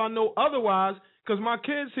motherfucker until I know otherwise, because my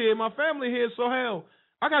kids here, my family here, so hell,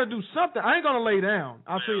 I got to do something. I ain't gonna lay down.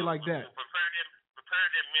 I'll tell you like that. Prepare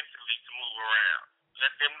them mentally to move around.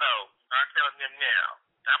 Let them know. Start telling them now.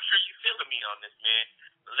 I'm sure you feeling me on this, man.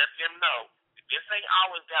 Let them know this ain't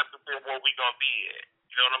always got to be where we gonna be at.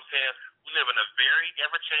 You know what I'm saying? We live in a very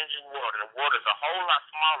ever-changing world, and the world is a whole lot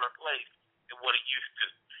smaller place than what it used to.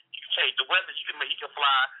 You can change the weather. You can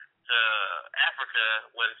fly to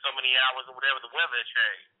Africa when so many hours or whatever the weather has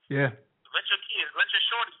changed. Yeah. Let your kids, let your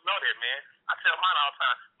shorties know that, man. I tell mine all the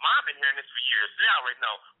time. Mine been hearing this for years. They already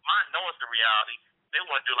know. Mine know it's the reality. They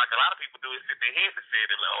want to do like a lot of people do is sit their heads and say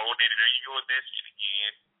it. Like, oh, there you go with that shit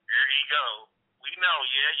again. Here he go. We know,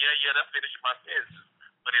 yeah, that finished my sentence.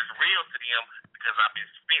 But it's real to them because I've been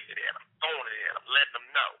spitting it at them, throwing it at them, letting them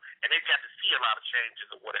know. And they got to see a lot of changes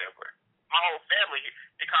or whatever. My whole family,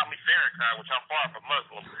 they call me Farrakhan, which I'm far from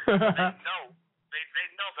Muslim. They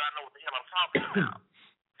know that I know what the hell I'm talking about.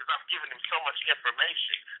 Because I'm giving them so much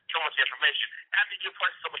information. After you give a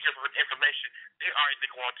person so much information, they are either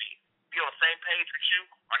going to be on the same page with you,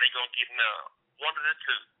 or they gonna get numb. One of the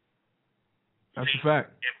two. That's a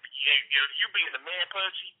fact. If you being the man,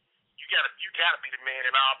 Pudgy, you gotta be the man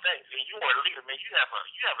in all things. And you are a leader, man. You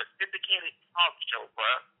have a syndicated talk show,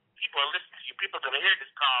 bro. People are listening to you. People are gonna hear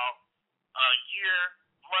this call a year,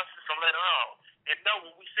 months from later on, and know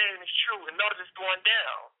what we saying is true, and know that it's going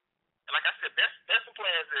down. And like I said, that's some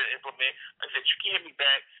plans to implement. Like I said, you can hit me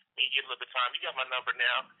back when you get a little bit of time. You got my number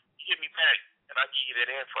now. You hit me back, and I'll give you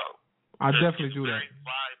that info. I definitely do that. Very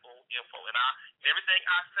valuable info, and everything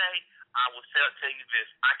I say, I will tell you this: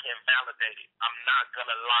 I can validate it. I'm not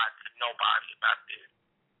gonna lie to nobody about this.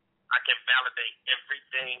 I can validate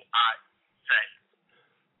everything I say.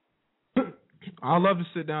 I'd love to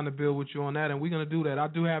sit down and build with you on that, and we're gonna do that. I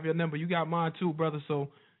do have your number. You got mine too, brother.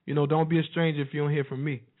 So don't be a stranger if you don't hear from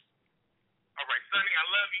me. All right, Sonny, I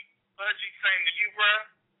love you. Pudgy, same to you, bro.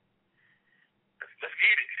 Let's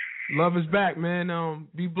get it. Love is back, man.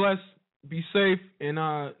 Be blessed, be safe, and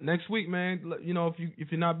next week, man.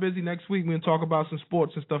 If you're not busy next week, we're gonna talk about some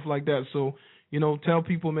sports and stuff like that. So, tell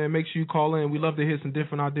people, man, make sure you call in. We love to hear some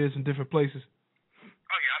different ideas in different places.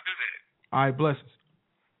 Oh yeah, I'll do that. All right, blessings.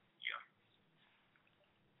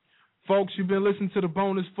 Folks, you've been listening to the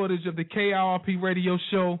bonus footage of the KIRP radio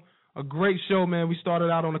show. A great show, man. We started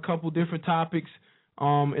out on a couple different topics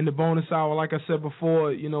in the bonus hour. Like I said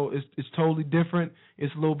before, it's totally different.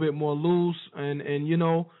 It's a little bit more loose, and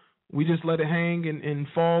we just let it hang and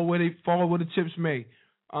fall where the chips may.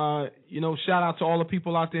 Shout out to all the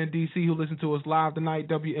people out there in D.C. who listen to us live tonight,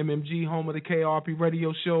 WMMG, home of the KIRP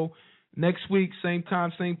radio show. Next week, same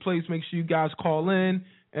time, same place. Make sure you guys call in.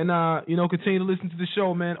 And, continue to listen to the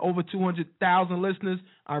show, man. Over 200,000 listeners.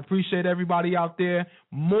 I appreciate everybody out there.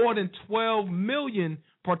 More than 12 million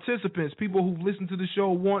participants, people who've listened to the show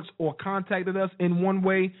once or contacted us in one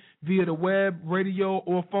way via the web, radio,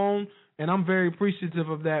 or phone. And I'm very appreciative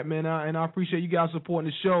of that, man. And I appreciate you guys supporting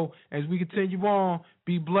the show. As we continue on,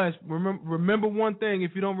 be blessed. Remember one thing,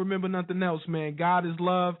 if you don't remember nothing else, man. God is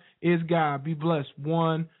love, is God. Be blessed.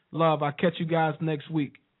 One, love. I'll catch you guys next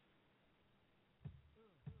week.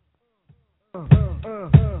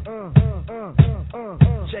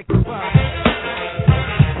 Check the vibe.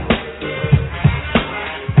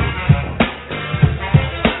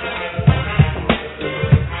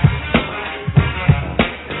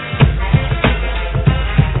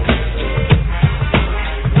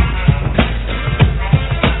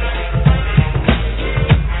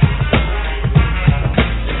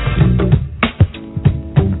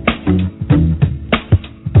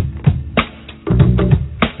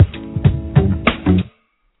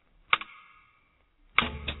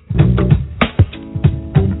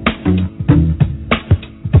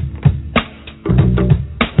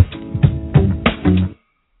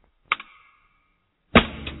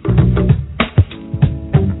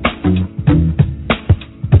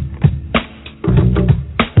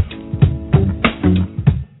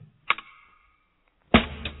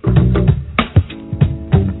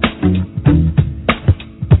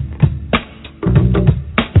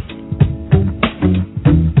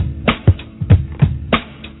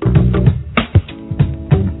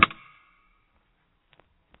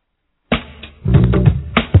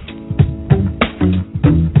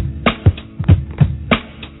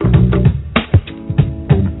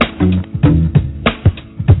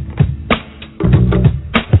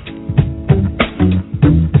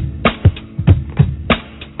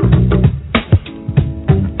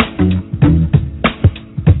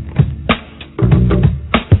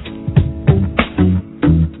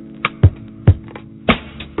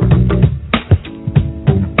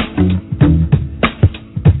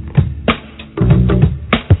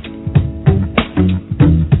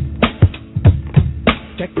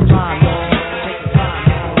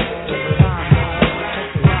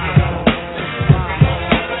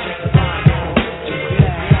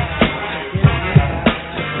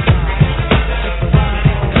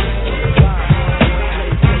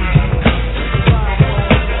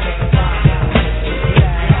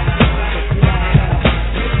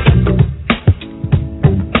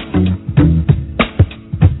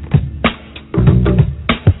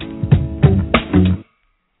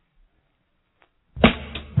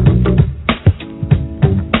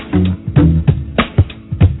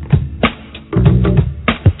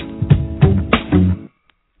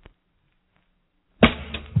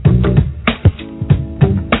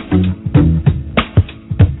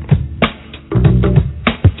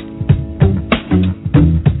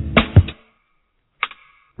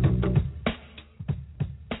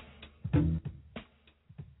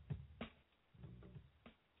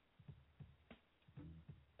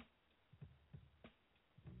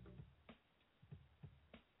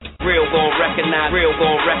 Real gon' recognize, real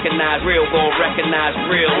gon' recognize, real gon' recognize,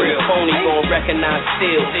 real phony gon' recognize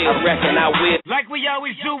still. I reckon I will. Like we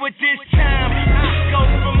always do with this time, I go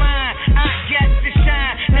for mine, I get to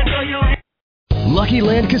shine. Now throw your hands. Lucky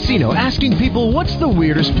Land Casino, asking people, what's the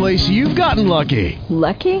weirdest place you've gotten lucky?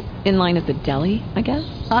 Lucky? In line at the deli, I guess?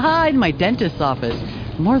 Aha, in my dentist's office.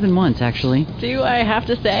 More than once, actually. Do I have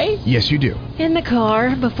to say? Yes, you do. In the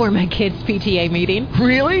car before my kids' PTA meeting.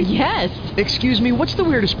 Really? Yes. Excuse me, what's the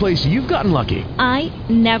weirdest place you've gotten lucky? I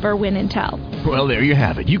never win and tell. Well, there you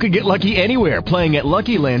have it. You can get lucky anywhere, playing at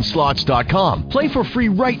LuckyLandSlots.com. Play for free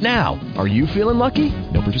right now. Are you feeling lucky?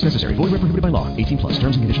 No purchase necessary. Void where prohibited by law. 18+.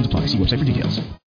 Terms and conditions apply. See website for details.